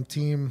to one of them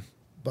team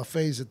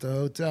buffets at the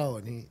hotel,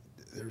 and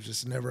there was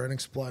just a never-ending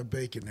supply of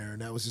bacon there,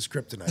 and that was his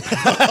kryptonite.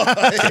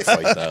 Can't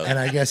fight that. And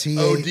I guess he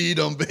OD'd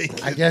on bacon.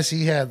 I guess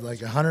he had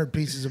like 100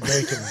 pieces of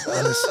bacon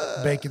on this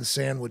bacon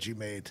sandwich he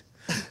made.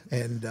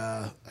 And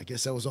I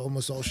guess that was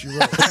almost all she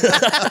wrote.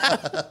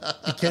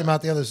 He came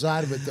out the other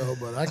side of it though,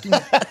 but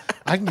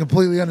I can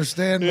completely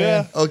understand,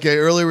 man. Okay,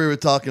 earlier we were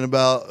talking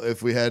about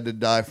if we had to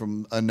die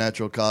from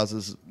unnatural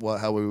causes,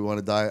 how would we want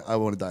to die? I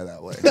want to die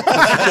that way.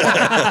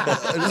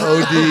 An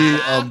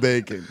OD on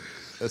bacon.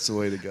 That's the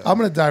way to go. I'm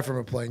gonna die from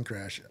a plane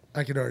crash.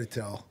 I can already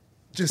tell.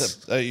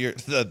 Just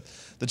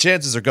The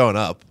chances are going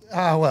up.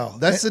 well.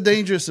 That's the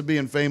dangerous of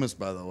being famous,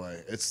 by the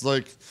way. It's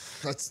like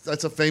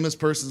that's a famous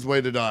person's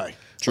way to die.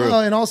 True.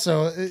 Well, and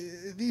also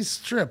these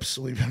trips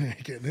we've been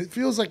making, it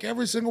feels like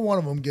every single one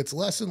of them gets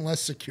less and less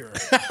secure.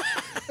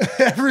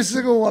 Every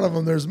single one of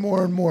them, there's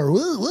more and more.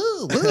 Woo,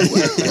 woo, woo, woo,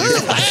 woo.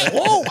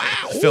 Whoa,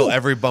 wow. Feel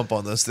every bump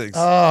on those things.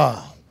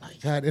 Oh my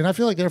God. And I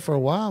feel like there for a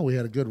while we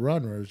had a good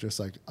run where it was just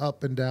like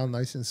up and down,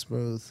 nice and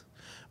smooth.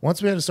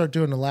 Once we had to start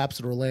doing the laps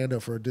at Orlando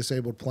for a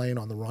disabled plane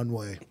on the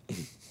runway,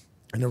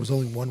 and there was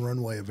only one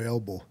runway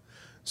available.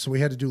 So we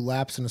had to do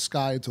laps in the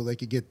sky until they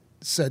could get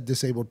said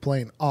disabled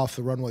plane off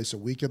the runway so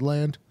we could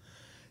land.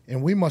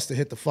 And we must have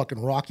hit the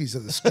fucking Rockies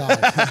of the sky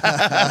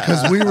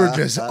because we were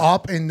just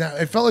up and down.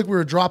 It felt like we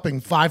were dropping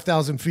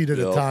 5,000 feet at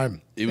a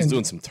time. He was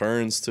doing some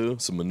turns too,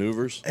 some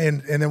maneuvers.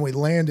 And then we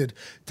landed.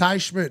 Ty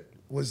Schmidt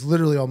was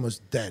literally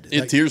almost dead. He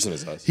had tears in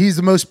his eyes. He's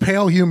the most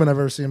pale human I've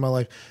ever seen in my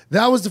life.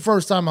 That was the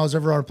first time I was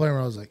ever on a plane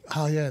where I was like,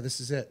 oh, yeah, this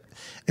is it.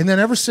 And then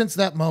ever since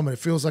that moment, it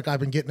feels like I've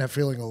been getting that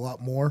feeling a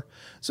lot more.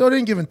 So at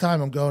any given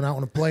time, I'm going out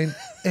on a plane.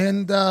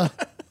 And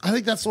I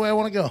think that's the way I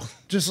want to go.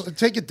 Just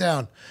take it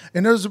down.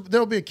 And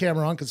there'll be a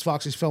camera on because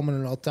Foxy's filming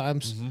it at all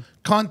times. Mm-hmm.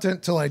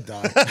 Content till I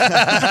die.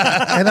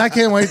 And I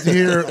can't wait to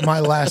hear my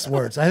last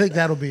words. I think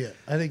that'll be it.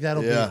 I think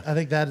that'll be it. I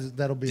think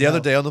that'll be The other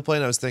day on the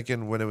plane, I was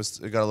thinking when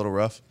it got a little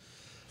rough,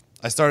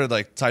 I started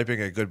like typing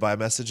a goodbye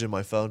message in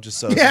my phone just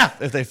so Yeah.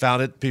 if they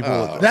found it, people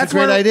would. That's a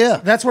great idea.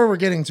 That's where we're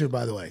getting to,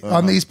 by the way,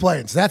 on these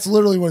planes. That's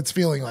literally what it's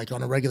feeling like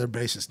on a regular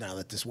basis now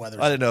that this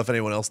weather. I didn't know if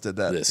anyone else did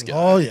that. This guy.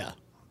 Oh yeah,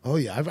 oh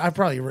yeah. I've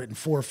probably written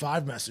 4 or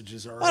 5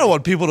 messages already. I don't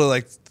want people to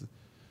like.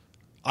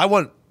 I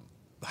want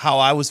how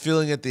I was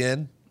feeling at the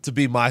end to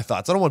be my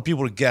thoughts. I don't want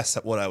people to guess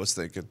at what I was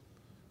thinking.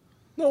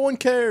 No one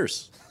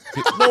cares.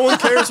 No one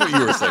cares what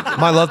you were thinking.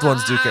 My loved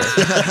ones do care.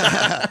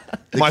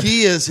 The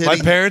key is My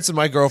hitting. parents and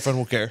my girlfriend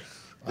will care.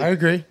 I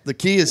agree. The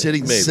key is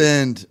hitting Maybe.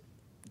 send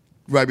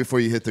right before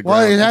you hit the Well,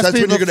 ground. it has That's to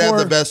be when you're going to have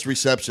before- the best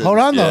reception. Hold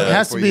on though, Yeah. it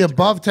has to Before be you hit the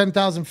above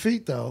 10,000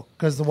 feet though,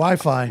 because the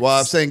Wi-Fi. Well,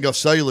 I'm saying go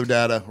cellular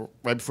data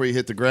right before you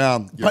hit the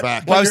ground. You're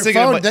back. Well, I was your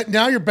thinking phone, about- that-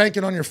 now you're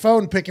banking on your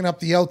phone picking up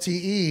the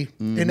LTE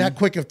in that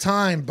quick of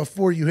time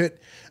before you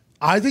hit.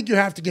 I think you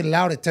have to get it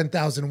out at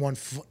 10,001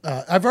 foot.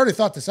 I've already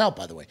thought this out,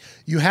 by the way.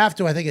 You have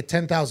to, I think, at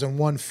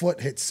 10,001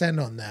 foot hit send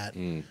on that,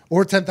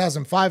 or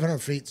 10,500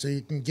 feet, so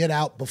you can get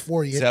out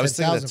before you See, hit I was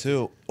thinking 10,000. that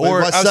too. But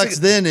Or what I was sucks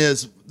thinking- then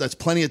is that's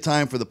plenty of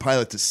time for the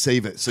pilot to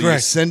save it. So you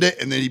Correct. send it,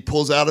 and then he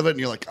pulls out of it, and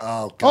you're like,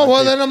 oh, God. Oh well,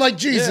 dude. then I'm like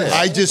Jesus.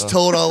 I just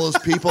told all those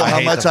people how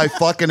hate much them. I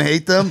fucking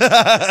hate them,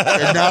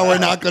 and now we're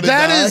not going to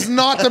die. That is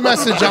not the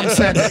message I'm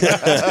sending.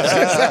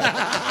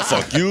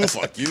 Fuck you,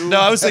 fuck you. No,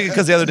 I was thinking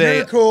because the other day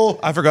You're cool.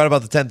 I forgot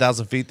about the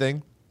 10,000 feet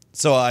thing.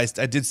 So I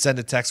did send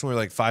a text when we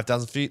were like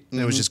 5,000 feet, and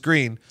it was just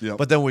green. Yep.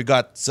 But then when we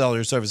got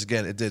cellular service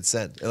again, it did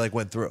send. It like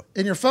went through.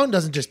 And your phone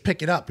doesn't just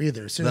pick it up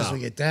either. As soon as No. we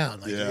get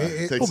down, like Yeah,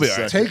 it, takes it a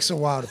second. takes a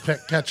while to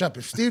catch up.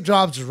 If Steve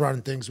Jobs was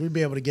running things, we'd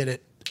be able to get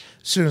it as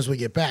soon as we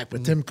get back.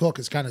 But Tim Cook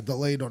is kind of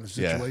delayed on the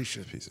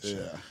situation. Piece of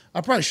shit. I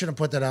probably shouldn't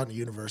put that out in the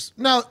universe.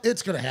 No,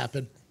 it's going to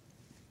happen.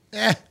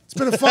 It's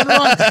been a fun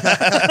run.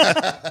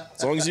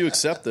 As long as you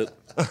accept it.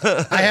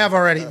 I have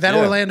already. That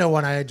Yeah. Orlando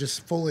one, I had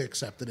just fully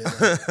accepted it.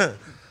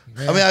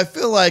 I mean, I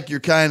feel like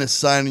you're kind of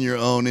signing your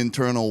own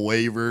internal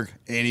waiver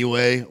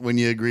anyway when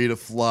you agree to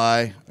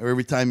fly, or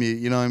every time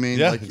you know what I mean?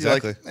 Yeah, like,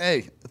 exactly. You're like,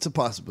 hey, it's a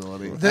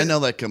possibility. The- I know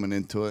that coming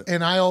into it.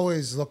 And I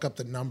always look up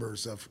the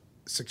numbers of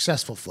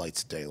successful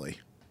flights daily,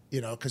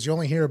 because you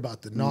only hear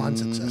about the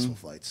non-successful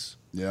flights.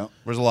 Yeah.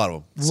 There's a lot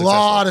of them. A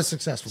lot of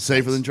successful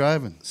Safer flights. than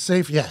driving.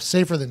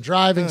 Safer than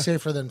driving,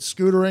 safer than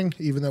scootering,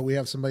 even though we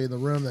have somebody in the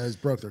room that has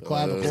broke their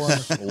clavicle.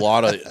 A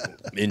lot of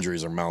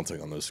injuries are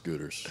mounting on those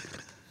scooters.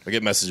 I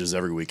get messages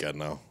every weekend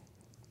now.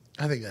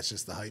 I think that's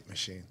just the hype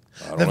machine.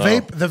 don't The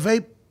know.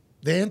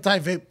 the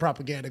anti-vape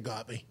propaganda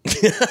got me.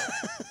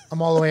 I'm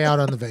all the way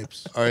out on the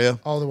vapes. Are you?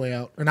 All the way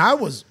out. And I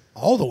was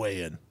all the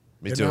way in.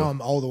 Me and too. now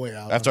I'm all the way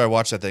out. After I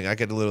watched that thing, I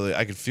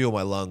could feel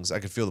my lungs. I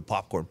could feel the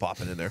popcorn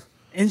popping in there.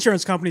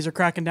 Insurance companies are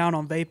cracking down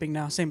on vaping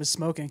now, same as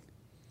smoking.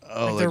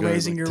 Oh, Like they're gonna,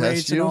 raising your test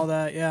rates you? and all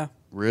that. Yeah.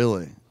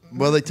 Really?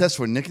 Well, they test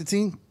for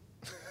nicotine?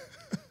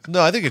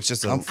 No, I think it's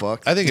just a. I'm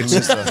fucked. I think it's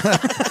just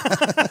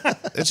a.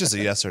 It's just a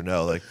yes or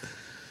no.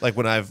 Like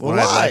when I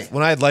why?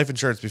 had life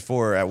insurance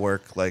before at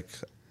work, like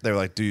they were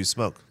like, "Do you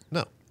smoke?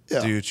 No.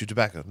 Yeah. Do you chew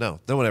tobacco? No.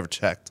 No one ever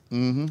checked.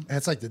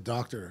 That's like the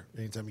doctor.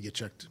 Anytime you get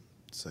checked,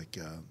 it's like,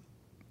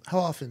 how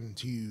often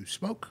do you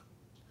smoke?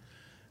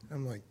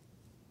 I'm like,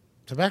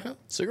 tobacco?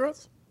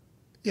 Cigarettes?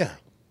 Yeah.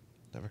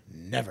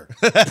 Never.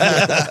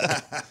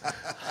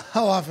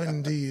 How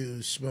often do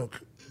you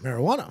smoke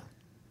marijuana?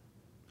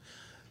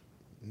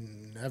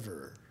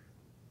 Never,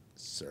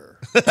 sir.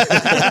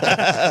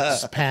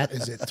 Pat,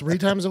 is it 3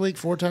 times a week,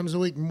 4 times a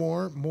week,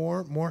 more?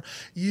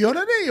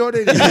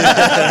 Yodade.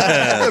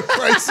 The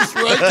price is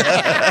right.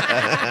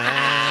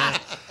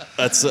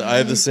 I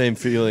have the same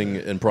feeling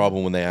and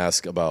problem when they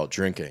ask about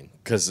drinking,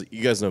 because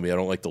you guys know me. I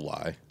don't like to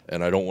lie,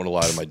 and I don't want to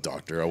lie to my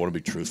doctor. I want to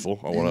be truthful.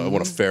 I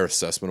want a fair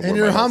assessment of And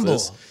where you're my health humble.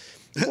 is.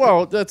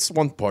 Well, that's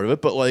one part of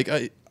it, but like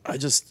I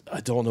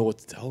don't know what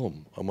to tell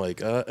them. I'm like,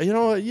 yeah,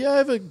 I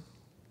have a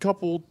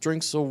couple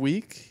drinks a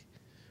week,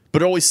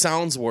 but it always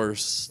sounds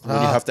worse when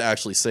you have to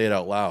actually say it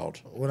out loud.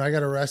 When I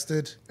got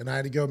arrested and I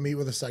had to go meet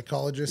with a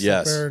psychologist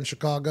Yes. up there in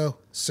Chicago,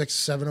 6,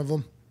 7 of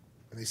them,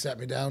 and they sat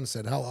me down and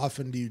said, "How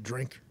often do you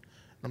drink?"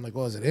 And I'm like,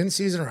 "Well, is it in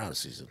season or out of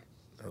season?"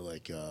 They're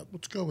like,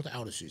 "Let's go with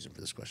out of season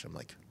for this question." I'm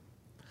like,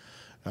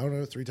 "I don't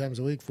know, 3 times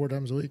a week, 4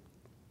 times a week,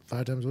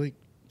 5 times a week."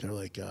 They're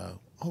like,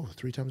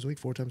 3 times a week,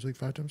 4 times a week,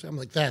 5 times. I'm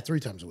like, 3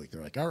 times a week.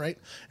 They're like, all right.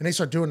 And they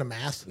start doing the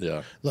math.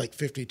 Yeah. Like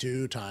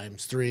 52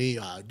 times 3.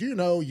 Do you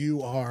know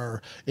you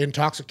are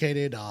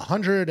intoxicated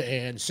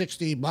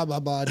 160 blah, blah,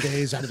 blah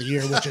days out of the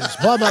year, which is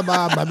blah, blah,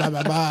 blah, blah, blah,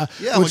 blah, blah.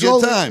 Yeah, I'm a which good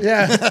only, time.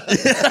 Yeah.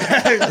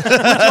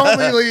 Which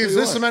only leaves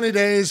this many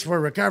days for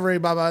recovery,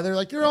 blah, blah. They're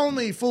like, you're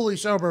only fully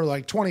sober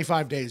like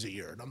 25 days a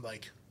year. And I'm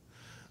like,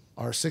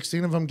 are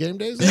 16 of them game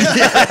days?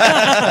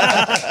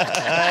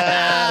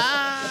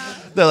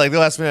 They'll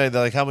ask me,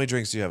 they're like, "How many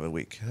drinks do you have a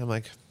week?" And I'm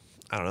like,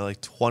 "I don't know, like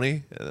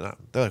 20." And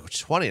they're like,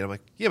 20? And I'm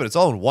like, "Yeah, but it's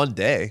all in one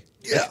day."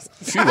 Yeah.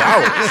 A few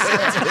hours.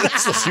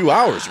 It's a few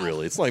hours,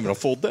 really. It's not even a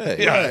full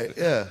day. Right,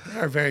 yeah.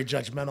 They're very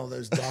judgmental,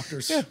 those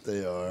doctors. Yeah.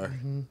 They are.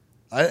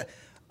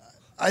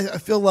 I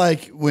feel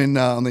like when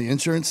on the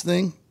insurance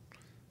thing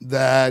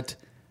that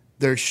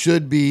there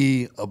should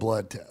be a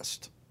blood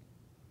test.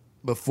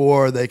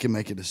 before they can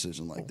make a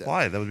decision like that.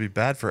 Why? That would be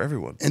bad for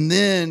everyone. And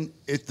then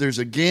if there's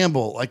a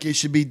gamble, like it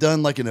should be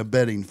done like in a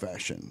betting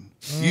fashion.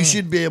 You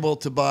should be able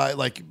to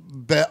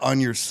bet on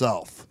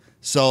yourself.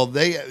 So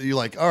you're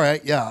like, all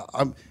right, yeah,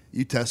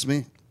 you test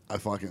me. I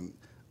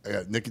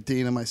got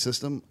nicotine in my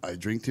system. I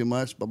drink too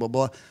much, blah, blah,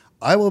 blah.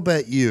 I will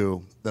bet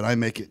you that I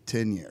make it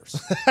 10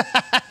 years.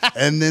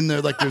 And then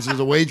they're like, there's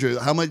a wager.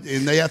 How much?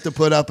 And they have to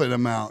put up an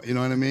amount. You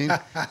know what I mean?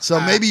 So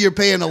maybe you're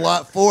paying a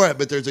lot for it,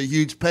 but there's a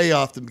huge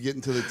payoff to get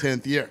into the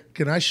 10th year.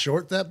 Can I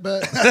short that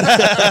bet?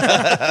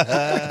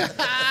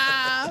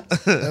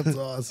 That's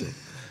awesome.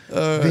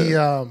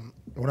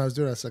 When I was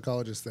doing that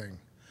psychologist thing,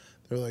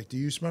 they were like, do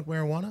you smoke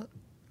marijuana?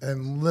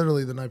 And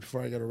literally the night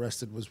before I got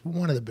arrested was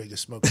one of the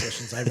biggest smoke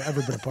sessions I've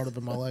ever been a part of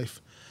in my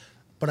life.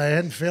 But I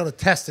hadn't failed a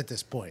test at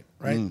this point,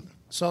 right?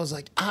 So I was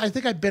like, I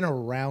think I've been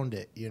around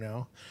it, you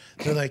know?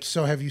 They're like,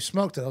 so have you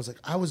smoked it? I was like,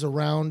 I was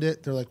around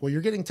it. They're like, well,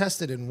 you're getting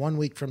tested in 1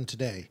 week from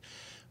today.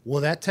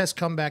 Will that test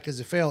come back as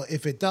a fail?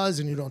 If it does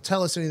and you don't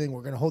tell us anything,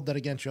 we're going to hold that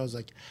against you. I was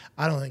like,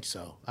 I don't think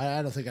so.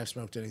 I don't think I've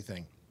smoked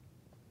anything.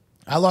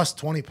 I lost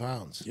 20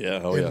 pounds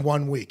in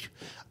 1 week.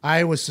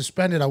 I was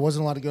suspended. I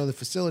wasn't allowed to go to the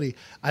facility.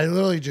 I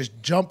literally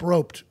just jump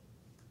roped.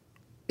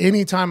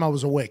 Anytime I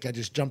was awake, I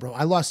just jump rope.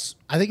 I lost,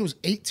 I think it was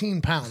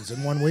 18 pounds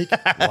in 1 week.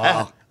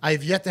 Wow.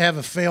 I've yet to have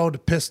a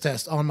failed piss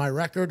test on my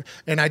record,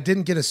 and I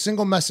didn't get a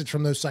single message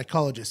from those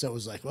psychologists that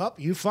was like, well,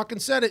 you fucking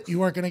said it. You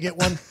weren't going to get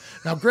one.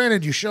 Now,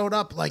 granted, you showed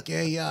up like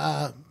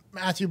a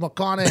Matthew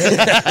McConaughey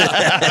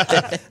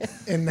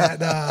in that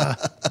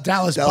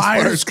Dallas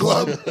Buyers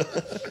Club.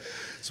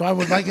 So I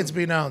would like it to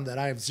be known that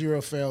I have 0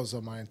 fails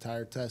on my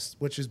entire test,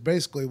 which is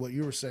basically what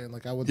you were saying.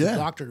 Like I want the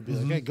doctor to be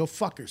like, hey, go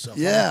fuck yourself.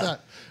 Yeah.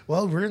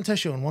 Well, we're going to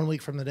test you in 1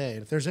 week from the day.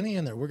 If there's any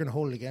in there, we're going to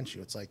hold it against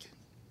you. It's like,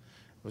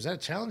 was that a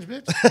challenge,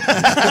 bitch?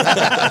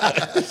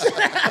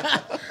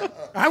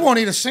 I won't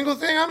eat a single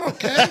thing. I'm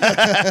okay.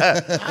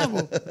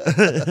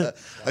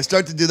 I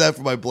start to do that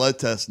for my blood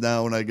test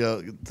now when I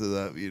go to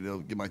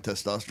the, get my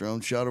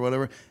testosterone shot or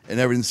whatever. And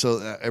every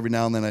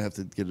now and then I have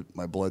to get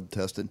my blood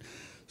tested.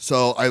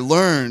 So I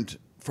learned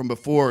from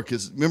before,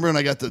 because remember when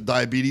I got the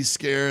diabetes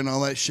scare and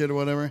all that shit or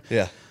whatever?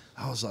 Yeah.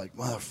 I was like,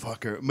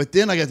 motherfucker. But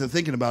then I got to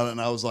thinking about it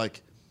and I was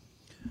like,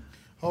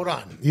 hold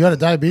on. You had a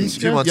diabetes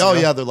scare? Oh,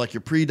 yeah. They're like,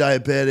 you're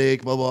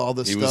pre-diabetic, blah, blah, all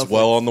this He stuff. was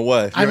well on the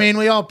way. I mean,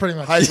 we all pretty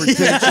much.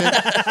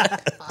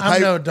 Hypertension.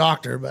 I'm no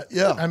doctor, but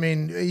yeah. I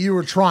mean, you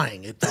were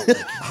trying. It felt like.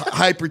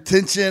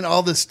 Hypertension,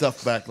 all this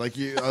stuff back. Like,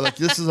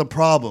 this is a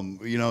problem.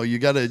 You know, you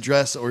got to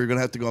address it or you're going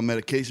to have to go on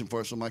medication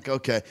for it. So I'm like,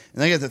 okay.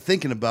 And I got to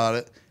thinking about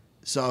it.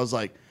 So I was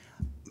like,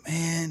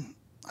 man,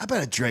 I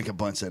bet I drank a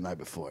bunch that night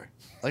before.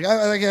 Like,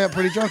 I think I got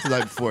pretty drunk the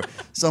night before.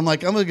 So I'm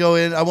like, I'm going to go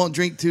in. I won't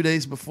drink 2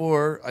 days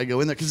before I go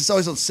in there because it's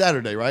always on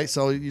Saturday, right?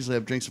 So I usually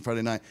have drinks on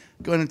Friday night.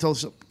 Go in and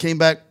came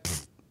back,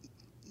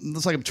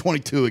 looks like I'm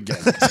 22 again.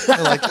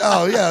 They're like,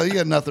 oh, yeah, you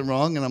got nothing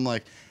wrong. And I'm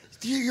like,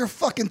 your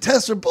fucking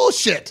tests are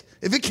bullshit.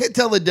 If it can't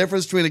tell the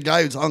difference between a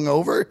guy who's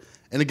hungover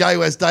and a guy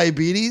who has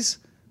diabetes,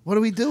 what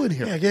are we doing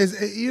here? Yeah,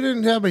 guys, you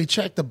didn't have me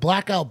check the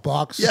blackout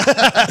box. Yeah.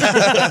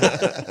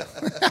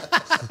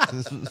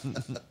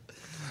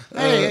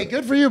 Hey,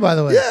 good for you, by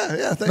the way.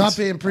 Yeah, thanks. Not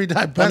being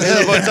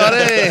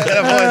pre-diabetic.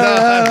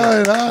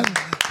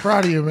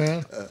 Proud of you,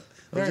 man.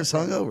 I'm just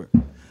hungover.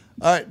 All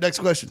right, next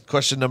question.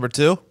 Question number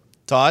 2.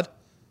 Todd,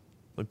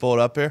 let me pull it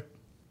up here.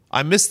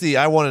 I missed the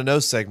I Want to Know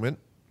segment.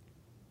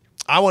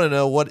 I want to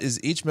know what is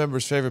each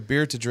member's favorite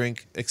beer to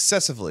drink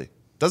excessively.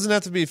 Doesn't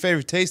have to be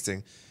favorite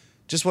tasting.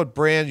 Just what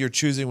brand you're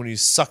choosing when you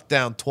suck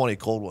down 20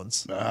 cold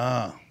ones.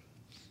 That's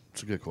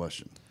a good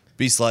question.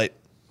 Beast Light.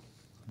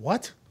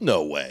 What?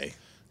 No way.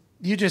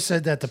 You just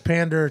said that to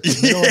pander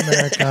to middle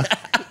America.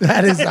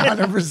 That is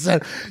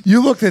 100%.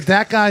 You looked at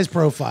that guy's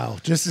profile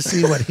just to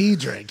see what he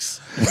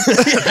drinks.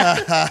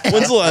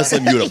 When's the last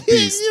time you had a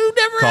Beast? You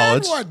never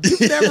College. had one.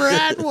 You never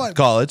had one.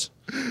 College.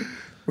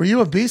 Were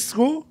you a Beast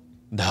school?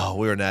 No,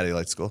 we were Natty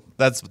Light school.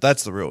 That's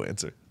the real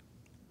answer.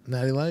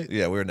 Natty Light?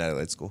 Yeah, we were Natty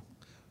Light school.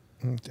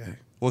 Okay.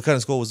 What kind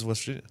of school was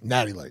West Virginia?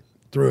 Natty Light,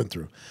 through and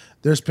through.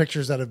 There's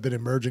pictures that have been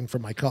emerging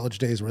from my college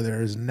days where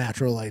there is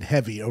Natural Light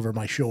heavy over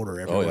my shoulder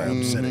everywhere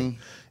I'm sitting.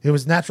 It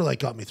was Natural Light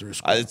got me through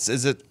school.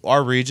 Is it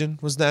our region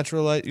was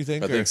Natural Light, you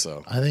think? I think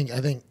so. I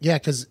think, yeah,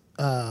 because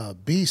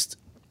Beast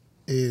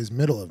is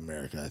middle of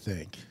America, I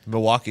think.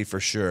 Milwaukee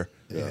for sure.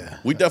 Yeah.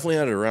 We definitely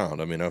had it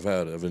around. I mean, I've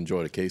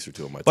enjoyed a case or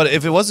two of my But time.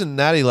 if it wasn't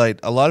Natty Light,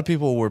 a lot of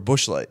people were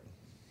Bush Light.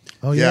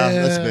 Oh, Yeah,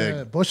 yeah. that's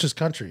big. Bush's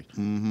country.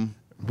 Mm-hmm.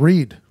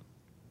 Reed.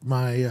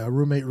 My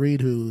roommate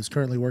Reed, who's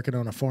currently working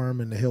on a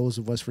farm in the hills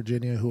of West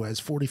Virginia, who has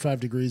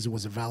 45 degrees and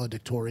was a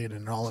valedictorian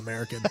and an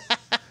All-American.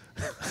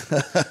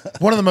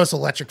 One of the most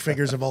electric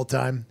figures of all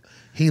time.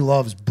 He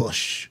loves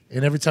Bush.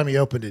 And every time he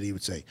opened it, he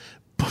would say,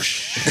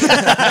 Bush. It's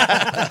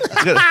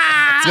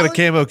got a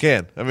camo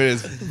can. I mean,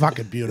 it's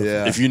fucking beautiful.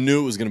 Yeah. If you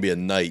knew it was going to be a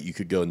night, you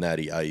could go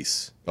Natty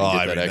Ice and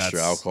get that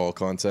extra alcohol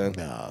content.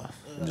 No.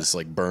 And just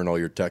like burn all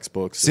your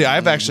textbooks. See,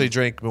 I've actually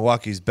drank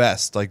Milwaukee's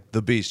Best, like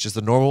the Beast, just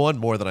the normal one,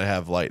 more than I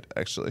have Light,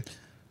 actually.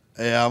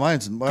 Yeah,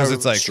 mine's Because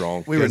it's like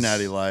strong. We were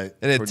Natty Light.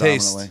 And it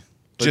tastes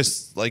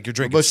just like you're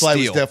drinking Busch Light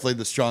was steel. definitely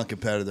the strong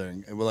competitor,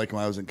 like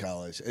when I was in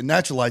college. And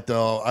Natural Light,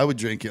 though, I would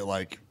drink it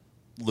like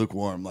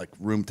lukewarm, like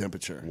room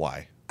temperature.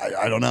 Why?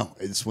 I don't know.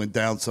 It just went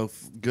down so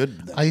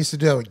good. Then. I used to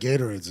do that with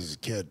Gatorades as a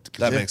kid.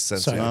 That makes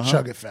sense. So I Yeah. would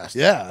chug it fast.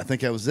 Yeah, I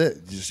think that was it.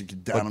 You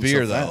could down But them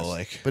beer, so though, fast.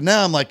 like- But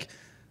now I'm like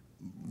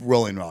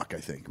Rolling Rock,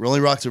 I think.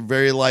 Rolling Rock's a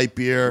very light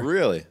beer.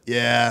 Really?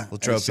 Yeah. La and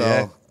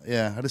Tropea.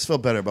 yeah, I just feel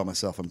better about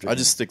myself. I'm drinking. I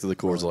just stick to the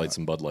Coors Lights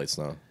and Bud Lights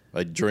now.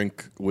 I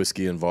drink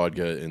whiskey and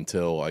vodka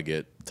until I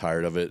get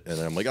tired of it, and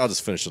then I'm like, I'll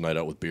just finish the night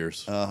out with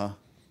beers. I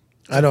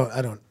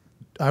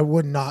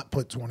would not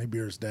put 20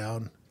 beers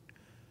down.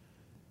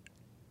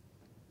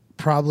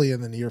 Probably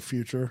in the near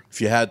future.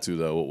 If you had to,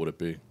 though, what would it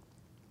be?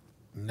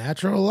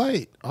 Natural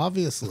Light,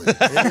 obviously.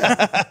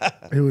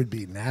 It would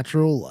be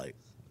Natural Light.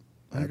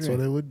 That's what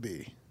it would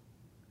be.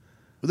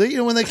 But they,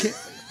 when they came,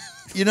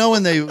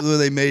 when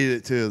they made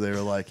it too, they were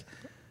like,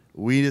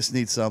 we just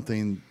need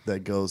something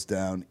that goes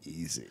down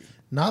easy.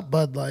 Not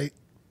Bud Light,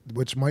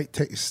 which might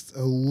taste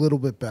a little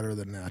bit better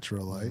than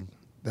Natural Light.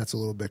 That's a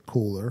little bit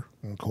cooler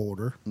and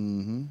colder.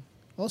 Mm-hmm.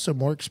 Also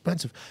more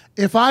expensive.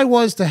 If I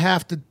was to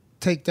have to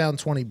take down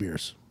 20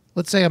 beers,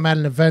 let's say I'm at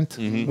an event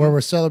where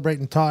we're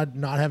celebrating Todd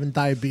not having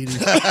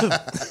diabetes,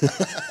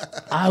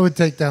 I would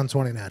take down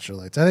 20 Natural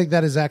Lights. I think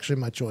that is actually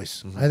my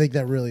choice. I think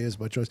that really is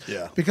my choice.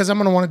 Yeah. Because I'm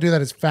going to want to do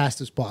that as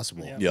fast as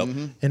possible. Yep.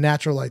 And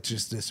Natural Lights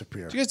just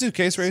disappear. Did you guys do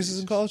case races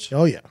in college?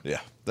 Oh, yeah.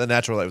 Yeah. The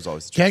Natural Light was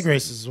always the Keg choice.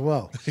 races as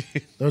well.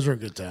 Those were a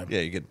good time.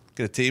 Yeah, you get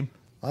a team.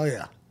 Oh,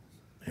 yeah.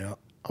 Yeah.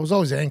 I was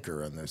always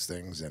anchor on those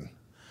things, and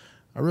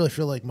I really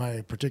feel like my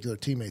particular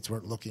teammates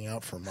weren't looking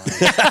out for mine.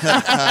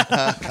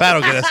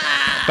 That'll get us.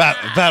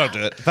 That'll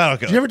do it. That'll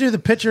go. Did you ever do the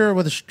pitcher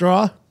with a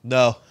straw?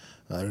 No.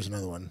 There's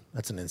another one.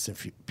 That's an instant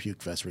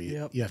puke fest where you,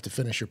 Yep. you have to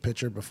finish your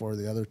pitcher before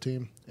the other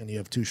team, and you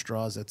have 2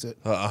 straws. That's it.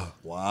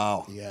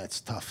 Wow. Yeah, it's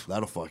tough.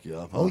 That'll fuck you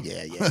up. Oh, huh?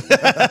 yeah.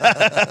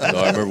 No,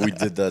 I remember we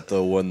did that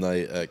though one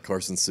night at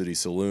Carson City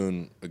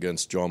Saloon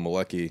against John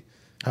Malecki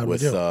How'd we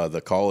with do?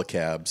 the Cola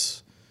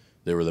Cabs.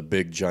 They were the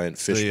big giant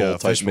fishbowl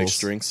type fish mixed bowls.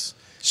 drinks.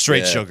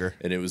 Straight sugar.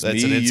 And it was That's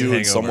me, an instant you,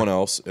 and hangover. someone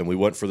else, and we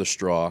went for the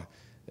straw.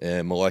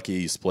 And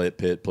Malecki used to play at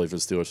Pitt, played for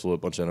the Steelers, for a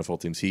bunch of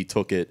NFL teams. He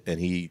took it, and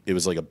it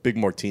was like a big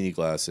martini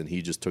glass, and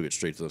he just took it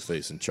straight to the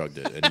face and chugged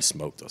it, and he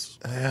smoked us.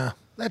 Yeah.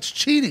 That's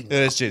cheating. It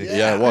is cheating.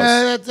 Yeah, it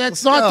was.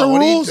 That's not the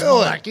What are you rules, doing?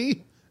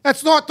 Blackie.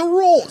 That's not the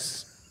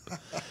rules.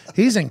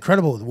 He's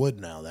incredible with wood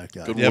now, that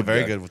guy. Good Yeah, wood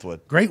very guy. good with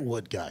wood. Great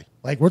wood guy.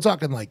 Like, we're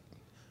talking like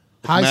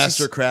high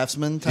Master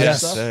craftsman type Yes.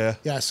 stuff. Yeah.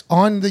 Yes,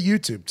 on the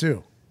YouTube,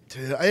 too.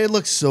 Dude, it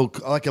looks so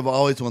like I've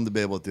always wanted to be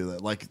able to do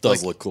that. Like, It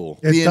does like look cool.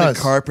 It being does.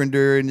 a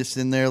carpenter and just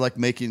in there like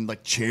making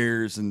like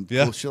chairs and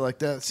Yeah. cool shit like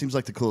that. Seems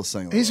like the coolest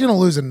thing. in the He's world. going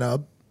to lose a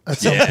nub at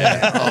some point.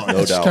 No It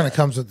just doubt. kind of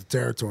comes with the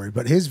territory.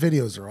 But his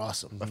videos are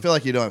awesome. I feel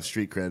like you don't have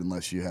street cred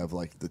unless you have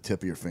like the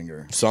tip of your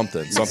finger.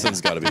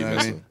 Something's got to be You know what I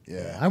missing. mean?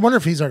 Yeah. I wonder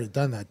if he's already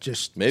done that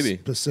just Maybe.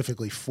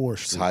 specifically for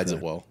Just street hides cred.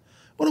 it well.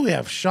 What do we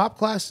have? Shop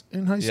class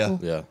in high Yeah. school?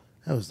 Yeah.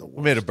 That was the We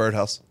worst. made a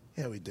birdhouse.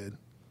 Yeah, we did.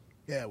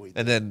 Yeah, we did.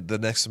 And then the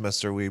next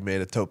semester, we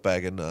made a tote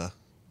bag in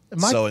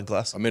My- sewing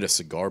class. I made a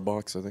cigar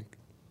box, I think.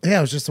 Yeah,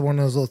 it was just one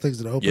of those little things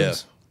that opens. Yeah.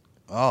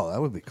 Oh,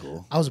 that would be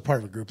cool. I was a part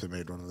of a group that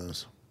made one of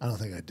those. I don't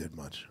think I did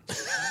much.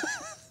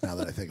 Now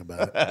that I think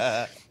about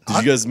it. Did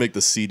you guys make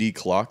the CD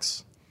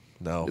clocks?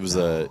 No. It was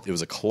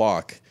a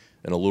clock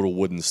and a little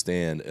wooden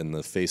stand, and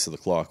the face of the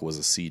clock was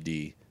a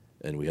CD,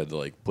 and we had to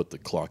like put the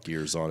clock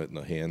ears on it in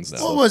the hands.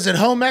 What was it?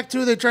 Home ec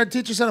too? They tried to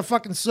teach us how to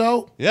fucking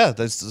sew? Yeah,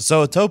 that's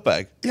sew a tote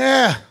bag.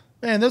 Yeah.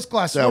 Man, those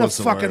classes That were a was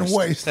the fucking worst.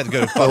 waste. Had to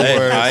go to fucking,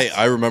 Hey,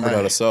 I remembered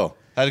how to sew.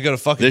 had to go to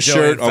fucking This Joanne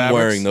shirt I'm Fabrics.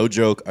 wearing, no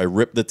joke. I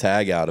ripped the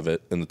tag out of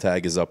it, and the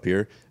tag is up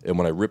here. And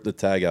when I ripped the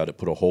tag out, it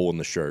put a hole in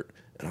the shirt.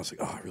 And I was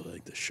like, oh, I really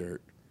like this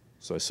shirt.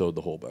 So I sewed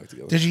the hole back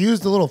together. Did you use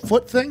the little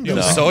foot thing? You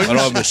have No, a sewing I don't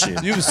have a machine?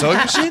 machine. You have a sewing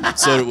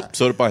machine?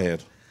 Sewed it by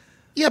hand.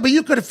 Yeah, but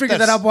you could have figured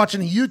that That's- out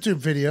watching a YouTube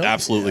video.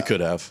 Absolutely could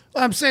have.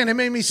 I'm saying it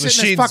made me sit in this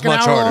Machine's fucking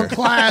much hour-long harder.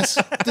 class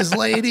with this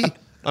lady.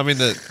 I mean,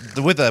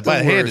 the with that by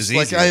The hand worst. is easy.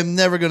 Like I am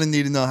never going to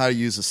need to know how to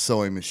use a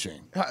sewing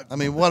machine. I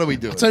mean, what are we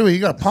doing? I'll tell you what, you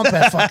got to pump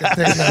that fucking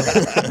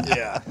thing.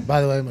 Yeah.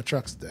 By the way, my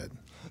truck's dead.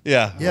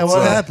 yeah. Yeah,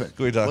 what happened?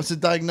 Can we talk? What's the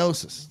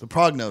diagnosis? The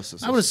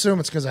prognosis? I would assume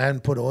it's because I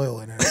hadn't put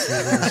oil in it.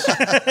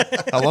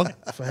 How long?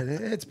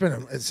 It's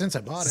been since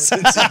I bought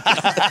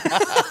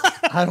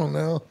it. I don't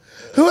know.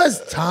 Who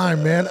has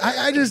time, man?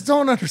 I just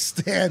don't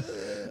understand.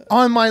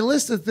 On my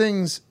list of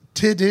things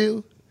to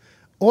do,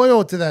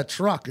 oil to that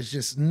truck is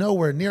just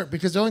nowhere near it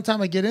because the only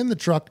time I get in the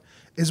truck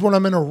is when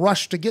I'm in a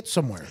rush to get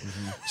somewhere.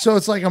 So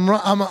it's like I'm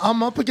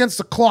up against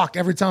the clock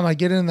every time I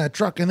get in that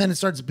truck, and then it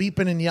starts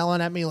beeping and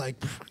yelling at me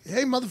like,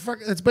 "Hey,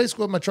 motherfucker!" That's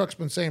basically what my truck's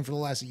been saying for the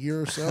last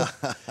year or so.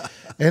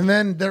 And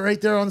then they're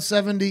right there on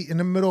 70 in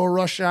the middle of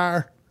rush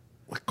hour,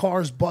 with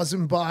cars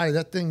buzzing by.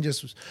 That thing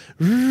just was.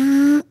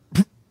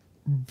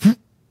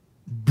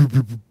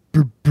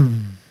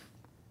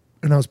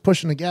 And I was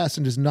pushing the gas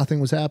and just nothing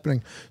was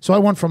happening. So I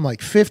went from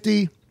like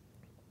 50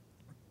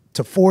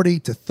 to 40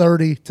 to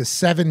 30 to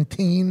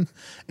 17,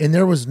 and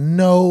there was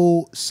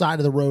no side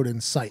of the road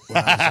in sight.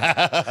 Where I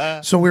was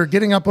at. So we were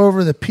getting up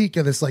over the peak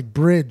of this like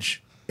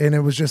bridge. And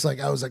it was just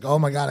like, I was like, oh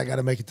my God, I got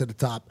to make it to the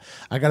top.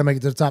 I got to make it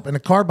to the top. And the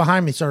car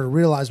behind me started to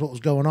realize what was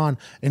going on.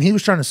 And he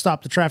was trying to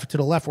stop the traffic to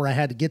the left where I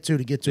had to get to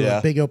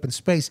a big open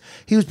space.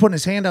 He was putting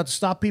his hand out to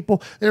stop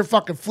people. They were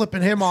fucking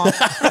flipping him off.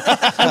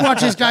 I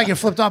watched this guy get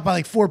flipped off by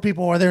like 4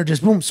 people while they were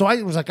just boom. So I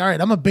was like, all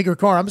right, I'm a bigger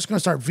car. I'm just going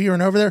to start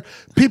veering over there.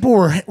 People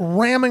were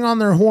ramming on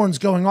their horns,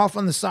 going off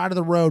on the side of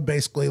the road,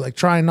 basically, like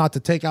trying not to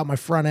take out my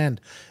front end.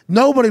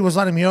 Nobody was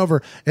letting me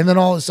over. And then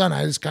all of a sudden,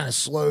 I just kind of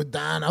slowed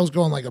down. I was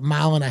going like 1.5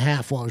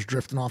 miles while I was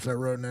drifting off that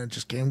road, and then it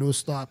just came to a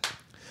stop.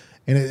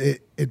 And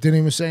it didn't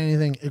even say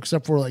anything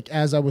except for like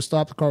as I was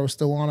stopped, the car was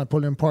still on. I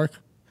put it in park.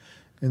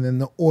 And then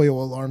the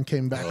oil alarm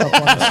came back up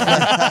on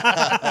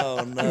the screen.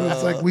 Oh, no. It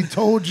was like, we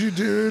told you,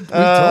 dude. We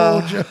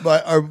told you.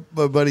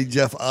 My buddy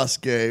Jeff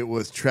Oskay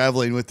was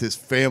traveling with his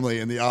family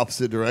in the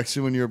opposite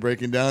direction when you were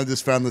breaking down. I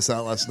just found this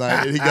out last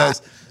night. And he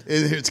goes,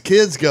 and his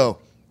kids go,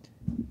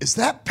 is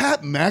that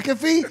Pat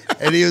McAfee?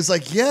 And he was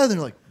like, yeah. And they're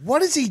like,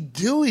 what is he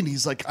doing?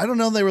 He's like, I don't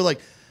know. And they were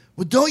like,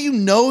 well, don't you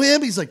know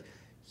him? He's like,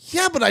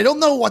 yeah, but I don't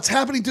know what's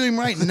happening to him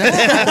right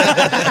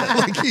now.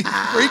 Like he's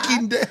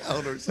breaking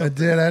down or something. I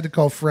did. I had to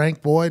call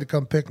Frank Boy to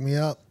come pick me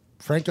up.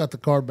 Frank got the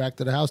car back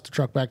to the house, the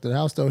truck back to the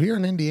house. Though here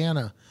in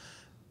Indiana,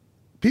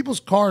 people's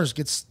cars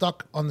get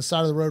stuck on the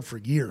side of the road for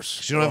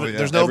years. You don't have,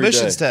 there's no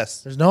emissions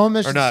test. There's no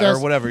emissions test.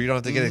 Or whatever. You don't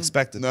have to get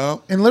expected.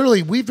 No. And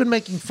literally, we've been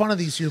making fun of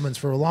these humans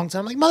for a long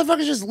time. Like,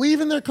 motherfuckers just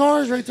leaving their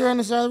cars right there on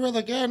the side of the road.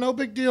 Like, yeah, no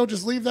big deal.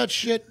 Just leave that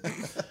shit.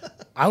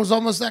 I was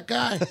almost that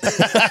guy.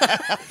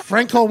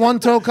 Frank called one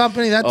tow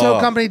company. That tow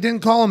company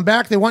didn't call him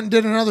back. They went and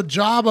did another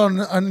job on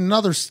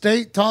another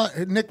state.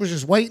 Nick was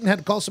just waiting, had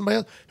to call somebody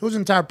else. It was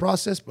an entire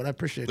process, but I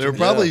appreciate it. They were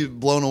probably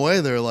blown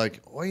away. They're like,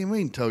 what do you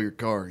mean tow your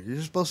car? You're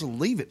just supposed to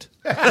leave it.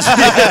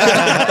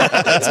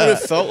 That's what it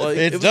felt like.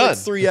 It's it was done. like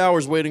 3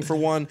 hours waiting for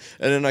one,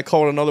 and then I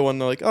called another one.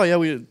 And they're like, "Oh yeah,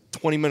 we had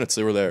 20 minutes.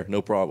 They were there,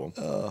 no problem."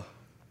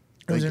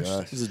 It was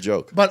interesting. It was a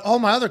joke. But all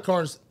my other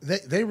cars,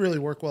 they really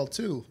work well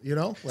too. You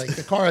know, like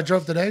the car I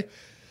drove today,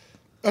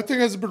 that thing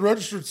hasn't been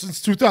registered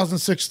since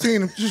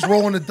 2016. I'm just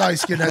rolling the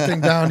dice getting that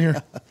thing down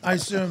here. I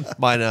assume.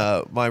 Mine,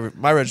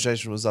 my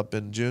registration was up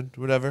in June,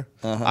 whatever.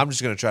 I'm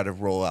just gonna try to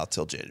roll out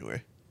till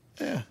January.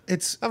 Yeah, I'm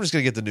just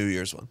gonna get the New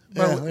Year's one.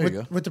 Yeah, there you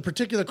go. With the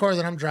particular car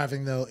that I'm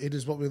driving, though, it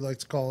is what we like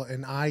to call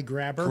an eye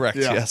grabber. Correct.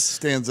 Yeah, Yes.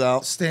 stands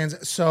out.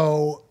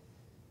 So,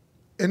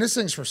 and this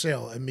thing's for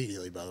sale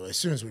immediately. By the way, as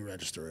soon as we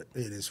register it,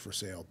 it is for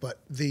sale.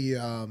 But there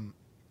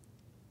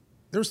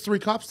was 3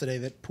 cops today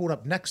that pulled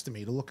up next to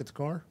me to look at the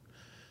car,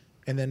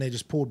 and then they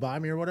just pulled by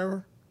me or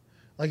whatever.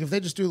 Like if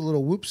they just do a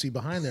little whoopsie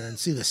behind there and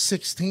see the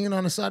 16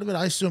 on the side of it,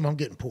 I assume I'm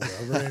getting pulled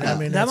over. And I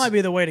mean, That might be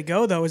the way to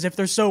go, though, is if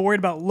they're so worried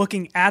about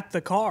looking at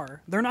the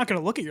car, they're not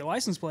going to look at your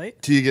license plate.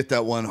 Till you get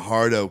that one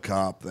hardo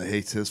cop that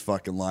hates his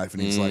fucking life,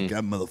 and he's like,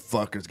 that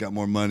motherfucker's got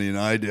more money than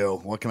I do.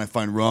 What can I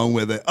find wrong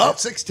with it? Oh,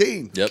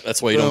 16. Yep, that's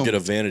why you don't Boom. get a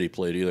vanity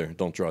plate either.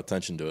 Don't draw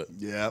attention to it.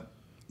 Yep.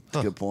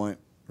 Good point.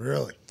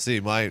 Really?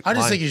 See, I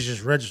just think you should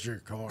just register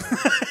your car.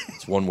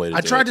 It's one way to I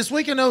do tried it. this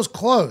weekend, it was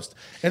closed.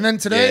 And then Yeah,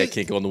 today,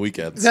 can't go on the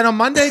weekends. then on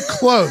Monday,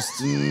 closed.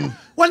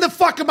 When the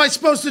fuck am I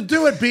supposed to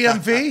do it,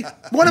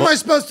 BMV? When am I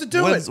supposed to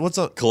do it? What's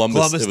up?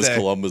 Columbus it was Day.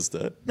 Columbus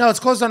Day. No,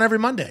 it's closed on every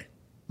Monday.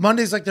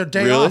 Monday's like their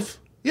day Really? off.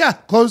 Yeah,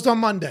 closed on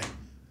Monday.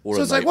 What so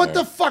a it's like, what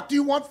nightmare. the fuck do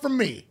you want from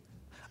me?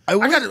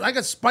 I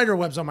got spider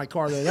webs on my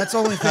car, though. That's the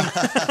only thing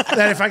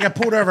that if I got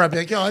pulled over, I'd be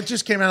like, yo, it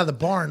just came out of the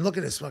barn. Look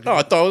at this fucking Oh,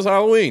 I thought it was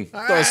Halloween.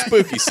 I thought it was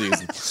spooky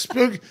season.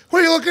 spooky. What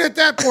are you looking at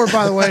that for,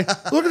 by the way?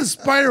 Look at the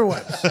spider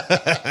webs.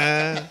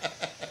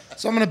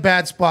 So I'm in a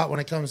bad spot when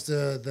it comes to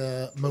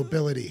the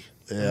mobility.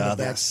 I'm in Yeah, a bad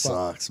that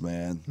spot. sucks,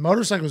 man.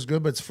 Motorcycle's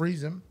good, but it's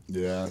freezing.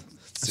 Yeah.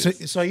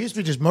 So I used to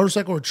be just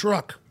motorcycle or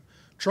truck.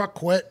 Truck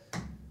quit.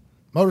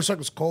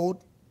 Motorcycle's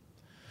cold.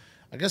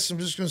 I guess I'm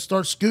just going to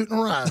start scooting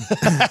around.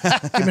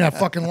 Give me that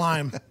fucking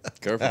lime.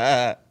 Careful.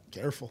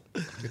 Careful.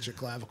 Get your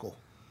clavicle.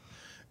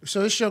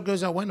 So this show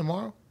goes out when,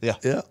 tomorrow? Yeah.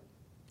 Yeah.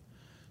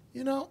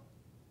 You know,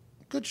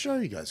 good show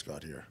you guys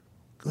got here.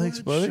 Good Thanks,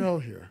 buddy. show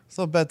here. It's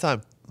not a bad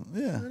time.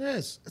 Yeah. It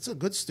is. It's a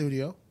good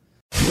studio.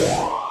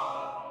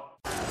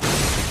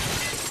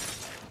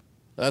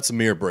 That's a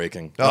mirror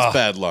breaking. That's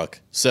bad luck.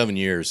 7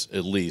 years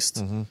at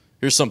least.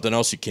 Here's something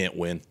else you can't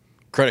win.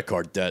 Credit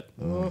card debt.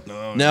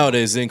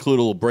 Nowadays, they include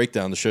a little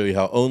breakdown to show you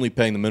how only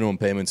paying the minimum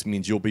payments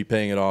means you'll be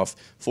paying it off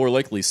for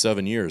likely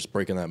 7 years,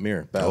 breaking that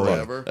mirror. Bad luck.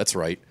 Forever. That's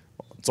right.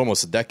 It's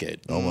almost a decade.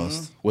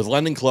 Almost. With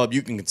Lending Club,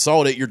 you can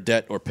consolidate your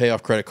debt or pay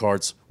off credit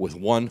cards with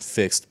one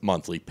fixed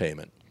monthly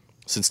payment.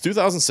 Since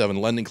 2007,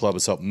 Lending Club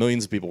has helped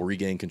millions of people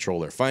regain control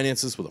of their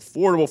finances with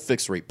affordable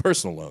fixed-rate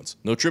personal loans.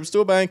 No trips to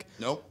a bank.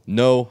 Nope.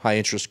 No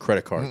high-interest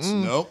credit cards.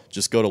 Nope.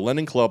 Just go to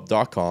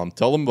lendingclub.com,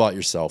 tell them about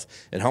yourself,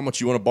 and how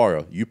much you want to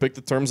borrow. You pick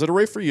the terms that are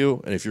right for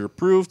you, and if you're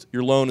approved,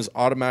 your loan is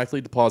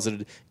automatically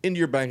deposited into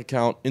your bank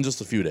account in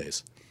just a few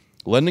days.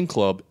 Lending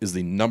Club is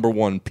the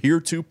 #1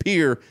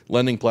 peer-to-peer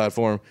lending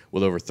platform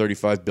with over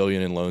 $35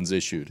 billion in loans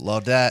issued.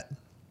 Love that.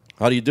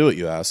 How do you do it,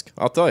 you ask?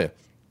 I'll tell you.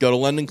 Go to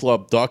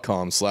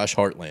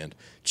lendingclub.com/heartland.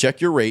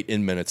 Check your rate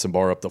in minutes and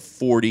borrow up to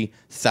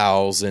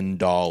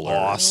 $40,000.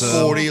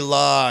 Awesome. 40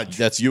 Lodge.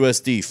 That's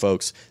USD,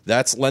 folks.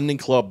 That's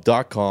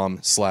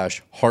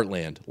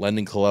lendingclub.com/heartland.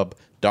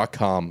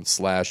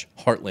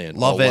 Lendingclub.com/heartland.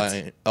 Love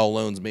it. All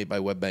loans made by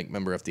WebBank,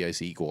 member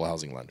FDIC, equal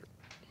housing lender.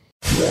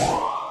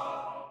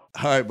 All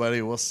right,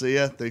 buddy. We'll see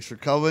you. Thanks for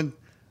coming.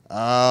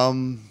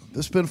 This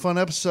has been a fun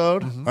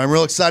episode. I'm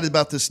real excited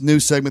about this new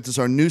segment. This is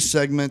our new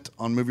segment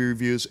on movie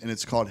reviews, and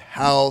it's called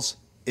How's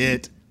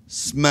It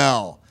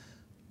Smell?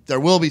 There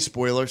will be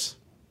spoilers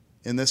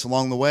in this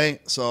along the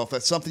way, so if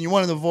that's something you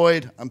want to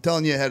avoid, I'm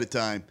telling you ahead of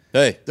time.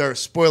 Hey. There are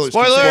spoilers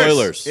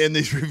in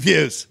these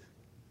reviews.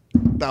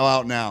 Bow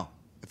out now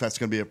if that's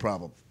going to be a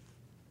problem.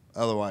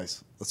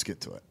 Otherwise, let's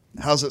get to it.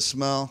 How's It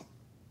Smell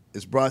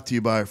is brought to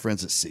you by our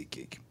friends at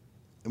SeatGeek.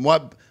 And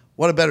what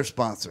a better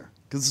sponsor,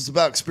 because it's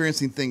about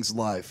experiencing things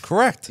live.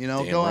 Correct. You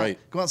know, Damn go right.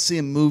 out and see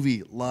a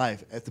movie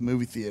live at the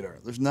movie theater.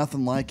 There's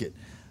nothing like it.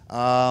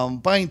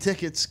 Buying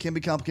tickets can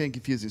be complicated and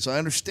confusing, so I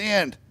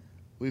understand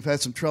we've had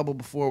some trouble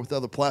before with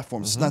other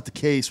platforms. It's not the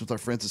case with our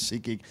friends at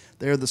SeatGeek.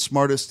 They are the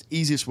smartest,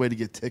 easiest way to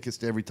get tickets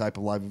to every type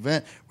of live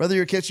event. Whether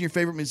you're catching your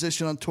favorite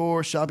musician on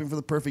tour, shopping for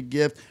the perfect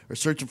gift, or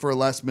searching for a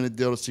last-minute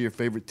deal to see your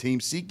favorite team,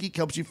 SeatGeek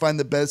helps you find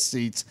the best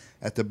seats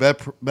at the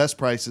best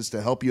prices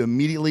to help you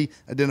immediately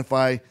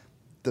identify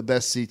the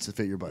best seats to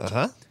fit your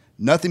budget.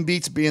 Nothing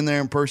beats being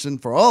there in person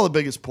for all the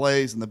biggest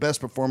plays and the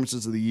best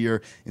performances of the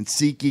year, and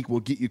SeatGeek will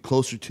get you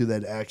closer to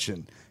that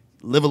action.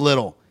 Live a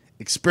little.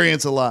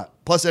 Experience a lot.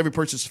 Plus, every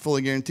purchase is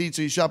fully guaranteed,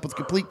 so you shop with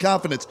complete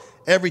confidence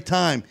every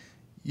time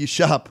you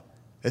shop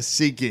at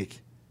SeatGeek.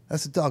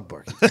 That's a dog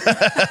bark.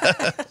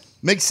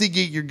 Make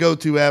SeatGeek your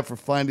go-to app for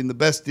finding the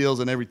best deals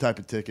on every type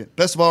of ticket.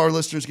 Best of all, our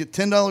listeners get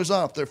 $10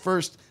 off their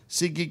first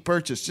SeatGeek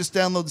purchase. Just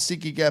download the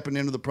SeatGeek app and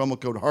enter the promo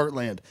code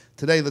Heartland.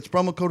 Today, that's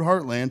promo code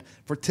Heartland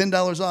for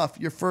 $10 off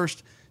your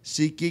first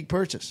SeatGeek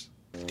purchase.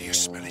 Do you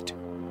smell it?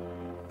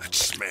 That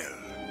smell.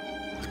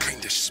 The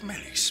kind of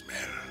smelly smell.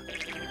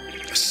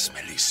 The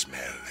smelly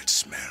smell that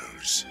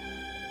smells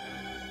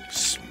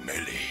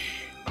smelly.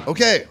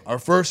 Okay, our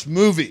first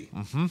movie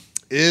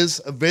is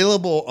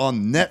available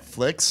on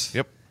Netflix.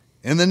 Yep.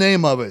 And the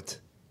name of it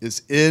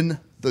is In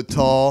the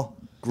Tall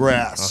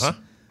Grass.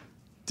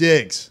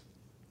 Diggs,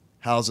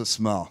 how's it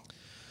smell?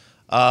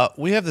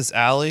 We have this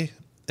alley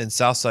in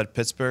Southside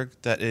Pittsburgh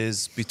that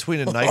is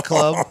between a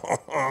nightclub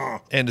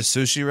and a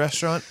sushi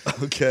restaurant.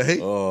 Okay.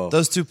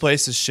 Those two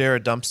places share a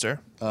dumpster.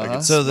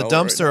 can So the smell it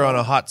dumpster right on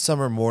a hot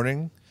summer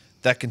morning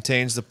that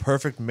contains the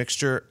perfect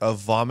mixture of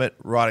vomit,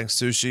 rotting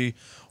sushi,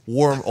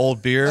 warm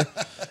old beer,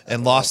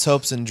 and lost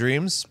hopes and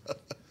dreams.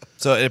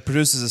 So it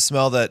produces a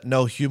smell that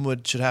no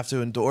human should have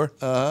to endure.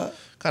 Kind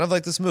of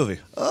like this movie.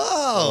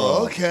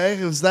 Oh, okay.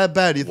 It was that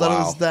bad. You thought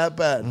it was that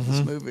bad,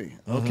 this movie.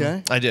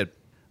 Okay. I did.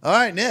 All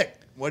right, Nick,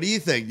 what do you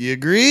think? Do you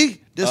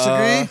agree?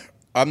 Disagree?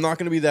 I'm not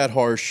going to be that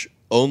harsh,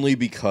 only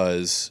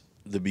because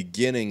the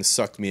beginning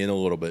sucked me in a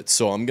little bit.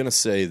 So I'm going to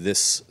say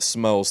this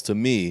smells to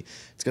me,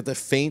 it's got that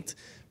faint,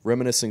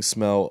 reminiscing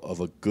smell of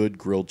a good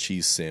grilled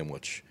cheese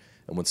sandwich.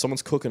 And when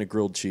someone's cooking a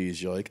grilled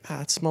cheese, you're like,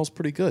 it smells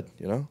pretty good,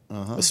 you know?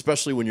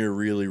 Especially when you're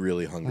really,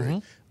 really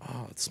hungry.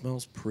 Oh, it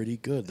smells pretty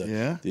good.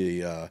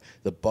 The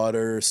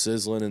butter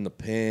sizzling in the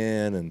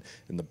pan and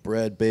the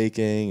bread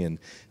baking, and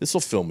this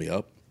will fill me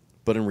up.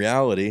 But in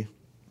reality,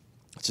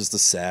 it's just a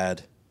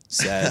sad,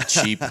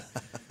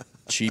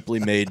 cheaply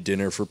made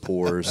dinner for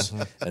poors,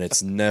 and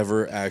it's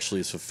never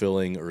actually as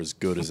fulfilling or as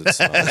good as it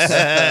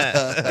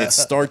smells. It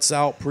starts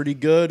out pretty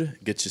good,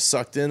 gets you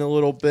sucked in a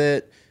little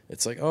bit.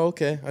 It's like, oh,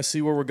 okay, I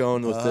see where we're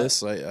going with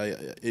this.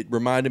 It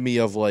reminded me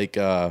of like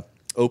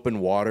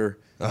Open Water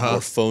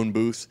or Phone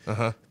Booth,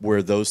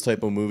 where those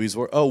type of movies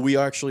were. Oh, we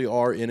actually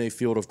are in a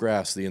field of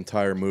grass the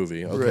entire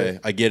movie. Okay,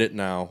 I get it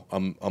now.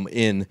 I'm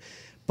in,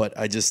 but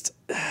I just.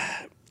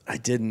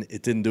 It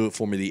didn't do it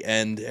for me. The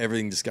end,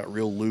 everything just got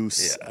real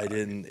loose. Yeah.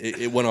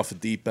 It went off the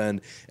deep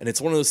end. And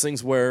it's one of those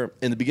things where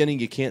in the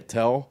beginning you can't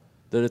tell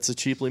that it's a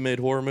cheaply made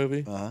horror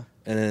movie. And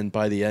then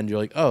by the end you're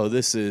like, oh,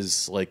 this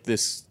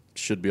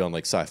should be on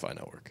like Sci-Fi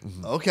Network.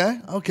 Okay.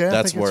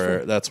 That's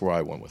where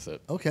I went with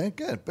it. Okay,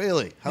 good.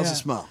 Bailey, how's it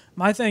smell?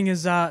 My thing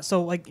is,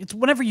 so like it's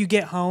whenever you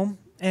get home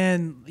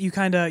and you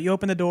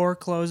open the door,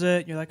 close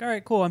it, you're like, all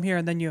right, cool, I'm here,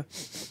 and then you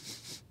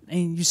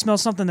smell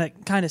something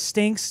that kind of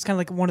stinks. It's kind of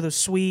like one of those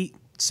sweet,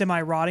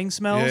 semi-rotting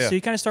smells. Yeah. So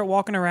you kind of start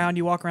walking around.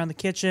 You walk around the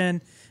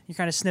kitchen. You're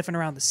kind of sniffing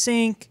around the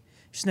sink,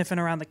 sniffing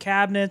around the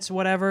cabinets,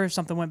 whatever, if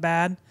something went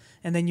bad.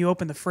 And then you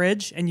open the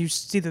fridge, and you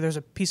see that there's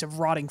a piece of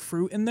rotting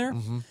fruit in there.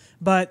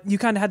 But you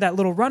kind of had that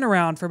little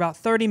runaround for about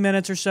 30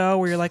 minutes or so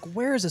where you're like,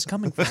 where is this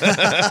coming from?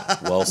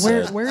 Well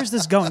said. Where is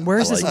this going? Where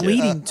is this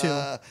leading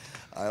to?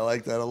 I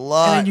like that a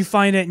lot. And then you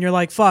find it, and you're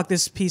like, fuck,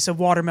 this piece of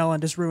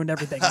watermelon just ruined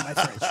everything in my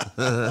fridge.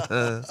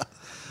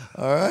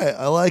 All right,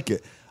 I like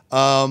it.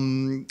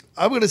 I'm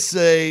going to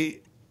say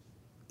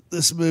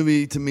this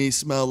movie to me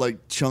smelled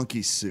like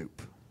chunky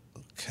soup.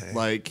 Okay.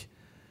 Like,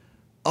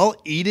 I'll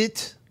eat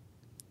it.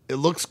 It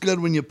looks good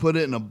when you put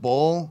it in a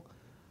bowl.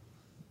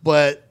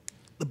 But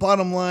the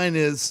bottom line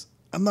is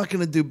I'm not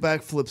going to do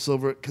backflips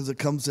over it because it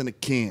comes in a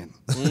can.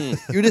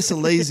 You're just a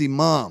lazy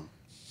mom,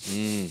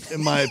 in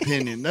my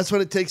opinion. That's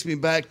what it takes me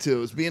back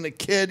to, is being a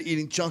kid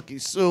eating chunky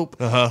soup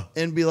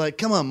and be like,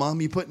 come on, Mom,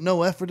 you put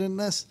no effort in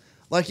this?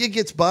 Like, it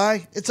gets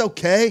by. It's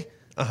okay.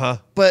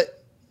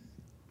 But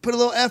put a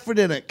little effort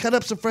in it. Cut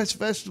up some fresh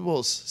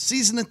vegetables.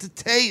 Season it to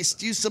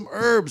taste. Use some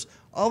herbs.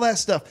 All that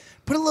stuff.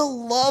 Put a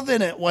little love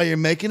in it while you're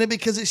making it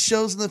because it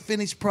shows in the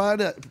finished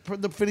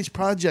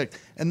project.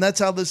 And that's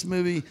how this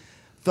movie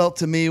felt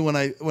to me when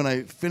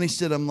I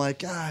finished it. I'm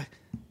like,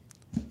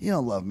 you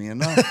don't love me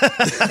enough. you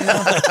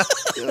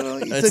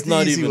It's took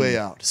not the easy even way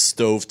out.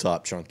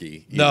 stovetop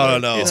chunky. No.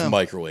 It's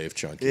microwave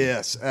chunky.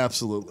 Yes,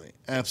 absolutely.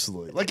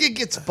 Like, it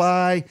gets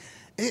by.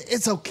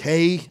 It's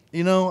okay.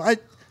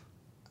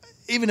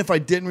 Even if I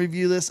didn't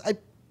review this, I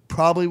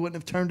probably wouldn't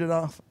have turned it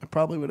off. I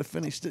probably would have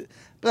finished it.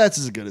 But that's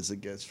as good as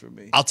it gets for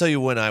me. I'll tell you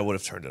when I would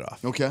have turned it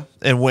off. Okay.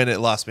 And when it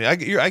lost me.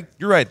 You're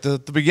right. The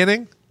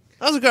beginning,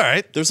 I was like, all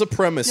right. There's a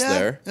premise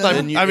there. Yeah.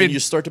 And you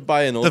start to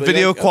buy in a the little bit.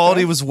 video like,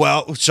 quality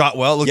okay. was shot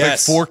well. It looked like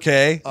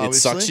 4K. It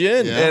sucks you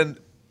in. Yeah.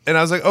 And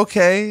I was like,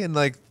 okay. And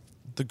like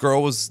the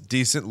girl was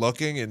decent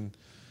looking and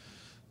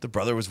the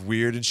brother was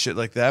weird and shit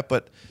like that.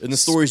 But And the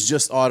story's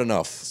just odd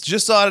enough. it's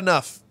just odd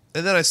enough.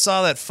 And then I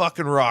saw that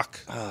fucking rock.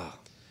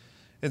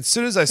 And as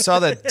soon as I saw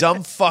that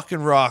dumb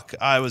fucking rock,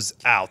 I was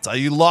out.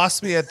 You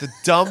lost me at the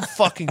dumb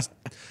fucking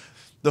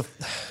the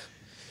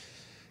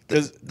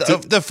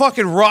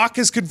fucking rock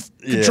is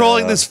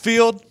controlling this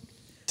field.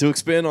 To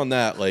expand on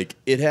that, like,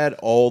 it had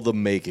all the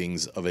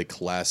makings of a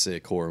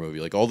classic horror movie,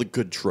 like all the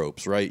good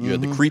tropes, right? You had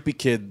the creepy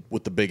kid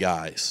with the big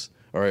eyes.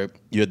 All right,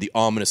 you had the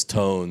ominous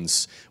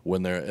tones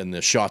when they're in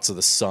the shots of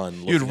the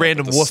sun. You had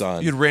random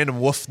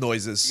woof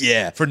noises.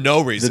 Yeah, for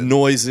no reason. The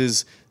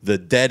noises, the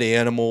dead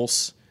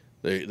animals.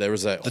 There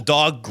was that the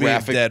dog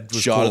graphic dead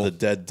was shot cool. of the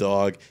dead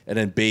dog, and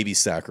then baby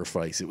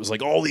sacrifice. It was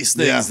like all these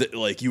things that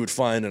like you would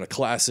find in a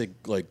classic,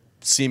 like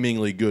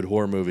seemingly good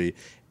horror movie,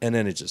 and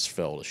then it just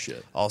fell to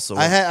shit. Also,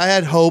 I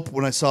had hope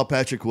when I saw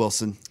Patrick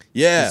Wilson.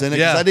 Yeah, was in it,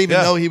 'cause I didn't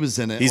even know he was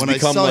in it. He's when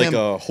become I saw like him,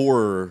 a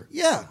horror,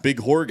 big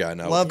horror guy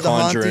now. Love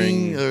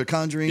Conjuring,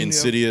 Conjuring,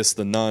 Insidious,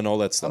 The Nun, all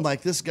that stuff. I'm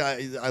like, this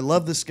guy. I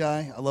love this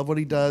guy. I love what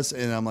he does,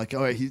 and I'm like,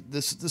 all right,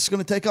 this is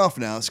going to take off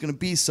now. It's going to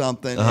be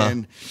something.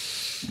 And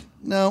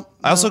no,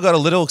 I also got a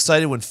little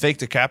excited when fake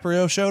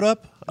DiCaprio showed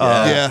up.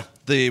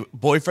 The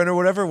boyfriend or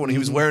whatever, when he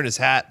was wearing his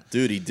hat.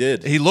 Dude, he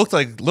did. He looked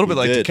like a little bit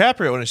like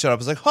DiCaprio when he showed up.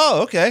 I was like,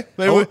 oh, okay.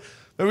 Maybe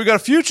we got a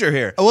future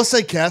here. I will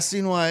say,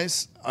 casting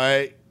wise,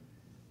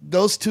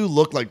 those two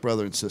look like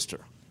brother and sister.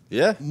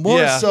 Yeah,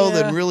 more so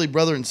than really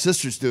brother and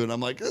sisters do. And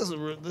I'm like,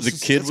 the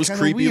kid was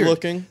creepy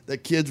looking. That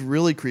kid's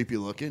really creepy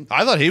looking.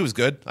 I thought he was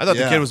good. I thought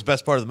the kid was the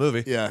best part of the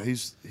movie. Yeah,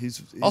 he's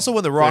also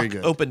when the rock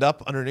opened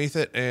up underneath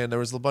it, and there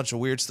was a bunch of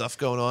weird stuff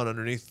going on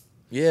underneath.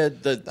 Yeah,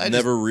 that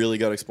never really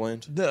got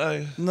explained.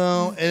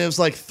 No, and it was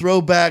like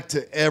throwback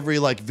to every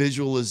like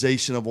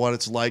visualization of what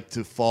it's like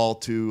to fall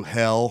to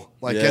hell.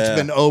 Like it's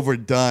been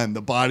overdone.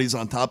 The bodies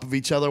on top of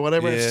each other,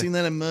 whatever. I've seen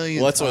that a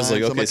million that's times. What I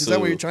was like, okay, is that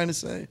what you're trying to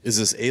say? Is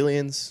this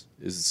aliens?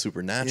 Is it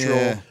supernatural?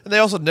 Yeah. And they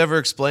also never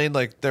explained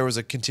like there was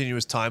a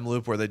continuous time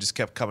loop where they just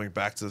kept coming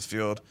back to the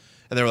field,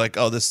 and they were like,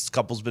 "Oh, this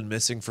couple's been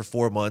missing for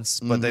 4 months,"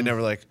 but they never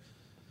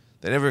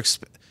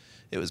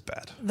it was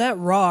bad. That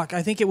rock,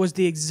 I think it was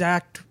the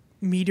exact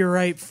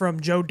meteorite from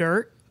Joe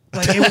Dirt.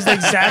 Like it was the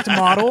exact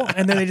model,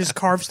 and then they just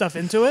carved stuff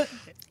into it.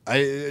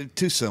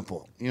 Too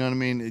simple. You know what I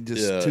mean? It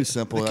just too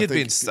simple. The kid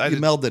you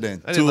melded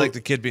in. I didn't like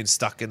the kid being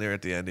stuck in there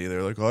at the end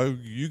either. Like, oh,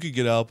 you can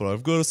get out, but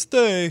I've got to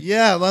stay.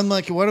 Yeah, I'm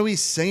like, what are we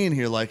saying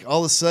here? Like all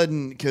of a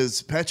sudden,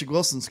 because Patrick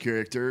Wilson's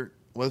character,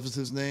 what was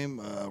his name?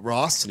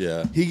 Ross.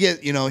 Yeah.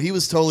 He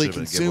was totally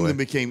consumed and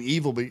became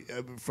evil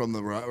from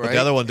the right. But the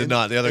other one did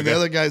not. The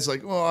other guy's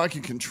like, well, I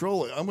can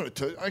control it.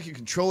 I can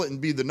control it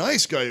and be the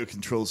nice guy who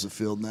controls the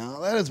field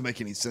now. That doesn't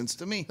make any sense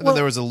to me. And then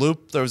there was a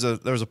loop. There was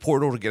a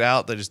portal to get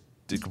out. They just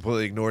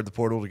completely ignored the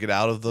portal to get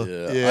out of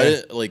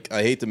the.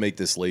 I hate to make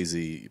this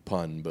lazy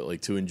pun, but like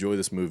to enjoy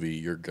this movie,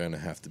 you're gonna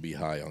have to be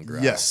high on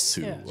grass. Yes.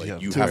 too.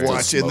 Like you to have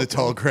watch to in the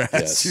tall grass.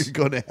 Yes. You're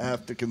going to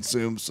have to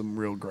consume some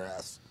real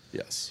grass.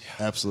 Yes.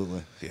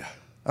 Absolutely. Yeah.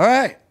 All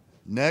right.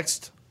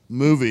 Next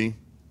movie.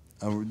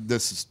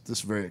 This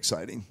is very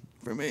exciting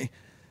for me.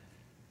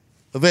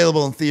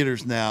 Available in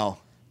theaters now.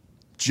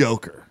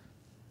 Joker.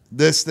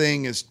 This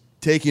thing is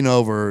taking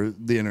over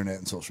the internet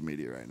and social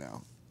media right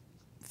now.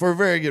 For a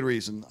very good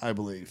reason, I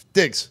believe.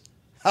 Diggs,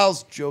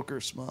 how's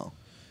Joker smell?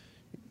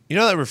 You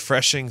know that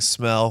refreshing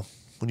smell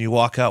when you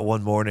walk out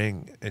one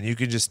morning and you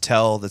can just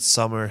tell that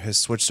summer has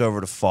switched over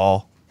to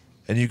fall,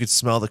 and you could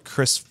smell the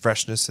crisp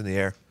freshness in the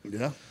air?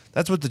 Yeah.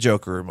 That's what the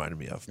Joker reminded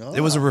me of. It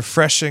was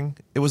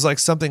it was like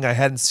something I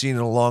hadn't seen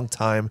in a long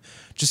time.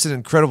 Just an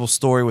incredible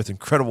story with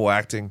incredible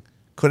acting.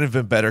 Couldn't have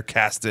been better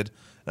casted,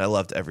 and I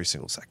loved every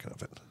single second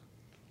of it.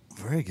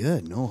 Very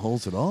good. No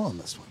holes at all on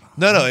this one.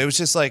 No, it was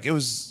just like it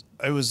was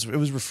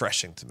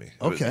refreshing to me.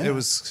 Okay. It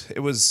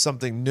was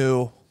something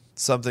new,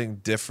 something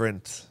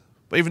different,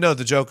 But even though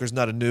the Joker's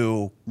not a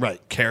new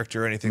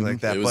character or anything like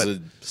that, It was but a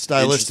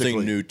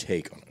stylistically new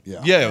take on it.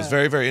 Yeah, it was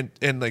very, very,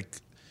 and like,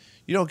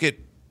 you don't get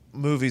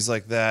movies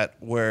like that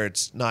where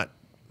it's not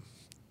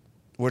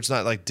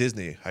like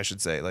Disney, I should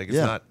say. Like, it's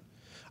not,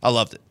 I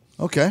loved it.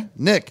 Okay.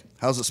 Nick,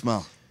 how's it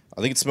smell? I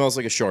think it smells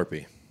like a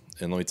Sharpie,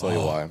 and let me tell you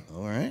why.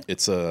 All right.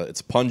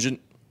 It's pungent,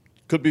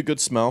 could be a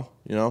good smell,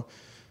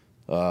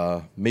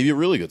 maybe a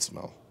really good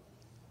smell.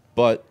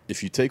 But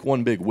if you take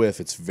one big whiff,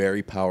 it's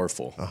very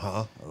powerful.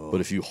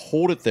 But if you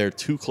hold it there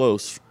too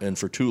close and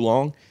for too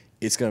long,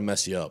 it's going to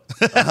mess you up.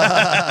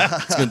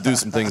 It's going to do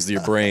some things to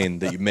your brain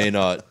that you may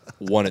not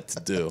want it to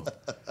do.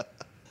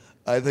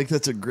 I think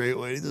that's a great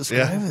way to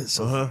describe it.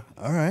 So,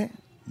 all right.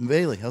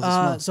 Bailey, how's it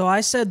smell? So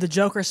I said the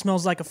Joker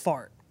smells like a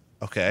fart.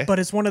 Okay. But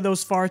it's one of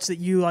those farts that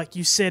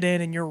you sit in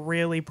and you're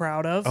really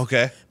proud of.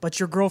 Okay. But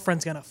your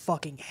girlfriend's going to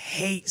fucking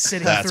hate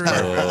sitting through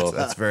it. Oh,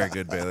 that's very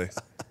good, Bailey.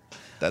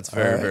 That's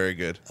very, very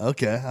good.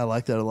 Okay, I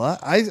like that a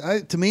lot.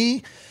 To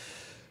me,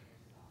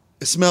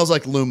 it smells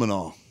like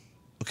luminol.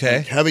 Okay.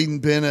 Like, having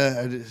been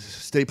a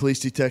state police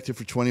detective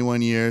for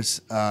 21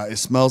 years, it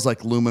smells like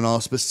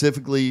luminol.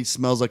 Specifically,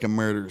 smells like a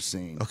murder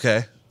scene.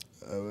 Okay.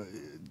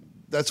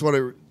 That's what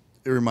it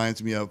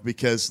reminds me of,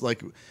 because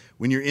like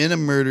when you're in a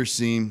murder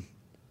scene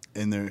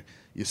and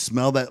you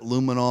smell that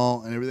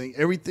luminol and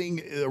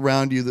everything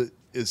around you that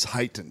is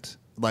heightened.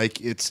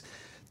 Like it's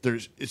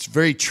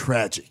very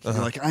tragic. You're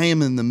like, I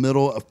am in the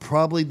middle of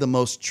probably the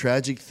most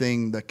tragic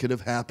thing that could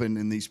have happened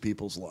in these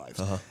people's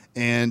lives.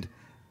 And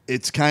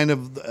it's kind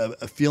of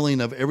a feeling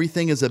of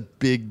everything is a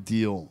big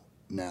deal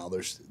now.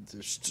 There's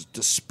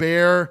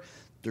despair,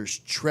 there's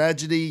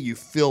tragedy, you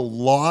feel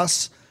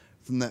loss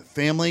from that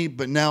family,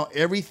 but now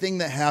everything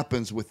that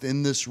happens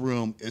within this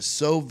room is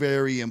so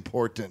very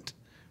important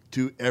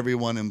to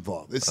everyone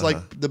involved. It's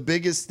like the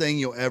biggest thing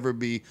you'll ever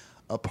be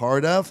a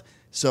part of.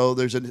 So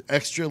there's an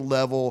extra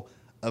level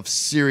of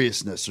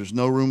seriousness. There's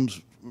no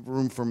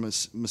room for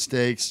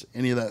mistakes,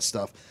 any of that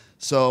stuff.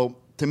 So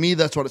to me,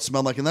 that's what it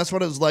smelled like. And that's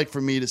what it was like for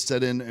me to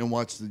sit in and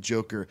watch the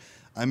Joker.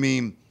 I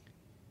mean,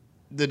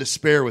 the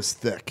despair was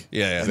thick.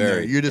 Yeah.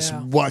 Very. You're just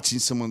watching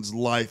someone's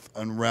life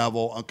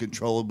unravel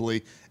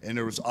uncontrollably, and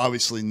there was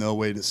obviously no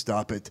way to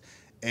stop it.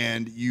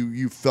 And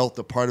you felt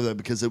a part of that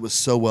because it was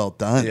so well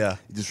done. Yeah.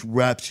 It just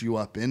wraps you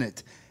up in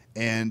it.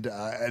 And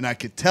I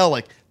could tell,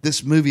 like,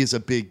 this movie is a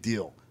big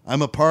deal.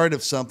 I'm a part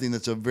of something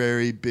that's a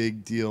very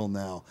big deal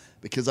now,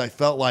 because I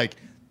felt like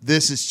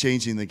this is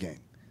changing the game.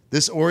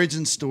 This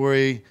origin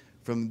story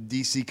from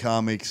DC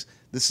Comics,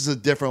 this is a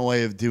different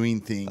way of doing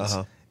things,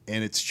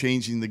 and it's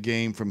changing the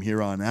game from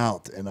here on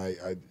out. And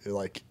I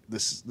like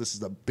this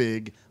is a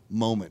big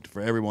moment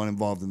for everyone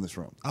involved in this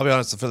room. I'll be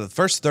honest, for the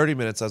first 30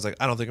 minutes, I was like,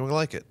 I don't think I'm going to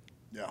like it.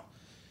 Yeah.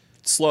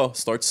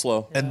 Start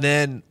slow. And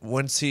then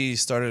once he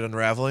started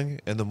unraveling,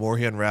 and the more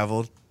he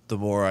unraveled, the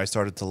more I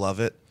started to love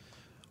it.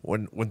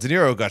 When De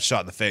Niro got shot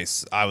in the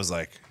face, I was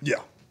like,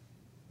 yeah.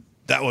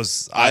 That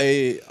was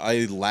I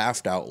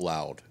laughed out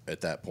loud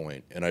at that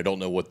point, and I don't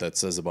know what that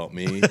says about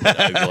me.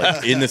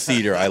 Like in the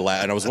theater, I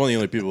laughed, and I was one of the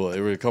only people.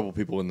 There were a couple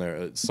people in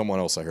there. Someone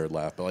else I heard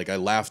laugh, but like I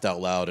laughed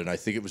out loud, and I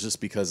think it was just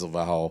because of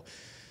how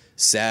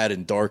sad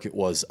and dark it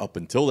was up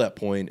until that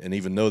point. And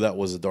even though that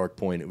was a dark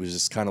point, it was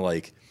just kind of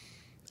like,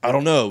 I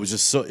don't know. It was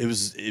just so.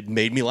 It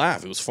made me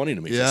laugh. It was funny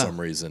to me for some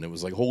reason. It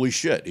was like, holy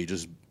shit, he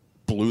just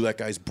blew that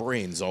guy's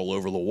brains all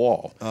over the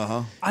wall.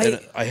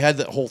 I had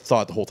that whole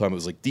thought the whole time. It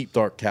was like deep,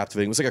 dark,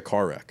 captivating. It was like a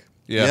car wreck.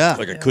 Yeah.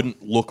 Like I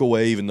couldn't look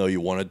away even though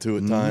you wanted to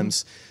at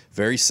times.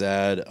 Very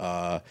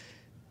sad.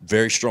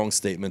 Very strong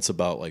statements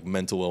about like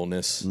mental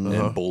illness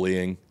and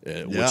bullying,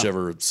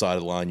 whichever side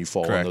of the line you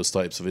fall on those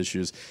types of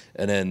issues.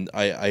 And then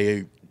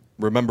I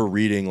remember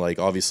reading, like,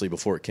 obviously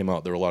before it came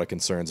out, there were a lot of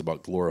concerns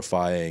about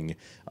glorifying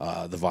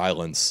the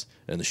violence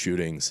and the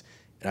shootings.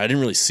 And I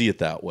didn't really see it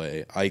that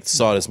way. I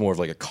saw it as more of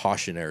like a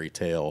cautionary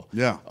tale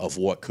of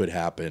what could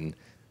happen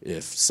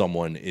if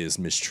someone is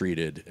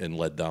mistreated and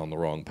led down the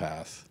wrong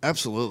path.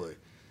 Absolutely.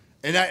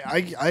 And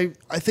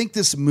I think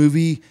this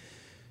movie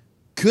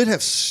could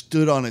have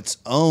stood on its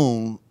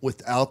own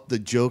without the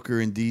Joker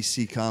and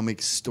DC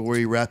Comics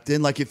story wrapped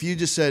in. Like if you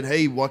just said,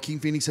 hey,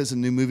 Joaquin Phoenix has a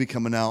new movie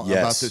coming out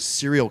about this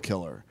serial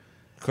killer.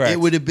 Correct. It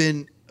would have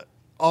been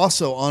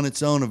also on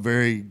its own a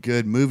very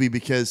good movie,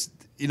 because,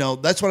 you know,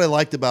 that's what I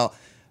liked about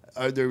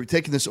they were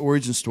taking this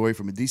origin story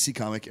from a DC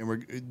comic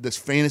and this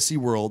fantasy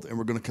world, and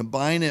we're going to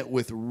combine it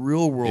with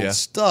real world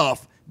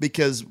stuff,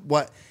 because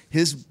what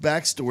his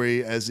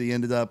backstory, as he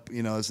ended up,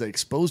 you know, as they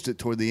exposed it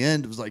toward the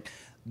end, was like,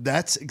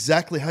 that's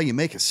exactly how you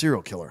make a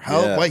serial killer.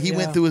 What he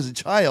went through as a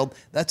child,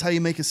 that's how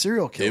you make a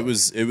serial killer.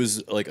 It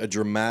was like a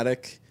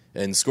dramatic,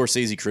 and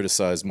Scorsese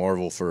criticized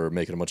Marvel for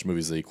making a bunch of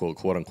movies that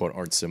quote unquote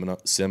aren't cinema.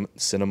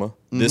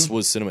 This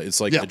was cinema.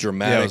 It's like a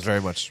dramatic, it was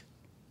very much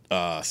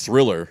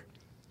thriller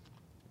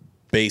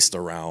based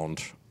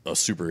around a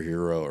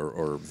superhero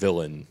or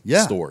villain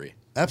story.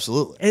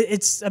 Absolutely.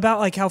 It's about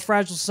like how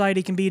fragile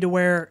society can be, to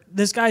where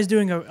this guy's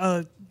doing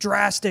a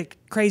drastic,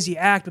 crazy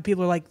act, but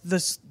people are like,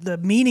 the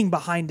meaning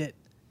behind it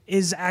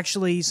is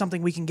actually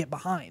something we can get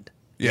behind.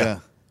 Yeah.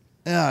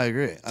 Yeah, I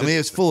agree. I mean,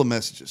 it's full of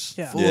messages.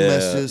 Yeah. Full of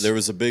messages. There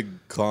was a big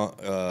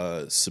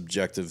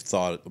subjective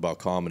thought about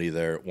comedy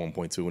there at one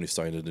point too when he's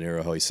talking to De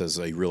Niro, how he says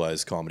he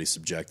realized comedy's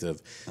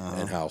subjective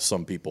and how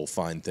some people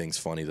find things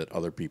funny that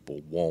other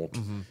people won't.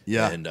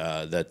 Yeah. And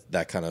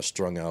that kind of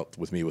strung out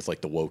with me with like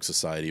the woke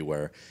society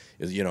where,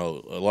 you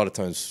know, a lot of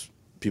times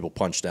people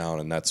punch down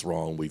and that's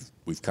wrong.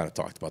 We've kind of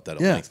talked about that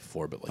at length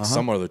before, but like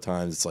some other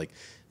times it's like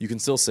you can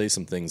still say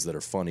some things that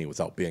are funny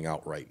without being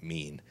outright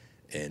mean,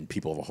 and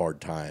people have a hard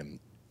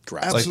time.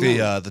 Absolutely.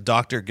 Like the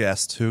doctor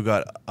guest who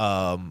got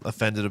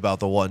offended about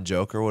the one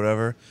joke or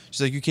whatever.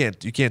 She's like, you can't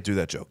do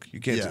that joke. You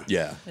can't.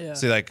 Yeah.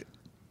 See, like,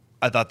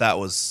 I thought that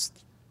was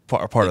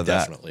part of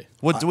that. Definitely.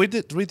 What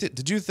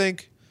did you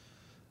think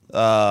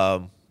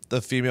the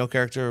female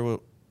character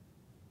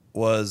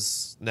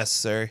was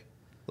necessary?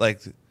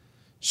 Like,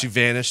 she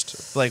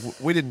vanished. Like,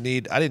 we didn't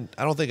need. I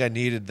don't think I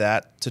needed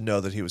that to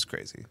know that he was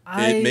crazy.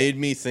 It made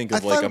me think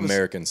of like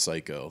American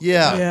Psycho.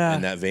 Yeah.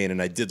 In that vein,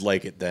 and I did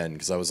like it then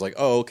because I was like,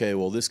 oh, okay,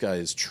 well, this guy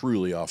is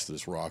truly off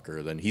this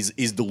rocker. Then he's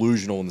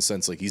delusional in the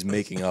sense like he's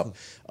making up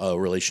a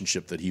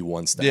relationship that he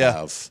wants to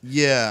have.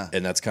 Yeah.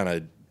 And that's kind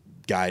of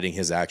guiding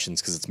his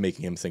actions because it's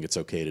making him think it's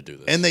okay to do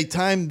this. And they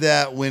timed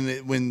that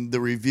when the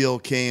reveal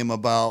came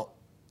about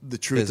the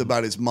truth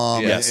about his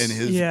mom and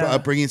his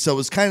upbringing. So it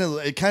was kind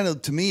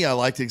of to me, I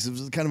liked it because it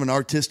was kind of an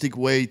artistic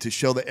way to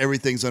show that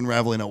everything's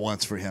unraveling at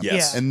once for him.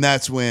 Yes. Yeah. And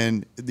that's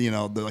when, you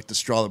know, the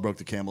straw that broke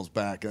the camel's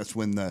back. That's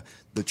when the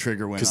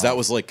trigger went because off. that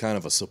was like kind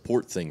of a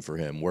support thing for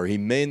him where he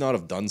may not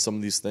have done some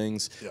of these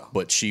things,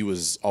 but she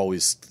was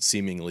always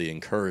seemingly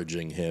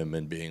encouraging him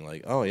and being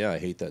like, oh yeah, I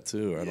hate that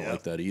too, or I don't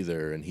like that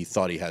either, and he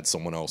thought he had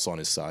someone else on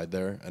his side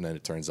there, and then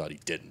it turns out he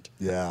didn't.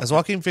 Yeah. Has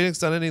Joaquin Phoenix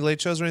done any late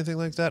shows or anything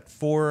like that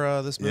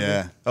for this movie?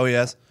 Yeah. Oh, he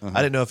has?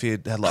 I didn't know if he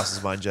had lost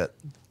his mind yet.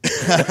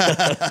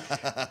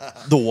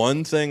 The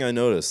one thing I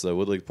noticed that I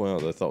would like to point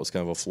out that I thought was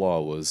kind of a flaw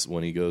was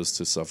when he goes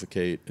to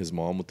suffocate his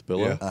mom with the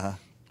pillow. Yeah.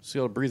 She's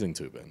got a breathing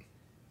tube in.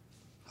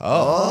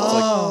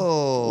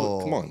 Oh.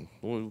 Come on.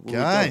 What have we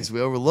Guys, done?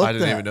 we overlooked I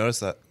didn't that. even notice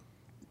that.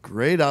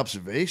 Great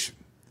observation.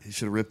 He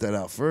should have ripped that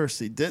out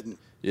first. He didn't.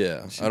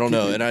 Yeah, I don't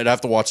know, and I'd have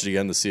to watch it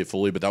again to see it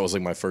fully. But that was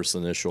like my first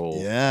initial.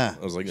 Yeah.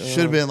 I was like, should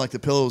have been like the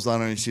pillow was on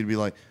her and she'd be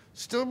like,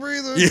 still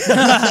breathing.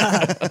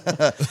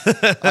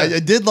 I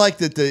did like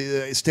that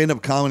the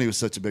stand-up comedy was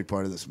such a big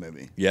part of this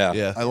movie.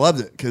 Yeah. I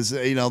loved it because,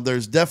 you know,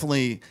 there's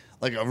definitely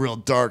like a real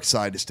dark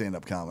side to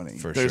stand-up comedy.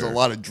 There's a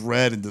lot of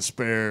dread and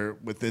despair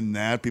within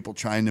that. People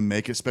trying to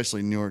make it,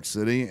 especially in New York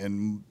City,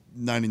 and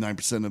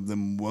 99% of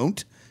them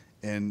won't.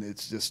 And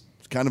it's just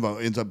kind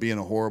of ends up being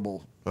a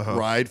horrible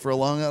ride for a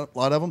lot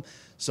of them.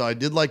 So I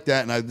did like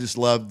that, and I just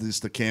loved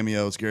the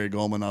cameos. Gary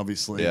Goldman,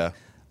 obviously. Yeah.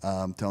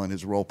 Telling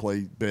his role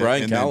play bit.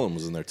 Brian And Callen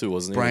was in there too,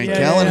 wasn't he? Brian Yeah,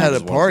 Callen yeah, had yeah.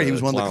 a part. He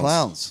was one of the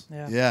clowns.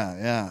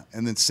 Yeah.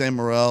 And then Sam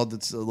Morril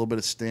did a little bit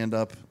of stand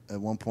up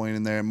at one point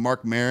in there.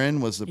 Mark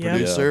Maron was the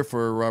producer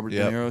for Robert De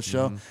Niro's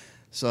show.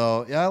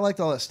 So yeah, I liked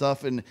all that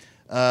stuff, and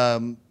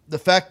the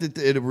fact that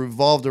it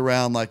revolved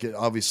around like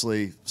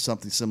obviously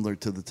something similar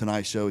to the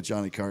Tonight Show with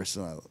Johnny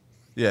Carson.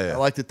 I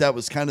liked that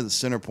was kind of the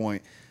center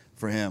point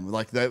for him.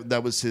 Like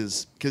that was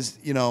his, because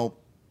you know,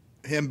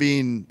 him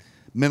being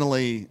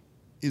mentally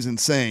is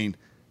insane.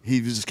 He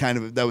was just kind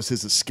of, that was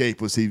his escape,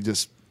 was he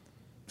just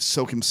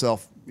soak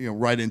himself, you know,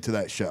 right into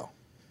that show.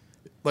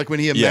 Like when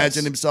he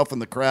imagined himself in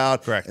the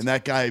crowd, and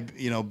that guy,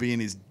 you know, being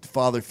his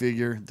father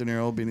figure, De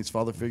Niro being his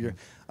father figure.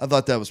 I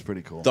thought that was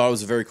pretty cool. Thought it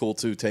was a very cool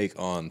too take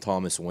on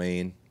Thomas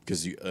Wayne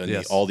because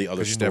all the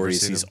other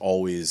stories he's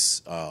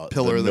always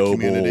pillar of the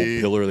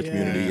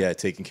community,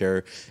 taking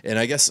care. And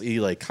I guess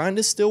he like kind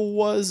of still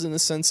was in a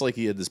sense, like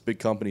he had this big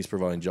companies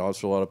providing jobs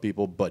for a lot of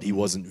people, but he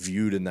wasn't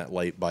viewed in that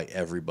light by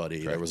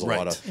everybody. There was a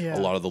lot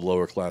of the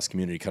lower class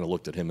community kind of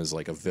looked at him as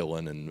like a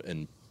villain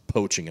and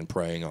poaching and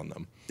preying on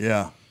them.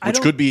 Yeah,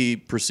 which could be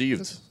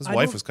perceived. His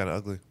wife was kind of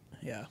ugly.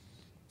 Yeah.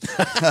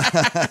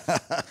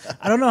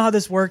 I don't know how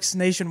this works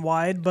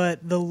nationwide, but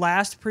the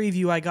last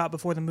preview I got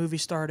before the movie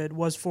started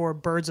was for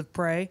Birds of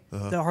Prey,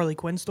 the Harley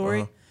Quinn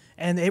story,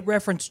 and it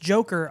referenced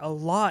Joker a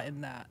lot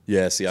in that.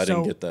 Yeah, see, I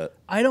didn't get that.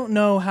 I don't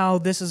know how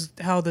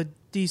the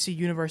DC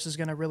universe is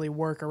going to really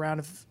work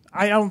around.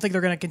 I don't think they're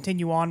going to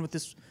continue on with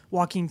this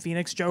Joaquin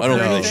Phoenix Joker. I don't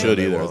think they should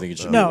either. I think it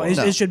should.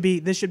 It should be.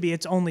 This should be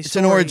its only. It's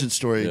story. an origin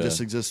story. It just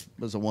exists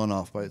as a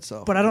one-off by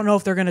itself. But I don't know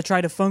if they're going to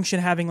try to function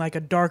having like a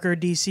darker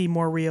DC,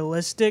 more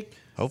realistic.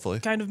 Hopefully,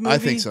 kind of movie. I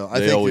think so. I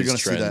think you're going to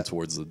trend see that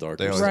towards the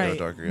darker. Right.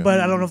 Darker, yeah.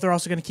 But I don't know if they're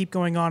also going to keep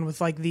going on with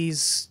like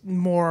these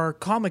more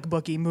comic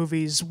booky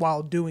movies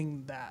while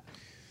doing that.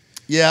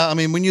 Yeah, I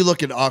mean, when you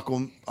look at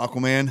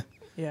Aquaman,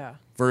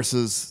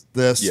 versus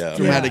this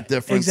dramatic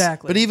difference,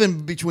 exactly. But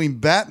even between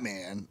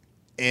Batman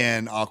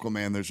and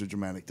Aquaman, there's a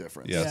dramatic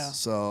difference. Yes. Yeah.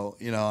 So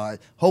you know,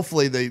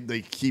 hopefully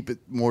they keep it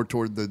more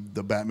toward the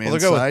Batman well,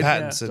 they'll go side. with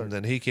Pattinson,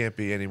 then he can't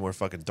be any more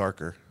fucking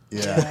darker.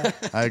 Yeah,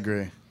 I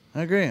agree.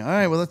 All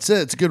right, well, that's it.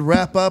 It's a good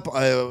wrap up.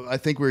 I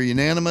think we're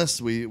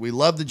unanimous. We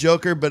love the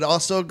Joker, but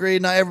also agree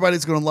not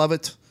everybody's going to love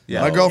it.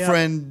 Yeah. My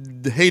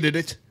girlfriend hated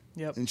it,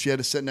 Yep. and she had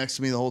to sit next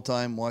to me the whole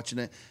time watching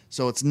it.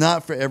 So it's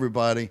not for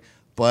everybody.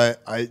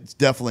 But it's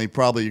definitely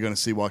probably you're going to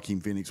see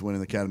Joaquin Phoenix win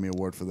an Academy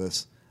Award for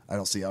this. I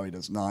don't see how he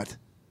does not. It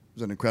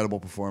was an incredible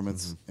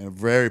performance and a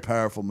very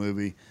powerful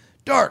movie.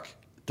 Dark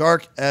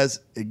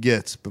as it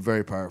gets, but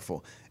very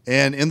powerful.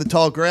 And In the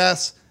Tall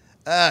Grass,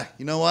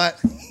 you know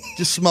what?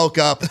 Just smoke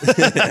up,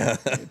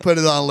 put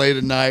it on late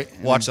at night,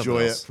 and Watch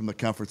enjoy it from the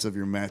comforts of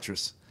your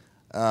mattress.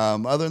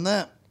 Other than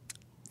that,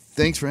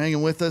 thanks for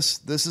hanging with us.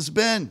 This has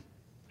been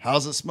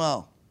How's It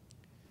Smell?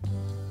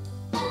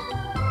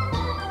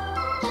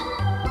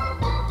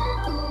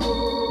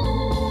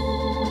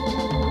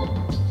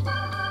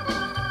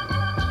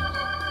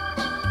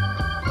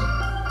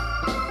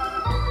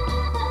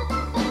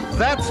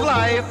 That's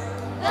life.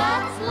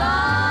 That's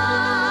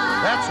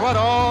life. That's what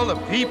all the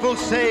people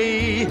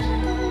say.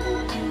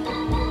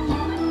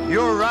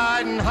 You're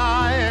riding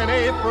high in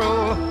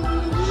April,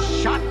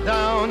 shot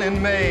down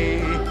in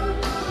May.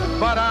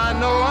 But I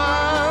know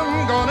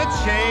I'm gonna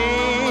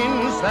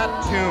change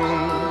that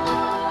tune.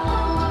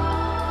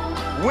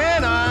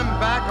 When I'm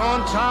back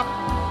on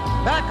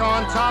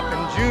top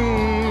in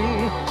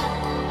June.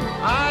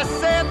 I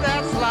said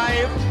that's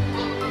life.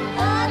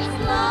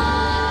 That's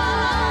life.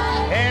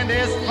 And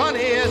as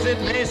funny as it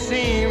may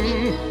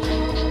seem,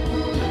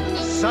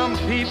 some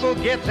people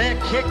get their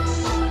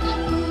kicks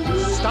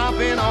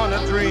stomping on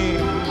a dream.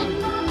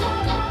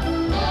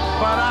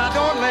 But I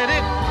don't let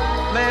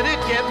it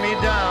get me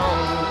down.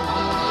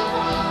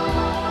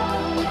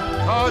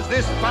 'Cause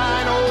this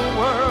fine old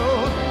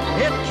world,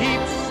 it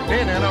keeps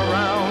spinning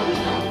around.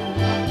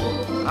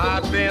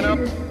 I've been a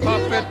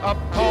puppet, a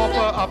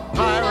pauper, a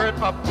pirate,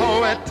 a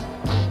poet,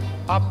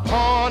 a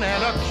pawn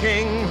and a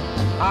king.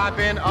 I've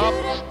been up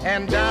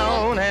and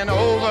down and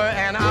over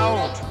and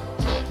out.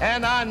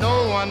 And I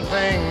know one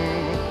thing,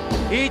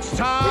 each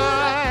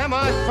time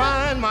I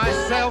find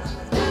myself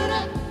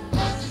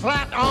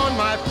flat on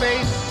my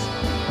face,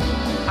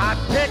 I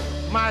pick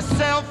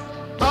myself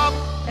up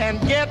and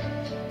get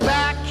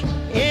back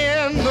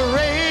in the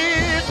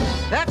race.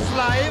 That's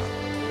life.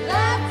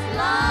 That's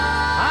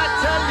life. I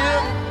tell you,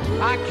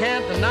 I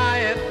can't deny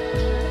it.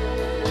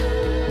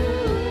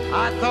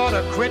 I thought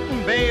of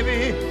quitting,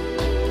 baby,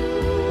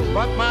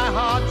 but my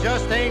heart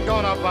just ain't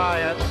gonna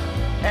buy it.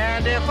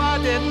 And if I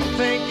didn't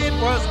think it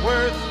was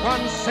worth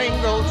one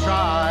single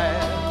try,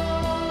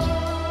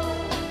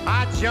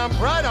 I'd jump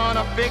right on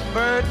a big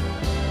bird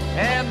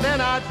and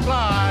then I'd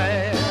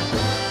fly.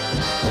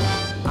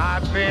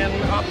 I've been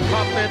a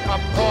puppet, a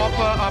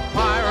pauper, a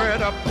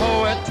pirate, a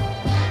poet,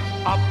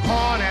 a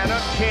pawn and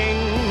a king.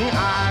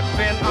 I've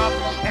been up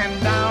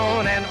and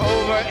down and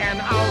over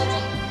and out.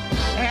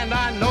 And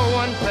I know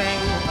one thing,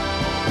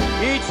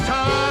 each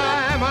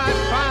time I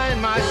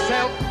find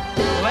myself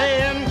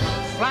laying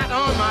flat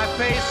on my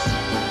face,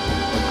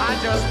 I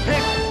just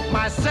pick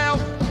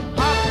myself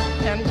up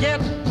and get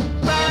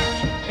back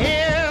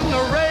in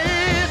the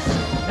race.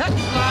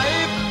 That's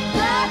life.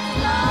 That's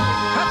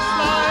life. That's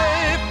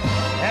life.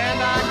 And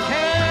I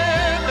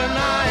can't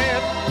deny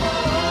it.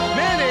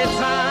 Many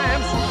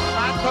times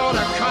I thought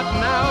of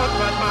cutting out,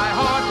 but my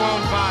heart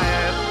won't buy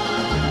it.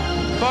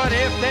 But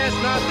if there's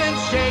nothing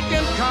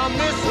shaking come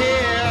this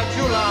here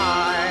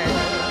July,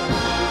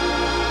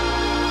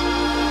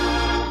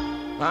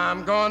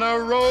 I'm gonna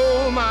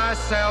roll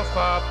myself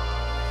up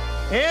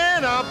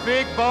in a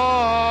big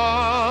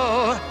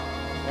ball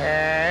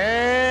and